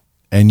agent,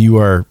 and you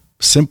are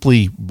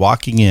simply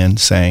walking in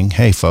saying,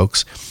 hey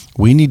folks,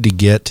 we need to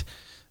get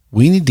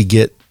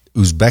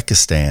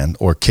Uzbekistan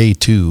or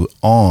K2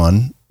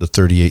 on the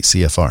 38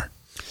 CFR.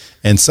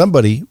 And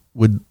somebody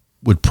would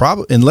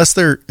probably, unless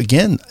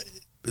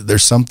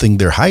there's something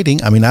they're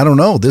hiding. I mean, I don't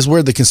know. This is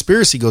where the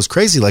conspiracy goes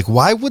crazy. Like,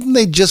 why wouldn't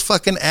they just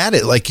fucking add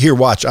it? Like, here,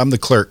 watch, I'm the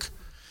clerk.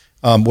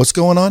 What's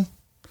going on?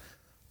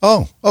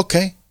 Oh,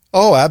 okay.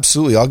 Oh,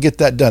 absolutely. I'll get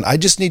that done. I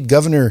just need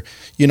Governor,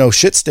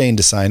 Shitstain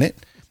to sign it.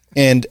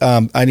 And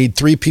I need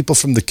 3 people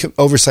from the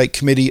oversight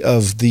committee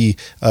of the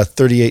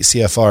 38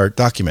 CFR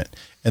document.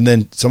 And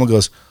then someone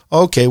goes,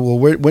 okay, well,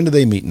 when do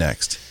they meet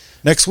next?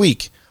 Next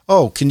week.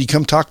 Oh, can you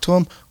come talk to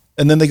them?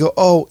 And then they go,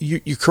 oh,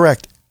 you're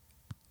correct.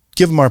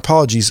 Give them our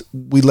apologies.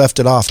 We left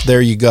it off.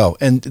 There you go.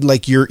 And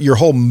like your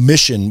whole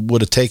mission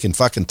would have taken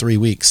fucking 3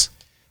 weeks.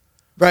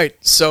 Right.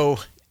 So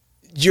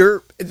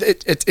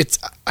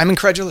I'm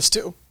incredulous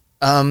too.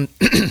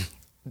 It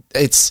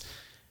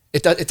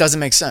doesn't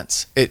make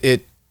sense.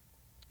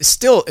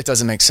 still, it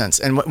doesn't make sense.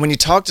 And when you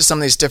talk to some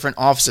of these different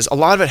offices, a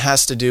lot of it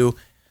has to do,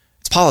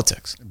 it's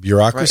politics.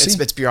 Bureaucracy?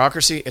 Right? It's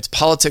bureaucracy, it's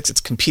politics,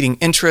 it's competing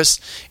interests,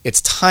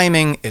 it's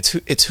timing,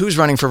 it's who's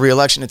running for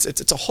re-election.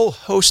 It's a whole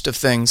host of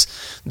things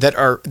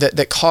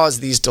that cause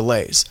these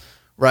delays,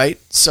 right?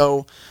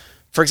 So,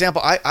 for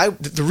example,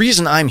 the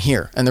reason I'm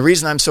here and the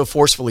reason I'm so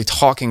forcefully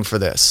talking for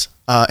this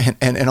and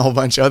a whole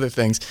bunch of other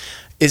things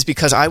is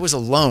because I was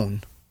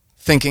alone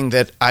thinking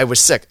that I was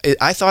sick.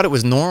 I thought it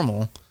was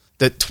normal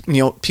that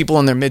people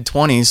in their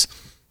mid-20s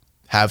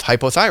have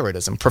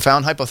hypothyroidism,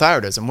 profound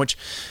hypothyroidism,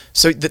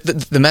 so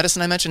the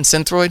medicine I mentioned,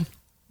 Synthroid,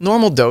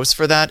 normal dose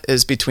for that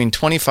is between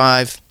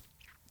 25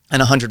 and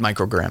 100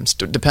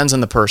 micrograms. Depends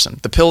on the person.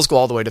 The pills go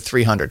all the way to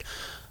 300.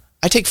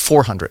 I take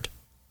 400.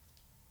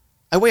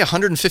 I weigh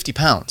 150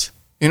 pounds.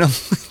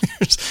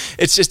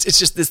 It's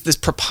just this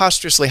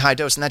preposterously high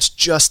dose, and that's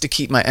just to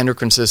keep my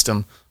endocrine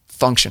system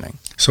functioning.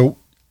 So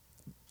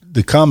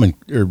the common,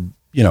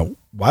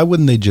 why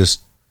wouldn't they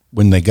just,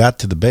 when they got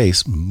to the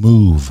base,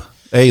 move?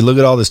 Hey, look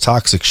at all this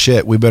toxic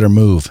shit. We better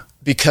move.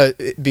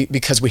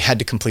 Because we had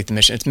to complete the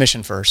mission. It's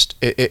mission first.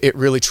 It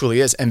really truly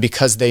is. And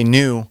because they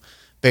knew,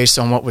 based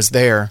on what was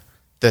there,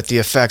 that the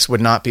effects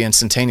would not be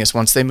instantaneous.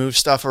 Once they moved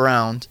stuff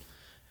around,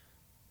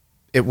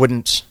 it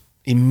wouldn't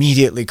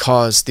immediately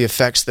cause the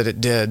effects that it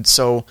did.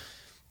 So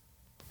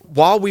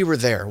while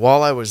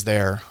I was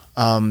there,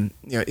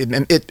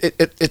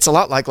 it's a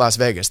lot like Las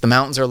Vegas. The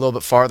mountains are a little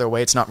bit farther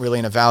away. It's not really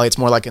in a valley. It's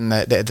more like in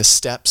the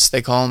steppes,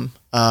 they call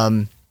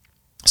them.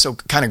 So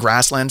kind of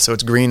grassland. So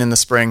it's green in the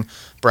spring,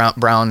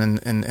 brown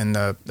in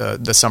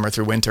the summer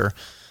through winter.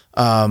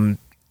 But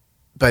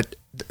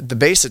the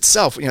base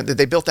itself,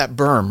 they built that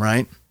berm,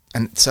 right?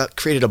 And so that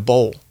created a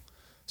bowl.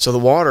 So the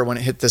water, when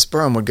it hit this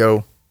berm, would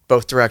go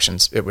both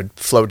directions. It would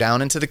flow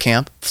down into the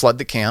camp, flood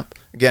the camp.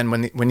 Again,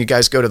 when you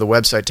guys go to the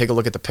website, take a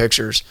look at the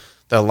pictures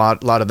that a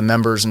lot of the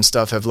members and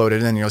stuff have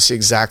loaded in. You'll see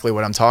exactly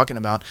what I'm talking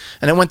about.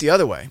 And it went the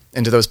other way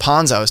into those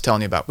ponds I was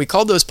telling you about. We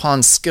called those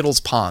ponds Skittles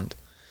Pond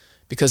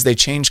because they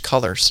changed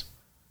colors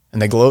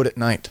and they glowed at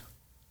night.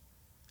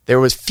 There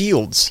was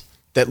fields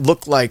that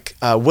looked like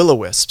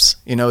will-o-wisps.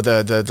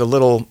 The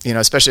little,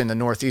 especially in the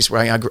Northeast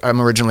where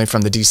I'm originally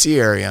from the D.C.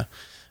 area.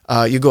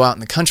 You go out in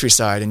the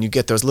countryside and you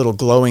get those little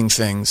glowing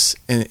things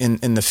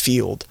in the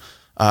field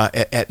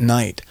at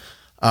night.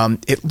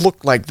 It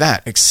looked like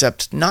that,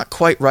 except not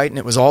quite right, and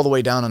it was all the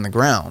way down on the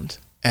ground.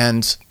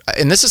 And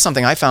this is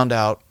something I found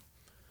out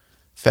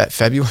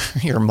February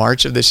or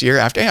March of this year.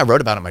 After I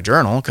wrote about it in my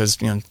journal because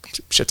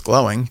shit's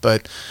glowing,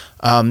 but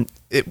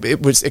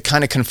it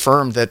kind of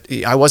confirmed that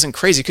I wasn't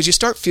crazy, because you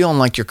start feeling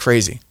like you're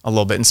crazy a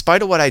little bit in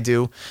spite of what I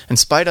do, in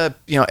spite of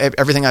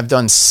everything I've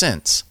done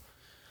since.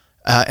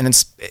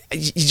 And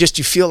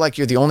you feel like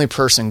you're the only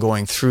person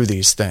going through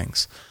these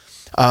things.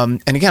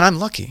 And again, I'm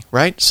lucky,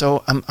 right?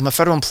 So I'm a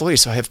federal employee,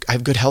 so I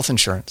have good health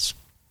insurance.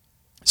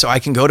 So I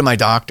can go to my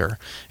doctor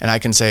and I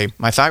can say,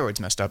 my thyroid's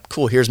messed up.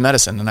 Cool, here's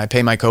medicine. And I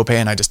pay my copay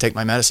and I just take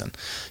my medicine.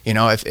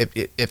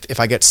 If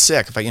I get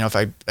sick, if I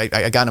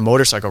got in a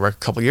motorcycle wreck a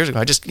couple of years ago,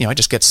 I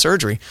just get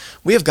surgery.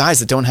 We have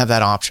guys that don't have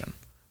that option,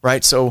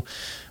 right? So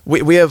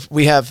we have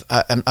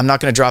I'm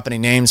not going to drop any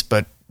names,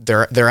 but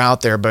they're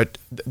out there, but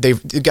the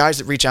guys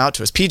that reach out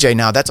to us, PJ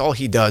now, that's all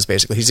he does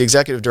basically. He's the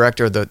executive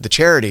director of the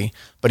charity,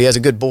 but he has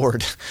a good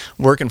board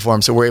working for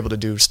him, so we're able to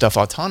do stuff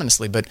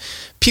autonomously. But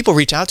people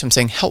reach out to him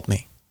saying, help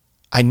me.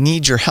 I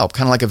need your help,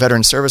 kind of like a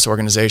veteran service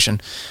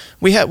organization.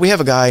 We have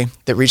a guy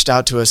that reached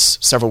out to us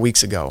several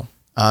weeks ago,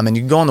 and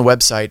you can go on the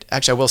website.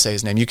 Actually, I will say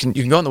his name. You can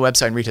go on the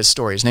website and read his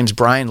story. His name's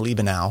Brian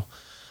Liebenow.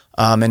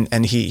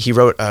 And he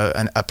wrote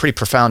a pretty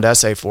profound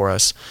essay for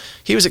us.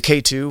 He was at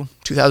K2,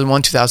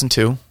 2001,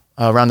 2002.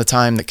 Around the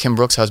time that Kim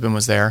Brooks' husband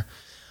was there.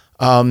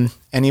 And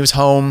he was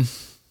home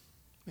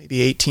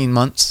maybe 18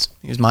 months.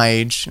 He was my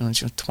age,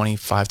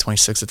 25,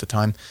 26 at the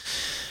time.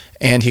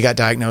 And he got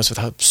diagnosed with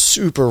a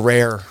super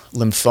rare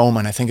lymphoma,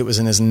 and I think it was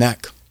in his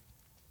neck.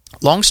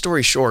 Long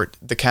story short,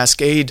 the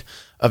cascade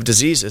of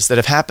diseases that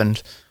have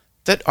happened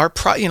that are,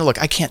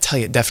 look, I can't tell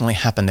you it definitely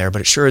happened there,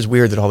 but it sure is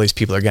weird that all these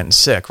people are getting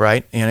sick,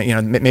 right?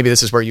 Maybe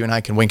this is where you and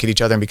I can wink at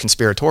each other and be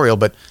conspiratorial,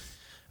 but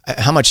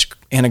how much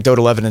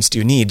anecdotal evidence do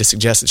you need to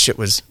suggest that shit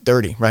was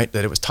dirty, right?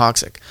 That it was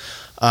toxic.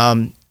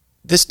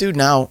 This dude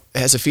now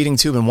has a feeding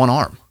tube in one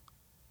arm.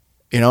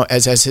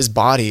 As his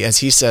body, as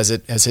he says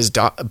it, as his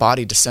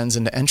body descends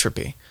into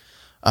entropy.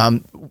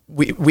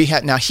 We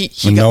had now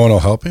no one will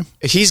help him.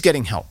 He's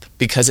getting help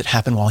because it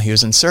happened while he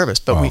was in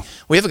service. But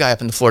we have a guy up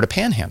in the Florida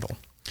Panhandle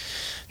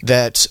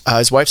that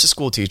his wife's a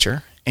school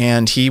teacher,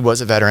 and he was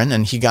a veteran,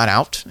 and he got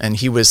out, and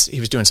he was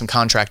doing some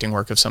contracting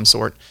work of some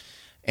sort.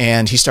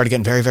 And he started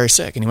getting very, very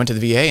sick. And he went to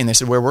the VA, and they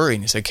said, where were you?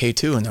 And he said,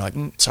 K2. And they're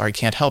like, sorry,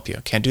 can't help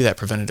you. Can't do that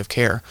preventative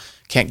care.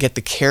 Can't get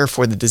the care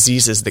for the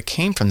diseases that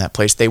came from that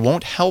place. They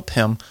won't help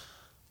him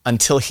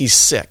until he's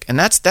sick. And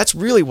that's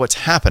really what's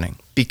happening.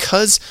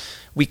 Because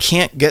we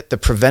can't get the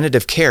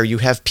preventative care, you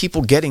have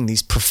people getting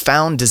these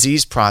profound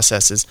disease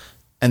processes,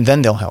 and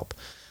then they'll help.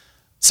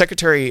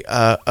 Secretary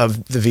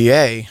of the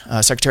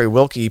VA, Secretary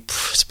Wilkie,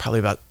 it's probably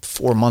about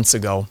 4 months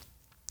ago,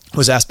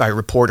 was asked by a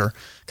reporter,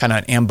 kind of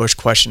an ambush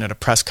question at a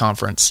press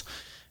conference.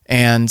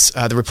 And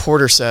the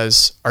reporter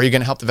says, "Are you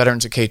going to help the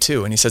veterans of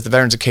K2?" And he says, "The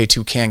veterans of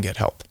K2 can get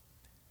help."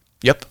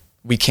 Yep,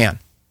 we can.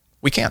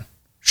 We can.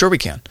 Sure we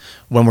can.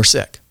 When we're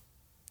sick.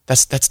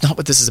 That's not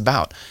what this is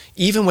about.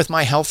 Even with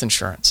my health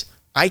insurance,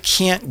 I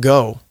can't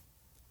go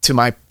to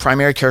my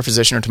primary care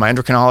physician or to my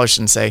endocrinologist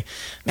and say,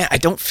 "Man, I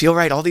don't feel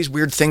right. All these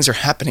weird things are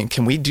happening.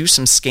 Can we do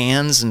some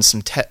scans and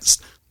some tests?"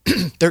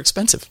 They're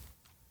expensive.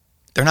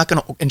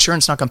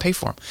 Insurance not going to pay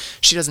for them.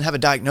 She doesn't have a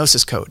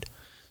diagnosis code.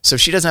 So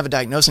she doesn't have a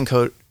diagnosing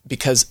code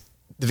because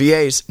the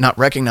VA is not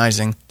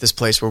recognizing this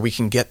place where we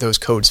can get those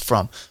codes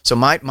from. So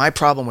my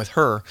problem with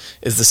her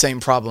is the same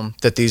problem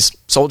that these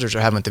soldiers are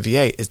having with the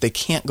VA, is they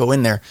can't go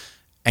in there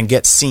and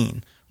get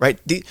seen, right?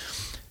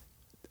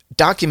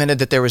 Documented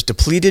that there was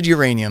depleted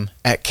uranium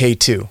at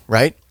K2,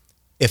 right?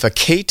 If a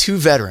K2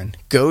 veteran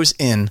goes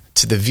in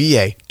to the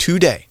VA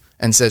today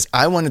and says,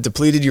 "I want a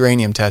depleted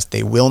uranium test,"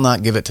 they will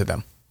not give it to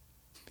them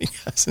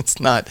because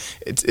it's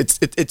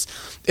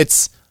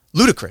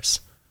ludicrous.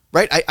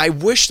 Right? I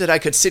wish that I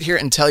could sit here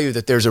and tell you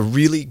that there's a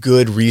really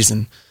good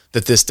reason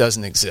that this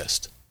doesn't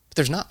exist. But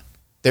there's not.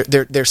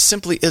 There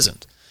simply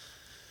isn't.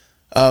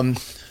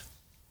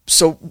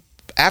 So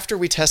after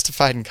we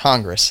testified in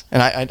Congress,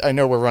 and I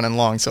know we're running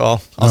long, so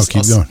I'll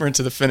sprint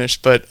to the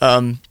finish. But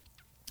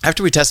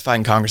after we testified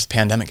in Congress, the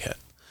pandemic hit.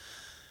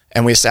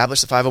 And we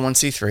established the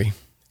 501c3,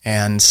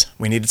 and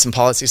we needed some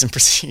policies and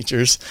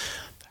procedures.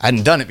 I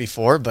hadn't done it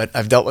before, but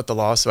I've dealt with the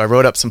law, so I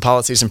wrote up some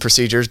policies and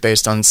procedures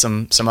based on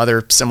some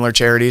other similar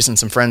charities and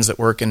some friends that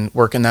work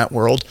in that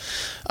world.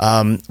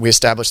 We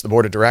established the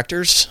board of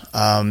directors,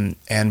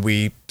 and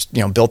we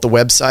built the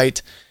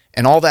website.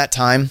 And all that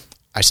time,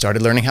 I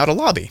started learning how to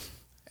lobby.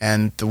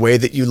 And the way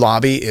that you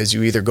lobby is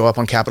you either go up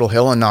on Capitol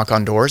Hill and knock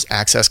on doors.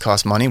 Access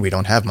costs money. We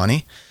don't have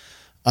money.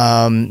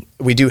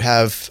 We do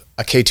have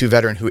a K2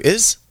 veteran who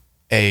is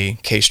a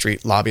K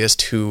Street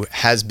lobbyist who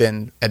has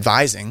been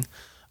advising.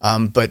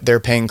 But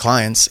their paying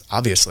clients,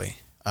 obviously,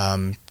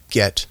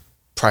 get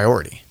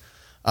priority,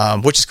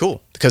 which is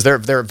cool because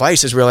their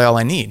advice is really all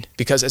I need.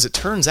 Because as it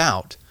turns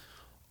out,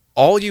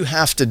 all you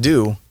have to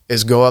do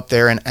is go up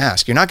there and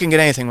ask. You're not going to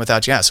get anything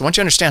without you ask. So once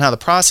you understand how the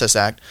Process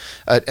Act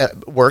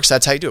works,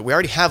 that's how you do it. We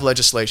already have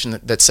legislation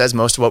that says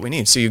most of what we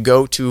need. So you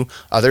go to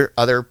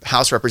other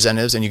House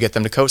representatives and you get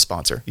them to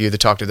co-sponsor. You either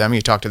talk to them, or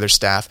you talk to their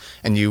staff,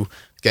 and you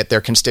get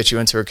their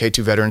constituents who are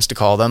K2 veterans to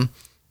call them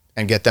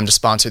and get them to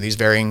sponsor these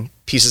varying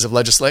pieces of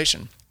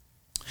legislation.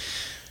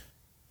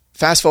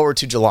 Fast forward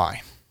to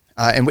July,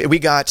 and we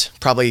got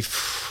probably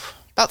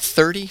about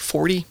 30,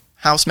 40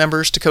 House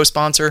members to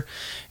co-sponsor,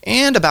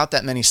 and about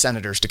that many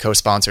senators to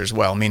co-sponsor as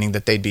well, meaning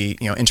that they'd be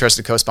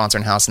interested to co-sponsor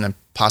in House and then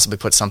possibly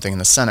put something in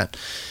the Senate.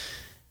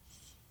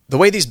 The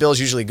way these bills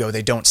usually go,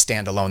 they don't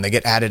stand alone. They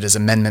get added as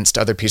amendments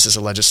to other pieces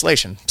of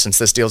legislation. Since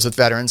this deals with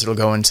veterans, it'll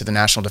go into the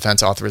National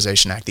Defense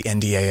Authorization Act, the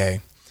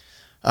NDAA.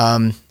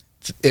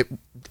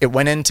 It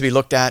went in to be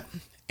looked at,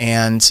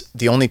 and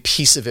the only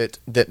piece of it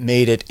that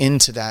made it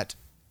into that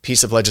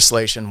piece of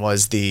legislation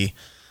was the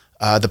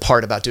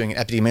part about doing an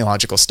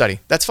epidemiological study.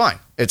 That's fine.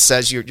 It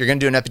says you're going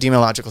to do an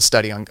epidemiological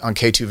study on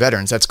K2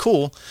 veterans. That's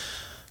cool.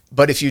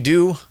 But if you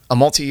do a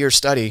multi-year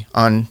study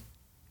on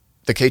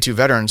the K2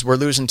 veterans, we're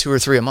losing 2 or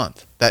 3 a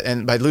month.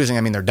 And by losing,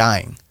 I mean they're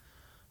dying.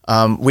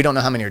 We don't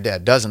know how many are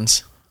dead,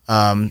 dozens.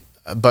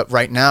 But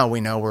right now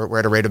we know we're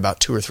at a rate of about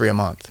 2 or 3 a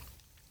month.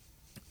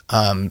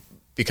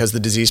 Because the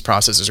disease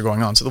processes are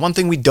going on. So the one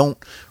thing we don't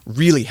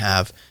really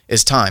have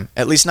is time,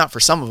 at least not for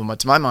some of them, but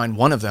to my mind,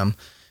 one of them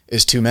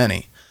is too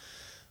many.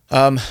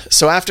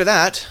 So after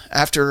that,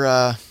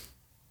 after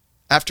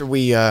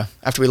we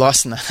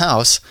lost in the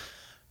House,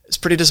 it's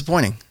pretty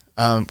disappointing.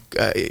 And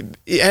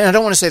I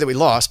don't want to say that we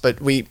lost,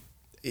 but we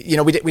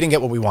didn't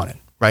get what we wanted,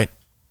 right?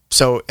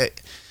 So,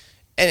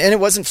 and it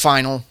wasn't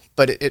final,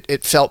 but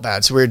it felt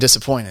bad, so we were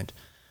disappointed.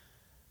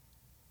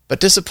 But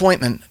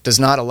disappointment does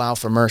not allow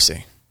for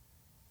mercy.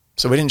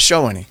 So we didn't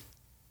show any.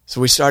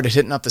 So we started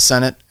hitting up the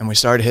Senate, and we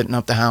started hitting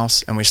up the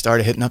House, and we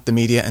started hitting up the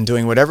media and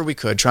doing whatever we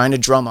could, trying to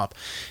drum up.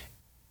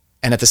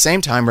 And at the same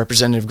time,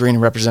 Representative Green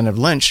and Representative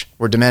Lynch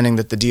were demanding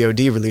that the DOD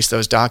release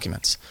those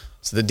documents.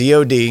 So the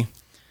DOD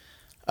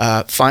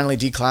finally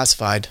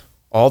declassified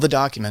all the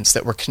documents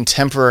that were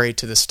contemporary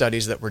to the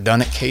studies that were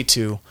done at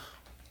K2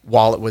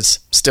 while it was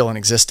still in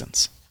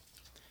existence.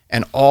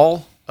 And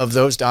all of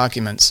those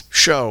documents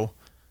show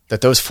that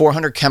those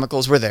 400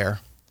 chemicals were there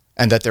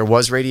and that there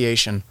was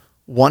radiation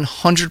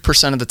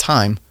 100% of the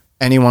time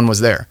anyone was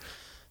there.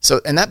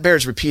 So, and that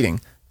bears repeating.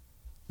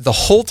 The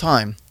whole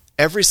time,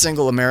 every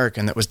single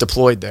American that was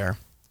deployed there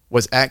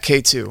was at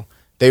K2.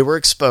 They were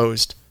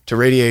exposed to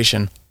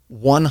radiation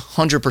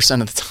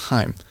 100% of the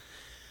time.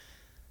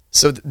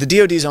 So the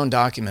DOD's own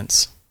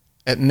documents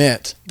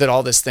admit that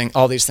all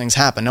these things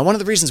happen. Now, one of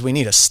the reasons we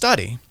need a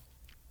study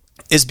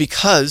is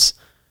because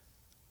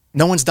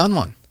no one's done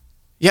one.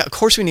 Yeah, of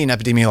course we need an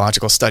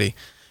epidemiological study.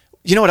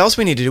 You know what else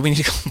we need to do? We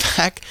need to go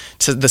back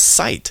to the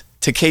site,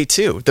 to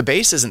K2. The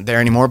base isn't there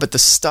anymore, but the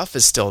stuff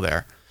is still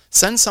there.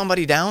 Send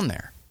somebody down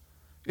there.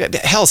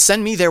 Hell,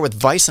 send me there with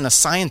Vice and a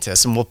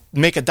scientist, and we'll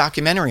make a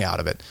documentary out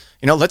of it.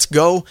 Let's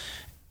go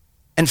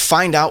and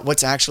find out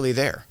what's actually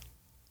there.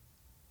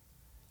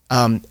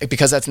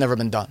 Because that's never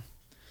been done.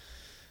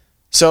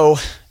 So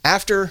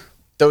after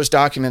those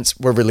documents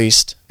were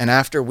released, and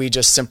after we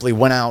just simply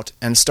went out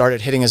and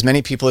started hitting as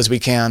many people as we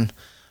can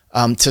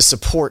to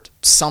support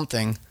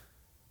something,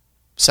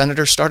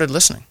 senators started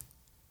listening.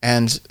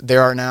 And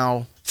there are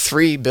now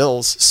 3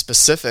 bills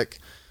specific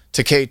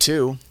to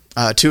K2.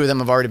 2 of them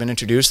have already been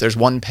introduced. There's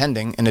one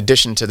pending in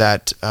addition to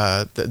that,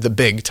 the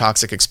big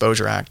Toxic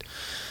Exposure Act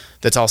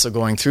that's also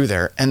going through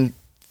there. And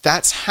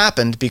that's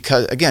happened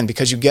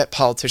because you get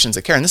politicians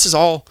that care. And this is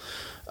all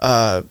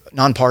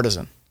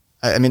nonpartisan.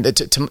 I mean,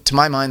 to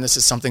my mind, this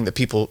is something that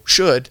people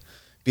should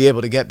be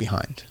able to get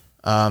behind.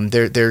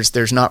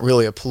 There's not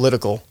really a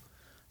political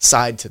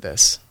side to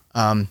this,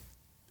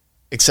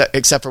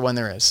 except for when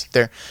there is.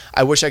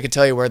 I wish I could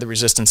tell you where the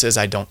resistance is.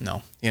 I don't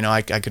know.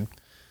 I could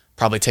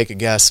probably take a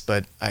guess,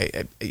 but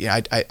I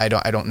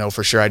don't know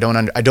for sure. I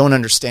don't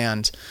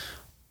understand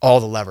all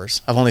the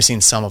levers. I've only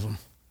seen some of them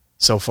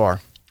so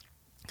far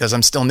because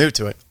I'm still new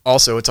to it.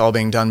 Also, it's all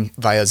being done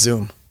via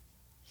Zoom.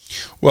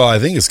 Well, I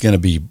think it's going to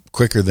be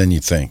quicker than you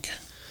think.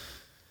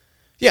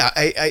 Yeah,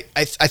 I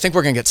think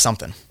we're going to get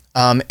something.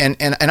 And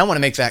I want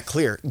to make that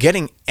clear.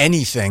 Getting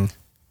anything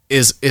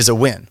is a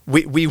win.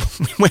 We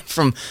went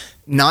from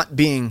not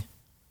being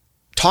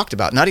talked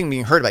about, not even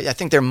being heard about. I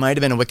think there might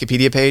have been a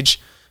Wikipedia page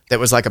that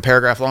was like a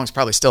paragraph long. It's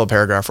probably still a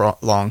paragraph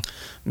long.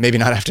 Maybe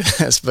not after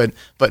this, but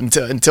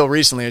until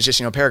recently, it's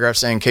just paragraph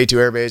saying K2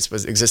 Air Base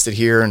existed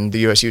here and the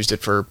U.S. used it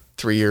for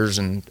 3 years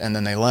and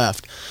then they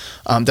left.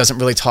 Doesn't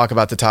really talk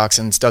about the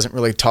toxins. Doesn't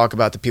really talk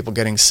about the people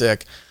getting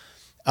sick.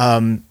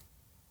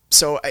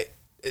 So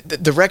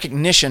the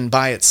recognition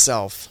by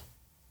itself,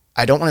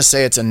 I don't want to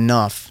say it's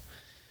enough,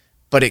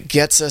 but it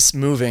gets us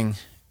moving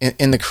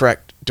in the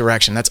correct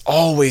direction. That's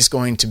always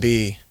going to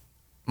be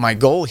my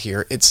goal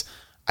here.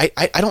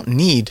 I don't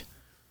need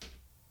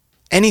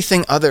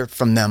anything other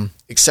from them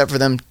except for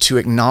them to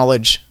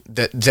acknowledge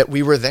that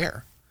we were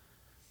there,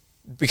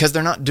 because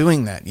they're not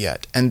doing that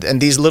yet. And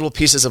these little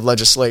pieces of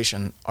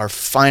legislation are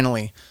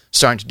finally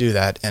starting to do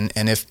that. And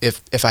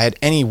if I had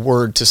any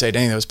word to say to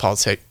any of those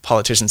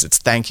politicians, it's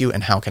thank you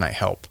and how can I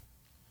help?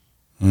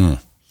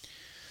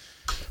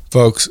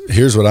 Folks,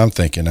 here's what I'm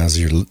thinking as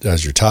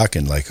you're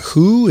talking. Like,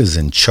 who is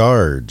in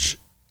charge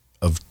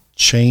of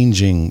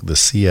changing the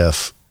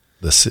CF?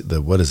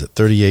 The what is it?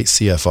 38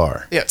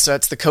 CFR. Yeah, so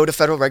that's the Code of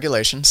Federal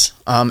Regulations,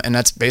 and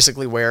that's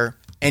basically where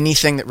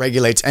anything that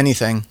regulates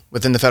anything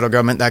within the federal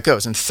government that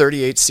goes. And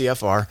 38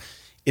 CFR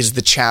is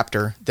the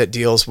chapter that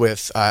deals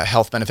with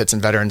health benefits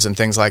and veterans and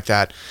things like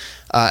that.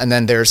 And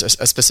then there's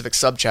a specific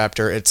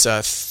subchapter. It's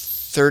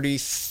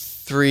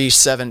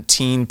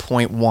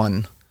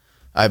 3317.1.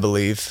 I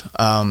believe.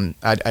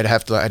 I'd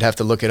have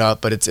to look it up,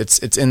 but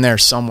it's in there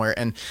somewhere,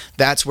 and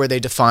that's where they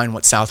define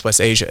what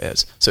Southwest Asia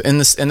is. So in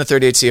the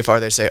 38 CFR,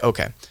 they say,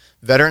 okay,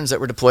 veterans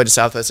that were deployed to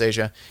Southwest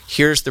Asia,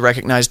 here's the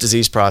recognized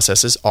disease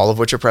processes, all of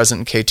which are present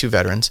in K2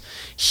 veterans.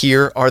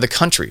 Here are the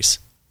countries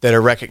that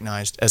are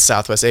recognized as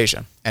Southwest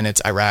Asia, and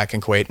it's Iraq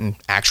and Kuwait and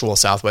actual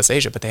Southwest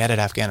Asia, but they added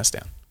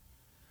Afghanistan.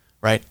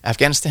 Right?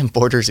 Afghanistan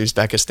borders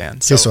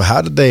Uzbekistan. So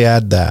how did they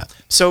add that?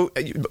 So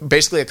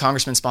basically a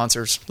congressman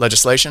sponsors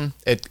legislation.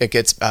 It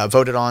gets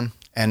voted on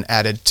and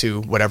added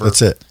to whatever.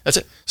 That's it.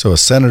 So a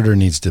senator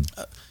needs to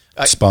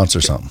sponsor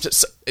something.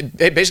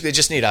 They basically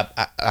just need a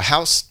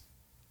House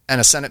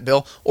and a Senate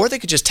bill, or they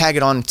could just tag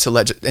it on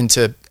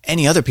into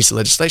any other piece of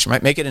legislation,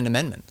 right? Make it an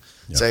amendment.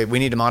 Yep. Say we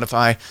need to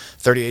modify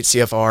 38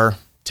 CFR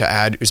to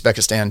add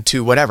Uzbekistan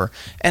to whatever.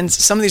 And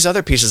some of these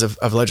other pieces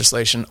of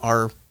legislation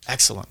are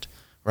excellent.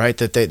 Right,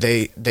 that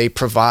they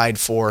provide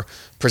for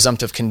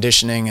presumptive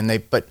conditioning,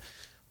 but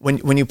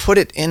when you put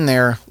it in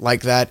there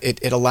like that,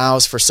 it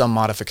allows for some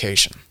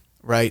modification,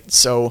 right?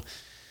 So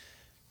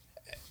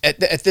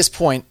at this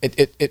point,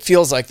 it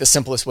feels like the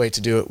simplest way to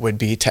do it would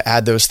be to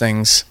add those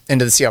things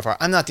into the CFR.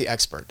 I'm not the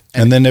expert,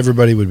 and then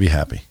everybody would be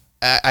happy.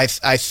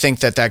 I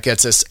think that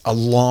gets us a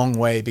long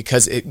way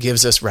because it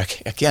gives us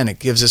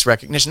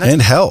recognition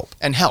and help.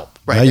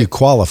 Right? Now you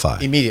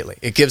qualify immediately.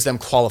 It gives them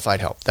qualified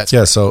help. That's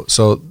right.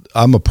 So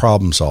I'm a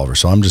problem solver.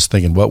 So I'm just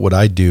thinking, what would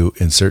I do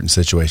in certain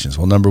situations?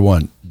 Well, number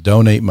one,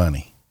 donate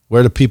money.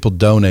 Where do people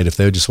donate if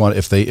they just want?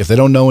 If they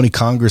don't know any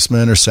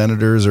congressmen or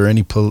senators or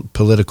any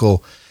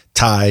political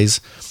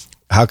ties,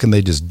 how can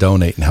they just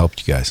donate and help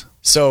you guys?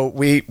 So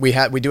we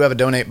do have a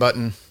donate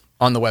button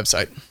on the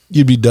website.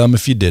 You'd be dumb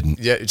if you didn't.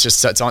 Yeah,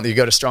 it's on. You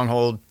go to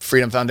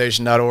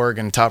strongholdfreedomfoundation.org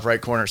and top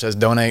right corner it says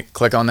donate.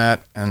 Click on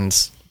that,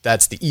 and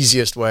that's the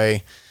easiest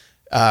way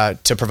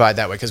to provide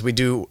that way, because we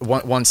do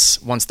once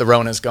the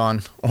Rona's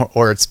gone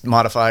or it's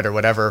modified or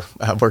whatever,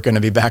 we're going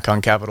to be back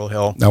on Capitol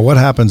Hill. Now, what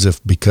happens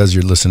if, because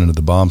you're listening to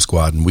the Bomb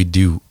Squad and we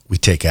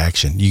take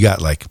action, you got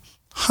like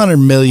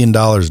 $100 million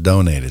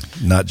donated,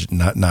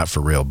 not for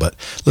real, but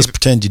let's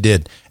pretend you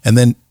did, and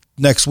then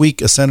next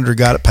week a senator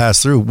got it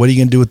passed through. What are you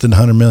going to do with the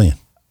 $100 million?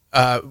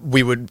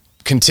 We would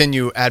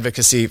continue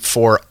advocacy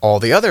for all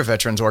the other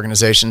veterans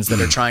organizations that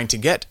are trying to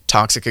get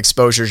toxic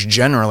exposures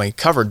generally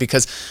covered.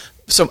 Because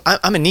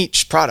I'm a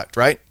niche product,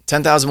 right?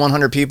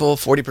 10,100 people,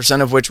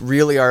 40% of which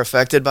really are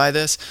affected by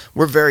this.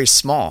 We're very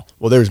small.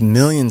 Well, there's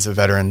millions of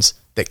veterans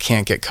that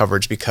can't get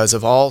coverage because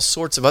of all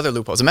sorts of other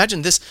loopholes.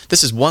 Imagine this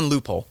is one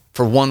loophole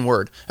for one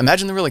word.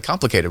 Imagine the really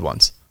complicated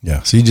ones.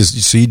 Yeah. So you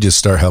just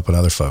start helping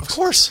other folks. Of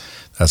course.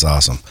 That's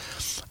awesome.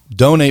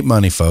 Donate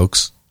money,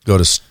 folks. Go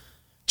to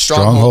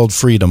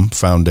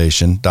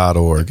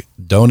strongholdfreedomfoundation.org.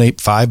 Donate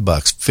 $5,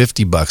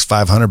 $50,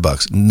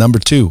 $500. Number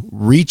 2,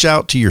 reach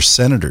out to your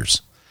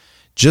senators.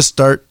 Just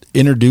start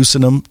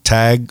introducing them.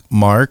 Tag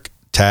Mark,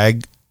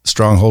 tag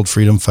Stronghold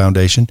Freedom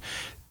Foundation.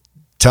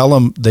 Tell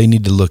them they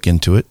need to look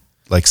into it.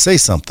 Like, say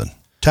something.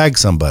 Tag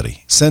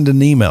somebody. Send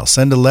an email.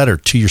 Send a letter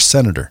to your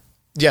senator.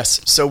 Yes.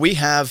 So we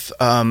have,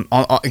 on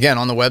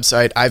the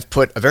website, I've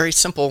put a very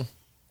simple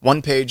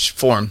one-page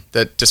form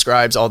that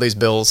describes all these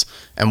bills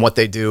and what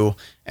they do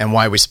and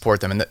why we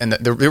support them. And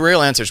the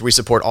real answer is we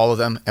support all of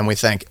them, and we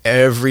thank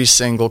every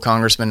single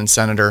congressman and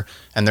senator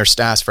and their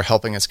staffs for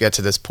helping us get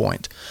to this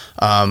point.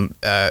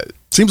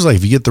 Seems like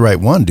if you get the right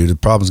one, dude, the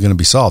problem's going to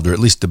be solved, or at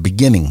least the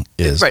beginning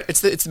is. Right.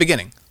 It's the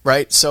beginning,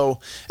 right?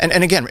 So,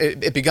 and again,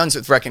 it begins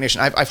with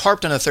recognition. I've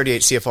harped on a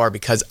 38 CFR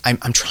because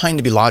I'm trying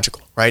to be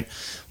logical, right?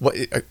 What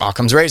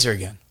Occam's razor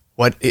again.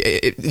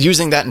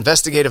 Using that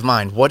investigative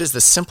mind, what is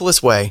the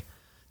simplest way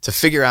to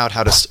figure out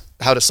how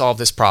to solve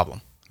this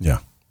problem? Yeah.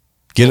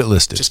 Get it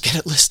listed. Just get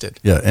it listed.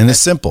 Yeah, and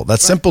it's simple.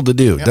 That's simple to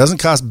do. It doesn't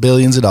cost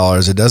billions of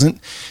dollars.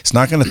 It's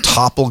not going to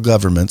topple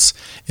governments.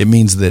 It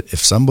means that if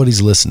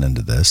somebody's listening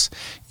to this,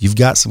 you've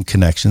got some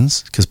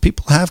connections, because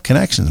people have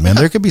connections, man.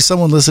 There could be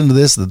someone listening to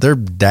this that their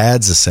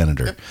dad's a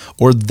senator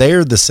or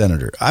they're the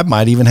senator. I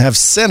might even have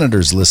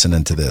senators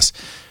listening to this.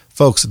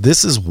 Folks,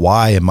 this is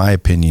why, in my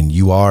opinion,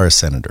 you are a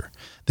senator.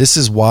 This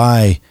is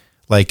why,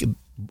 like,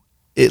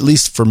 at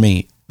least for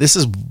me, this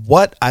is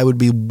what I would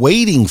be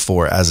waiting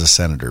for as a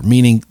senator,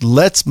 meaning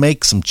let's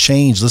make some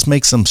change. Let's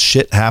make some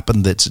shit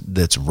happen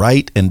that's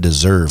right and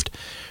deserved.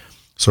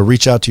 So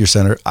reach out to your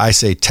senator. I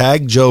say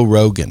tag Joe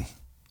Rogan.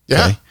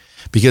 Yeah. Okay?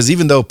 Because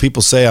even though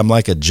people say I'm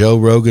like a Joe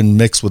Rogan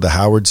mixed with a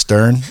Howard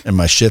Stern and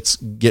my shit's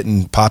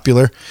getting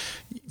popular,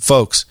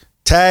 folks,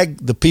 tag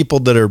the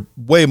people that are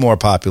way more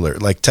popular.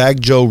 Like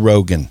tag Joe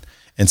Rogan.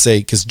 And say,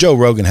 because Joe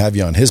Rogan have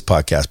you on his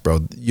podcast,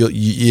 bro,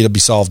 it'll be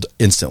solved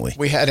instantly.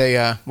 We had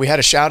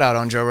a shout out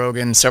on Joe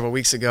Rogan several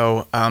weeks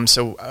ago.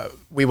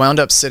 We wound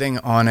up sitting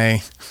on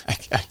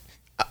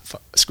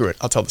screw it,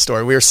 I'll tell the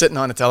story. We were sitting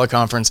on a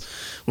teleconference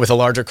with a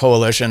larger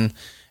coalition,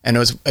 and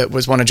it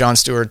was one of Jon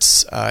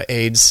Stewart's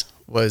aides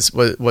was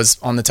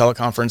on the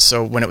teleconference.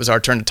 So when it was our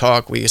turn to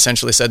talk, we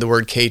essentially said the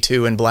word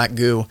K2 and black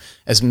goo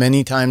as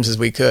many times as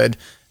we could.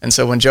 And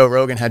so when Joe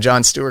Rogan had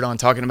Jon Stewart on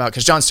talking about,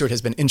 because Jon Stewart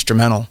has been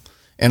instrumental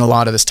in a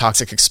lot of this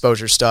toxic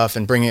exposure stuff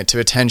and bringing it to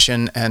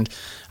attention. And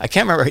I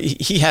can't remember,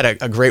 he had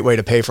a great way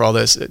to pay for all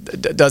this.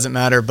 It doesn't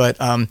matter. But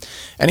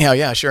anyhow,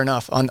 yeah, sure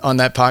enough, on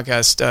that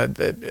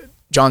podcast,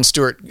 Jon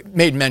Stewart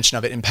made mention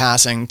of it in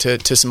passing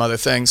to some other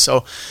things.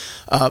 So,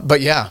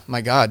 but yeah, my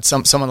God,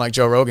 someone like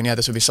Joe Rogan, yeah,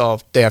 this would be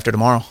solved day after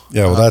tomorrow.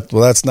 Yeah,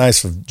 that's nice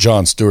for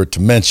Jon Stewart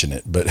to mention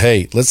it. But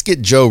hey, let's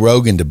get Joe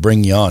Rogan to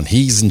bring you on.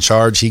 He's in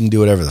charge. He can do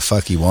whatever the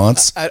fuck he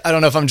wants. I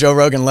don't know if I'm Joe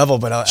Rogan level,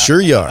 but sure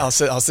you are. I'll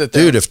sit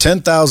there. Dude, if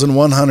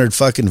 10,100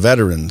 fucking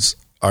veterans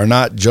are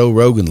not Joe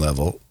Rogan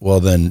level, well,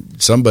 then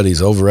somebody's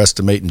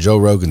overestimating Joe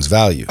Rogan's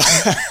value.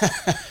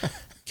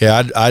 Okay,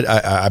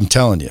 I'm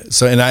telling you.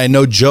 So, and I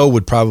know Joe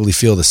would probably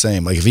feel the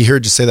same. Like if he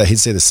heard you say that, he'd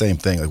say the same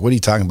thing. Like, what are you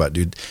talking about,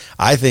 dude?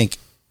 I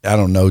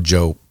don't know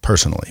Joe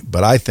personally,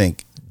 but I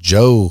think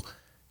Joe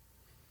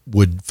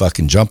would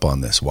fucking jump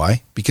on this.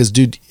 Why? Because,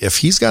 dude, if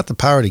he's got the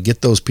power to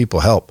get those people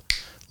help,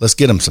 let's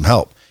get him some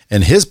help.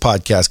 And his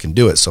podcast can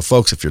do it. So,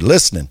 folks, if you're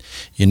listening,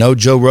 you know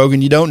Joe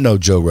Rogan, you don't know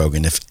Joe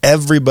Rogan. If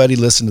everybody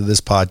listened to this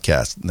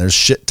podcast, and there's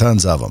shit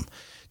tons of them,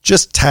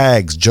 just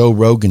tags Joe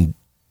Rogan,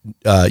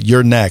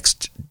 you're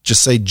next.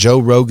 Just say Joe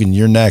Rogan,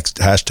 you're next,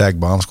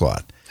 #Bomb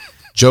Squad.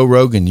 Joe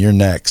Rogan, you're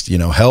next.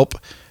 Help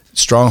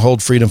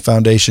Stronghold Freedom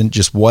Foundation,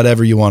 just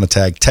whatever you want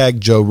to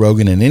tag Joe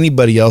Rogan and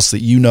anybody else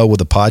that you know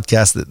with a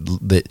podcast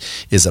that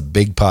is a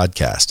big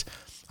podcast.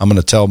 I'm going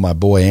to tell my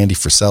boy Andy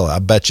Frisella, I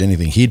bet you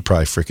anything, he'd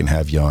probably freaking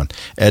have you on.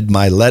 Ed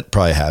Milet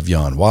probably have you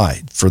on.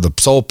 Why? For the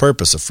sole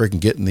purpose of freaking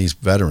getting these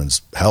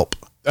veterans help,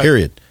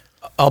 period.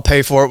 I'll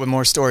pay for it with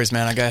more stories,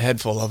 man. I got a head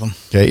full of them.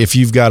 Okay, if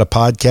you've got a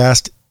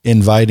podcast,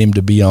 invite him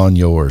to be on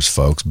yours,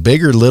 folks.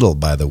 Big or little,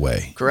 by the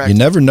way. Correct. You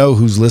never know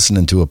who's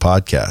listening to a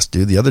podcast,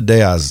 dude. The other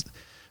day I was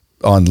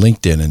on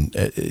LinkedIn and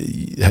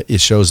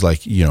it shows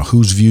like,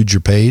 who's viewed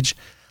your page.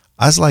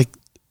 I was like,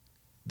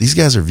 these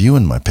guys are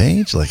viewing my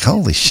page? Like,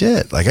 holy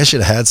shit. Like I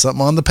should have had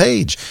something on the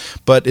page.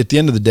 But at the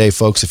end of the day,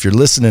 folks, if you're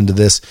listening to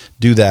this,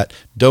 do that.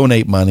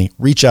 Donate money.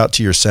 Reach out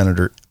to your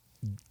senator.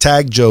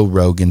 Tag Joe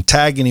Rogan.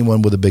 Tag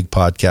anyone with a big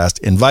podcast.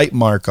 Invite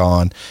Mark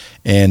on.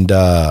 And,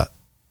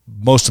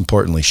 most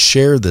importantly,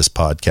 share this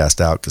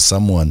podcast out because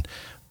someone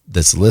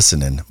that's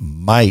listening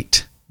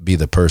might be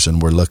the person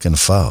we're looking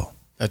for.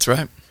 That's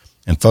right.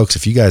 And folks,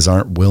 if you guys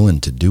aren't willing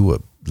to do a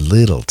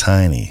little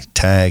tiny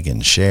tag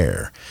and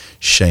share,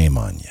 shame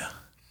on you.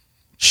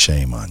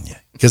 Shame on you.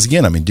 Because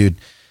again, I mean, dude,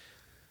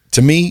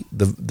 to me,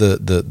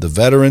 the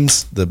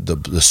veterans,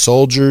 the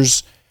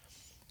soldiers,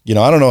 you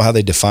know, I don't know how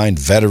they define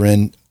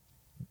veteran.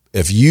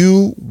 If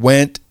you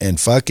went and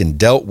fucking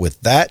dealt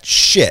with that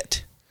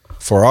shit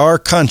for our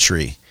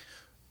country,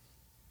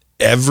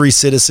 every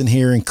citizen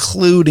here,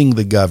 including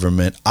the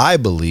government, I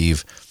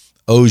believe,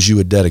 owes you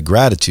a debt of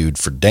gratitude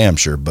for damn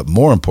sure. But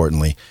more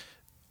importantly,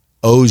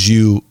 owes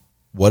you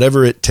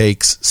whatever it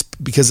takes,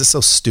 because it's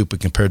so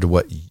stupid compared to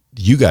what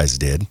you guys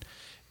did,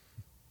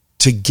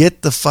 to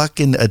get the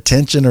fucking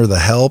attention or the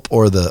help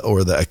or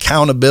the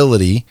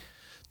accountability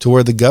to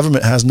where the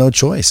government has no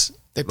choice.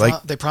 They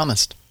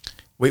promised.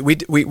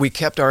 We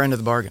kept our end of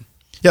the bargain.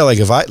 Yeah, like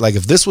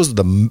if this was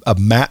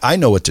I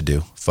know what to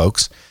do,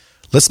 folks.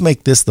 Let's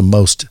make this the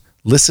most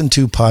listened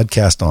to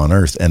podcast on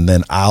earth, and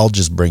then I'll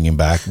just bring him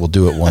back. We'll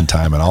do it one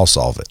time and I'll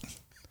solve it.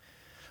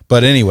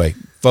 But anyway,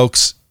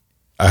 folks,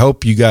 I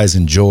hope you guys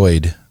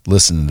enjoyed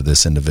listening to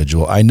this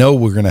individual. I know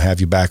we're going to have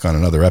you back on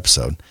another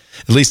episode.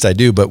 At least I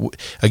do. But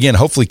again,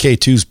 hopefully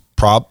K2's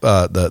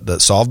the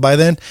solved by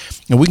then,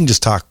 and we can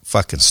just talk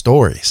fucking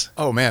stories.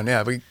 Oh man,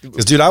 yeah.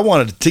 Because dude, I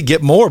wanted to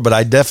get more, but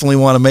I definitely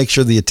want to make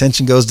sure the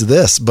attention goes to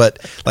this. But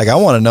like, I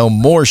want to know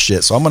more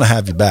shit, so I'm going to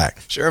have you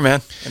back. Sure,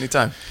 man.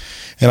 Anytime.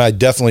 And I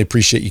definitely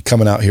appreciate you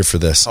coming out here for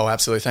this. Oh,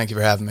 absolutely. Thank you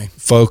for having me,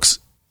 folks.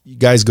 You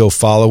guys go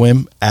follow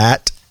him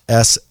at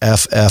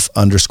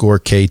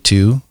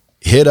SFF_K2.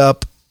 Hit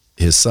up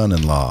his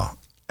son-in-law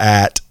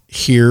at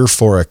Here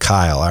for a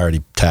Kyle. I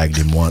already tagged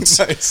him once.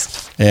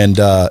 Nice. And,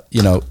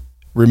 you know,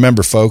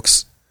 remember,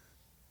 folks,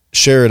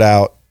 share it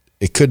out.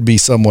 It could be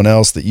someone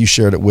else that you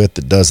shared it with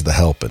that does the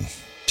helping.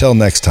 Till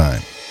next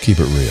time, keep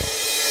it real.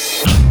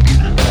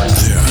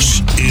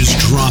 This is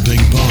Dropping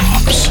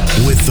Bombs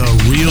with the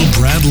real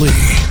Brad Lee.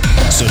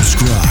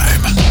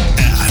 Subscribe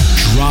at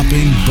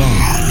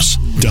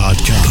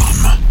droppingbombs.com.